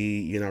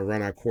definitely,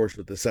 run our course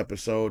with this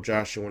episode.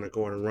 Josh, you want to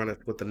go on and run it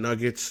with the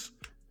Nuggets?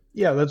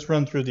 Yeah, let's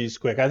run through these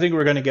quick. I think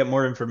we're going to get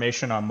more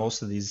information on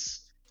most of these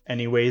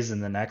anyways in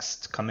the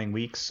next coming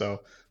weeks.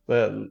 So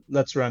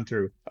let's run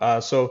through.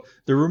 So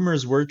the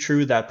rumors were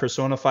true that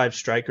Persona 5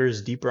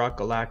 Strikers, Deep Rock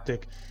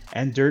Galactic,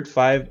 and Dirt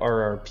 5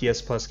 are our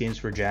PS Plus games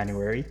for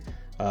January.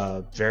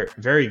 Very,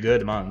 very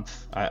good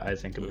month, I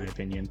think, in my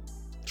opinion.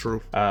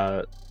 True.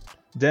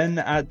 Then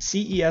at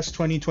CES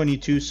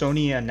 2022,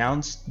 Sony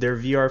announced their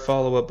VR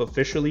follow-up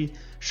officially,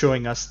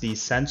 showing us the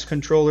Sense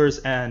controllers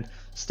and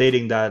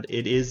stating that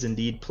it is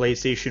indeed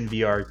PlayStation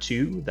VR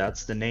 2.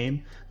 That's the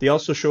name. They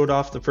also showed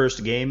off the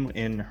first game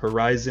in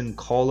Horizon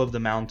Call of the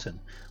Mountain,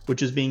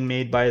 which is being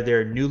made by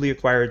their newly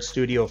acquired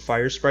studio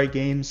Firesprite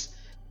Games,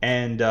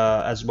 and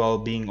as well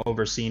being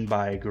overseen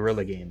by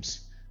Guerrilla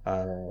Games.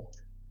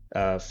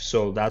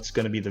 So that's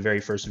going to be the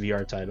very first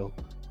VR title.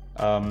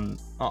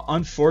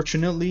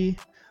 Unfortunately,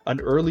 an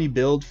early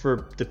build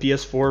for the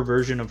PS4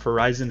 version of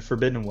Horizon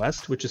Forbidden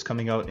West, which is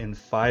coming out in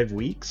 5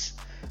 weeks,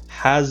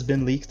 has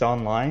been leaked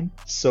online.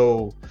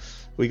 So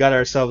we got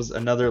ourselves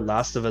another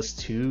Last of Us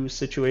 2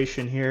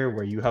 situation here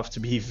where you have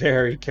to be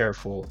very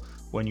careful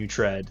when you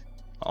tread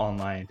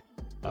online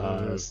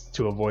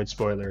to avoid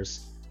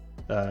spoilers.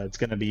 It's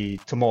going to be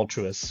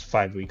tumultuous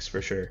 5 weeks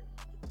for sure.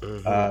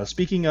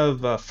 Speaking of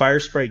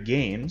Firesprite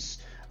Games,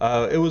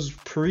 it was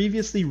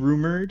previously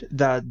rumored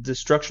that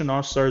Destruction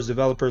All Stars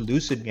developer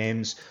Lucid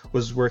Games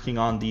was working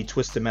on the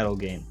Twisted Metal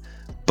game.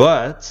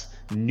 But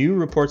new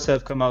reports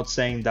have come out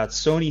saying that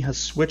Sony has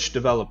switched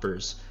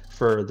developers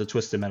for the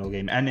Twisted Metal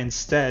game and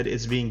instead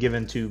is being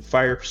given to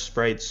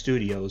Firesprite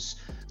Studios,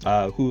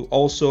 who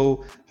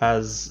also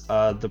has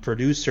the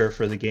producer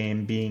for the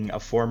game being a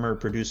former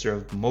producer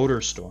of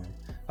MotorStorm,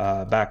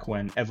 back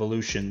when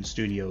Evolution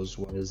Studios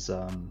was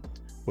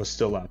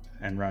still up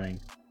and running.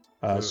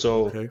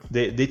 So Okay.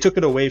 they took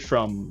it away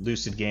from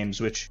Lucid Games,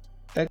 which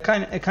it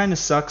kind of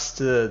sucks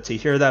to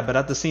hear that, but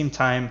at the same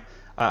time,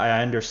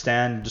 I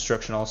understand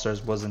Destruction All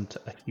Stars wasn't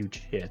a huge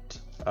hit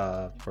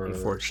for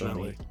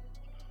Unfortunately. Sony.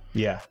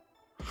 Yeah,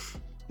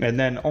 and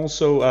then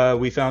also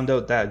we found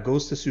out that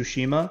Ghost of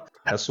Tsushima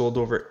has sold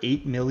over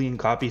 8 million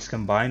copies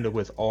combined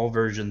with all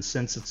versions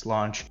since its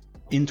launch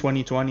in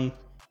 2020.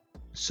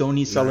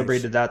 Sony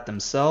celebrated that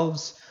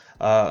themselves.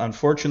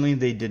 Unfortunately,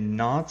 they did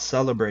not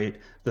celebrate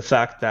the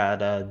fact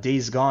that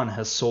Days Gone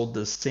has sold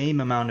the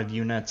same amount of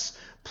units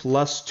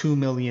plus 2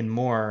 million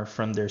more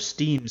from their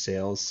Steam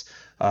sales,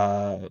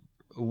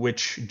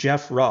 which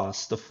Jeff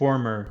Ross, the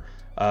former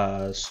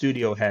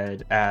studio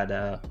head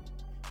at,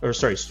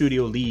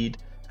 studio lead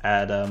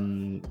at,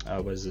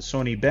 was it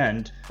Sony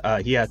Bend,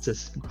 he had to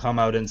come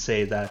out and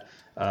say that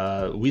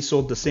we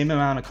sold the same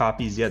amount of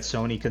copies, yet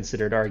Sony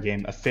considered our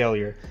game a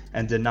failure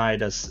and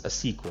denied us a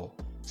sequel.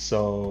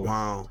 So,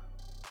 Wow.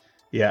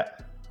 yeah,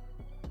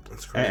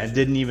 That's crazy. and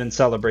didn't even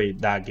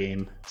celebrate that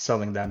game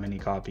selling that many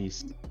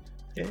copies.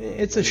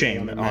 It's a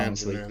shame,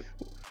 honestly.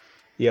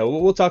 Yeah,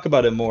 we'll talk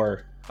about it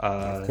more.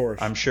 Of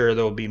course. I'm sure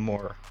there'll be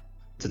more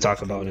to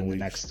talk about in the weeks.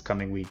 next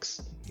coming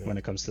weeks when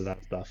it comes to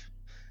that stuff.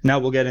 Now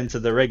we'll get into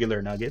the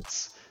regular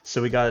nuggets.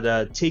 So we got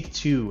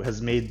Take-Two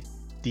has made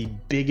the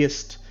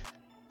biggest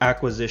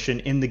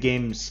acquisition in the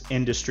games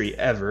industry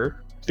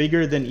ever,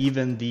 bigger than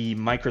even the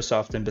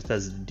Microsoft and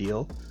Bethesda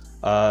deal.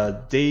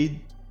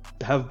 They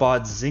have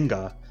bought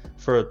Zynga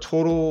for a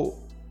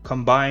total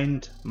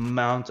combined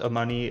amount of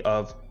money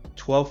of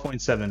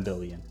 12.7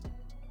 billion.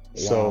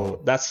 So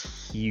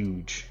that's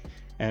huge.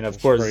 And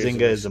of course, crazy.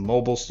 Zynga is a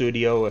mobile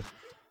studio.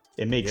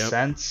 It makes Yep.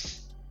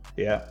 sense.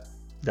 Yeah,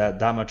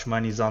 that much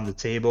money's on the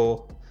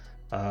table.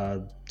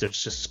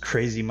 There's just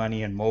crazy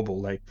money in mobile.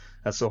 Like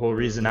that's the whole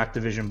reason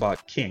Activision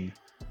bought King.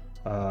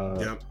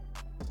 Yep.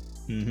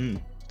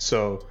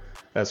 So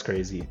that's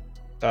crazy.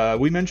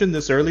 We mentioned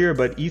this earlier,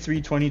 but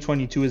E3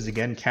 2022 is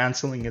again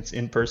canceling its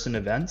in-person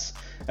events,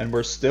 and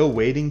we're still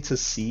waiting to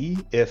see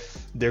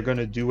if they're going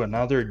to do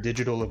another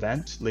digital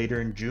event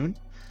later in June.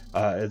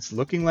 It's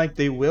looking like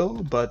they will,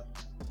 but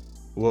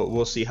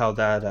we'll see how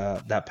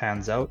that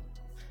pans out.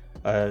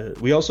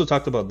 We also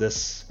talked about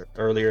this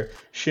earlier.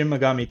 Shin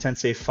Megami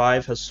Tensei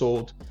 5 has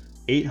sold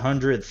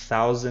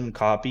 800,000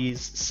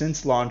 copies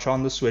since launch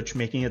on the Switch,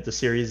 making it the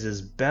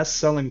series'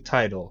 best-selling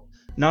title,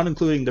 not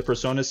including the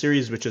Persona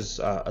series, which is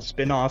a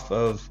spin-off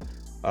of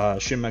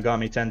Shin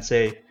Megami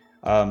Tensei.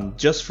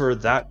 Just for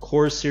that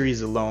core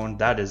series alone,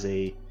 that is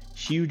a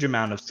huge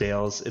amount of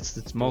sales. It's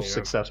its most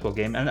successful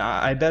game, and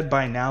I bet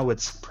by now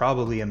it's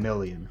probably 1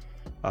 million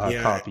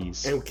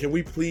copies. And can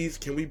we please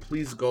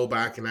go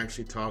back and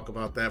actually talk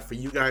about that for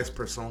you guys,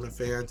 Persona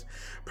fans?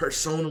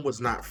 Persona was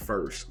not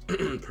first.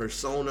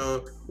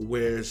 Persona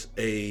was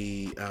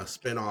a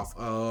spin-off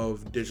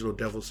of Digital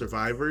Devil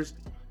Survivors.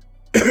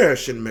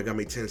 Shin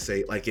Megami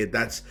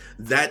Tensei,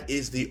 that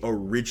is the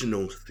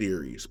original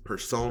series.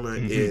 Persona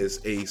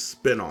is a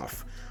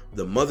spin-off.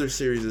 The mother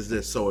series is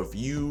this. So if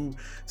you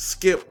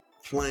skip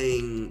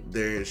playing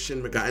their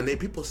Shin Megami, and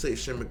people say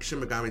Shin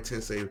Megami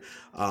Tensei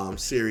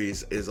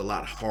series is a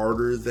lot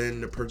harder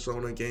than the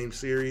Persona game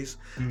series.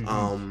 Hmm.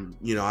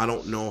 I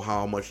don't know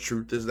how much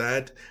truth is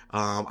that.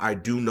 I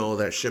do know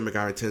that Shin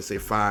Megami Tensei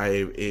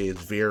 5 is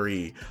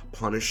very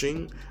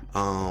punishing.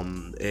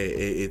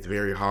 It's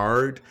very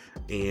hard,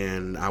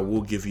 and I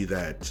will give you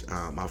that.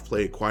 I've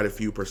played quite a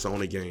few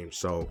Persona games,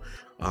 so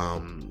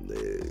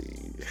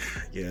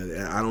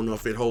yeah, I don't know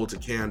if it holds a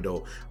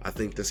candle. I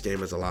think this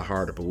game is a lot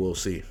harder, but we'll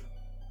see.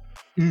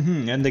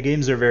 And the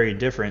games are very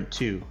different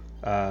too,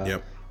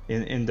 Yep.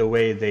 in the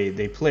way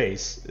they play,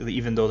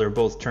 even though they're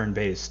both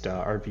turn-based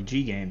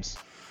RPG games.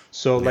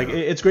 So like Yeah.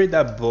 it's great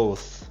that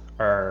both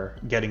are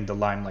getting the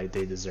limelight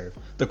they deserve.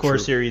 The core True.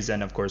 series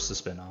and of course the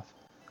spin-off.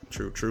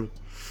 True. True.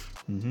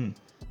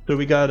 So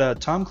we got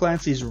Tom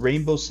Clancy's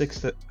Rainbow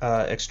Six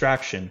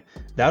Extraction.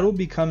 That'll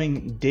be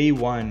coming day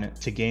one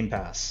to Game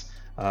Pass.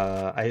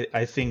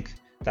 I think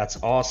that's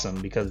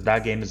awesome because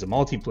that game is a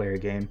multiplayer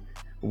game.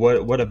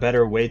 What a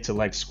better way to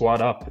like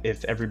squad up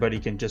if everybody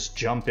can just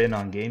jump in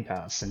on Game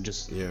Pass and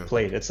just Yeah.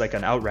 play it. It's like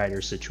an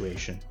Outrider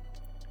situation.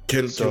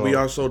 Can we So,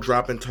 also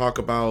drop and talk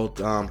about,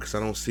 because I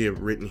don't see it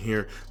written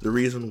here, the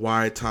reason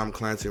why Tom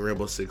Clancy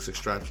Rainbow Six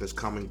Extraction is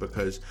coming,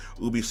 because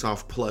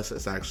Ubisoft Plus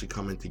is actually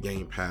coming to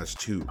Game Pass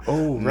too.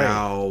 oh right.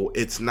 Now,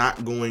 it's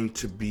not going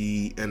to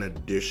be an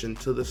addition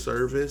to the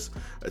service.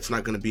 It's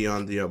not going to be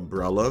on the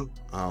umbrella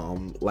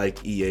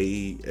like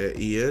EA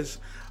is.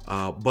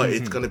 But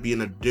it's going to be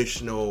an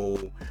additional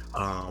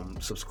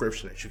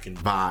subscription that you can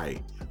buy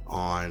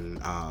on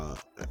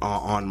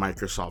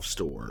Microsoft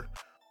Store.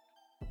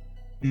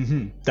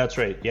 That's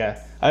right.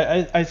 Yeah,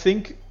 I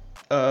think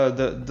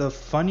the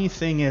funny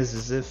thing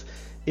is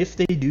if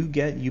they do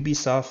get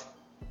Ubisoft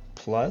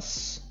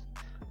Plus,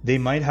 they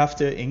might have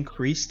to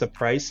increase the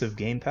price of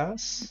Game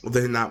Pass.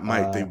 They not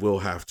might, they will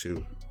have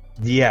to.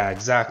 Yeah,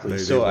 exactly. They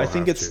So will I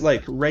think have it's to.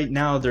 like right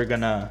now they're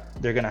gonna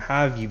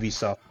have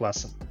Ubisoft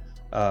Plus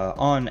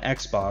on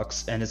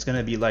Xbox, and it's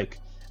gonna be like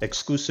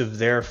exclusive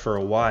there for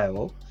a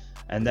while,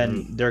 and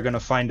then they're gonna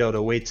find out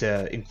a way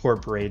to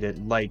incorporate it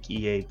like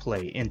EA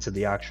Play into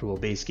the actual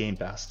base Game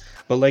Pass.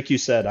 But like you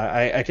said,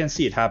 I can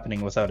see it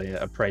happening without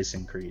a price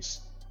increase.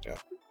 Yeah,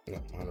 yeah,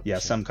 Yeah,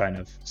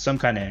 100%. some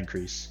kind of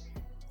increase.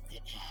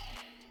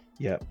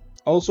 Yeah.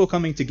 Also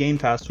coming to Game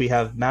Pass, we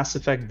have Mass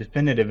Effect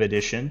Definitive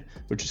Edition,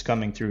 which is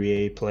coming through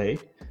EA Play.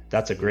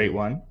 That's a great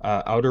one.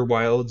 Outer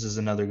Wilds is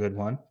another good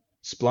one.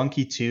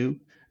 Splunky 2,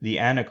 The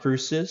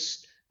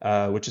Anacrusis,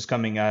 which is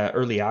coming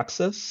early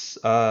access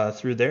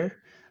through there.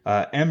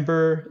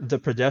 Ember, The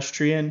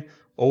Pedestrian,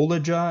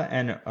 Olaja,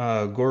 and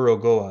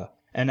Gorogoa.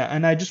 And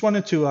I just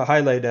wanted to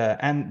highlight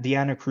The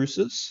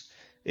Anacrusis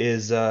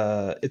is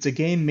it's a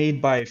game made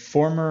by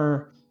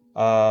former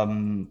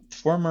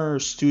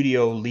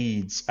studio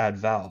leads at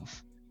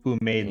Valve who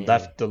made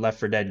the Left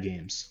 4 Dead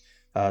games.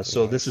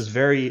 So this is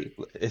Nice.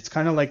 it's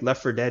kind of like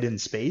Left 4 Dead in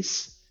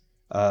space,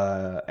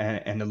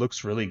 and it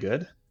looks really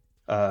good.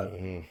 Uh,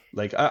 Hmm.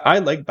 like I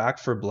like Back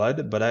for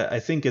Blood, but I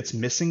think it's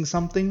missing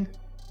something,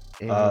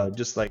 Hmm.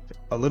 just like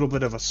a little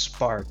bit of a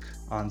spark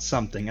on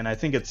something, and I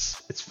think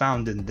it's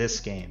found in this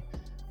game,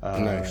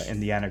 Nice. in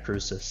the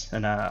Anacrusis,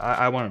 and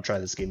I want to try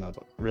this game out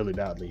really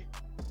badly.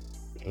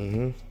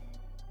 Hmm.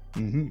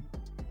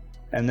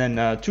 And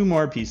then two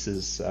more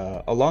pieces.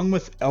 Along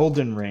with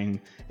Elden Ring,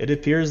 it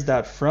appears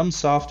that From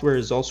Software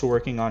is also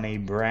working on a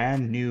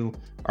brand new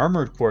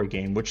Armored Core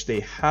game, which they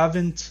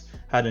haven't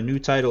had a new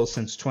title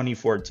since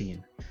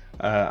 2014.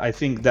 I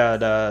think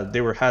that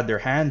they had their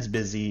hands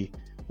busy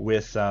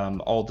with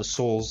all the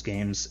Souls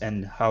games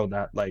and how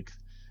that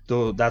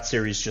though that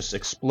series just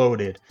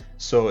exploded.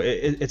 So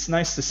it's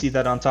nice to see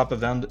that on top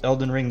of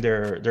Elden Ring,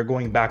 they're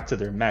going back to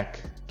their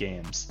mech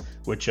games,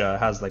 which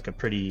has like a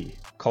pretty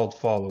cult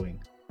following,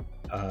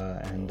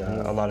 and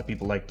a lot of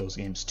people like those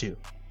games too.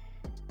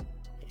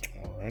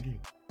 Alrighty.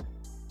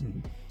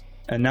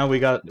 And now we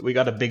got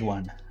a big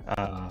one.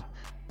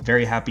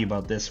 Very happy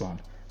about this one.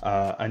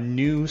 A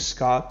new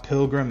Scott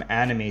Pilgrim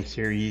anime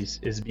series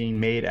is being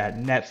made at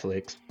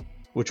Netflix,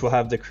 which will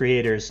have the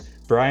creators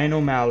Brian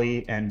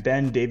O'Malley and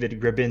Ben David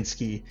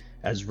Grabinski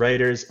as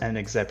writers and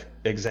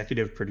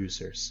executive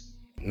producers.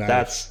 Nice.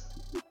 That's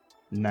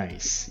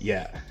nice.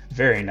 Yeah,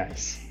 very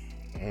nice.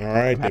 All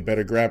right. They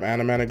better grab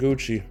Anna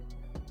Managuchi.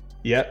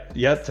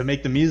 Yep, to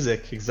make the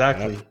music,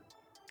 exactly.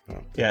 They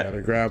Yeah.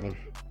 better grab them.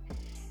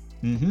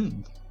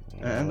 And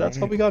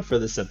that's all we got for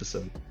this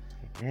episode.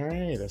 All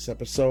right, that's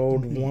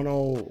episode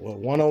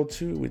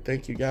 102. We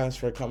thank you guys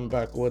for coming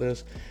back with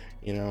us,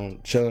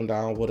 chilling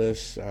down with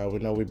us. We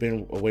know we've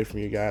been away from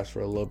you guys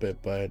for a little bit,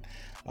 but,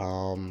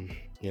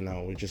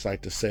 we just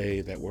like to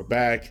say that we're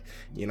back.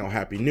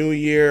 Happy New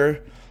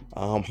Year.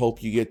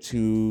 Hope you get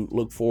to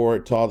look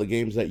forward to all the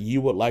games that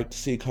you would like to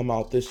see come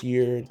out this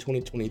year in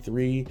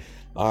 2023.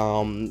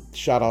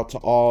 Shout out to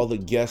all the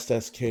guests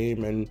that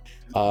came and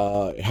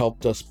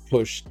helped us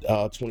push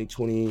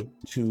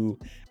 2022,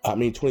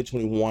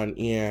 2021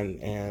 in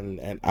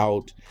and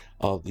out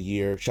of the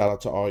year. Shout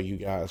out to all you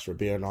guys for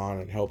being on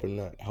and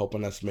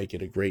helping us make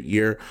it a great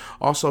year.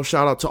 Also,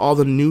 shout out to all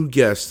the new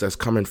guests that's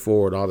coming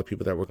forward, all the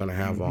people that we're going to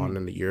have on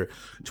in the year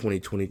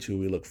 2022.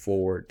 We look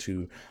forward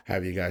to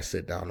have you guys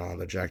sit down on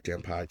the Jack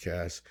Dan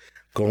podcast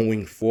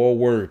going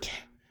forward.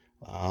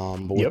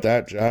 But with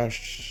that,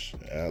 Josh,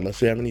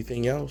 unless we have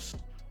anything else.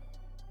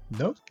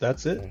 Nope,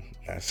 that's it.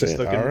 That's Just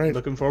it. All right.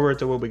 Looking forward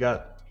to what we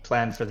got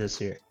planned for this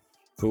year.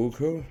 Cool.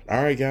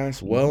 All right,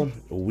 guys. Well,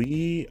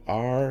 we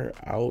are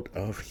out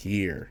of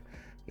here.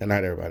 Good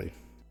night, everybody.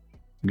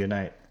 Good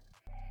night.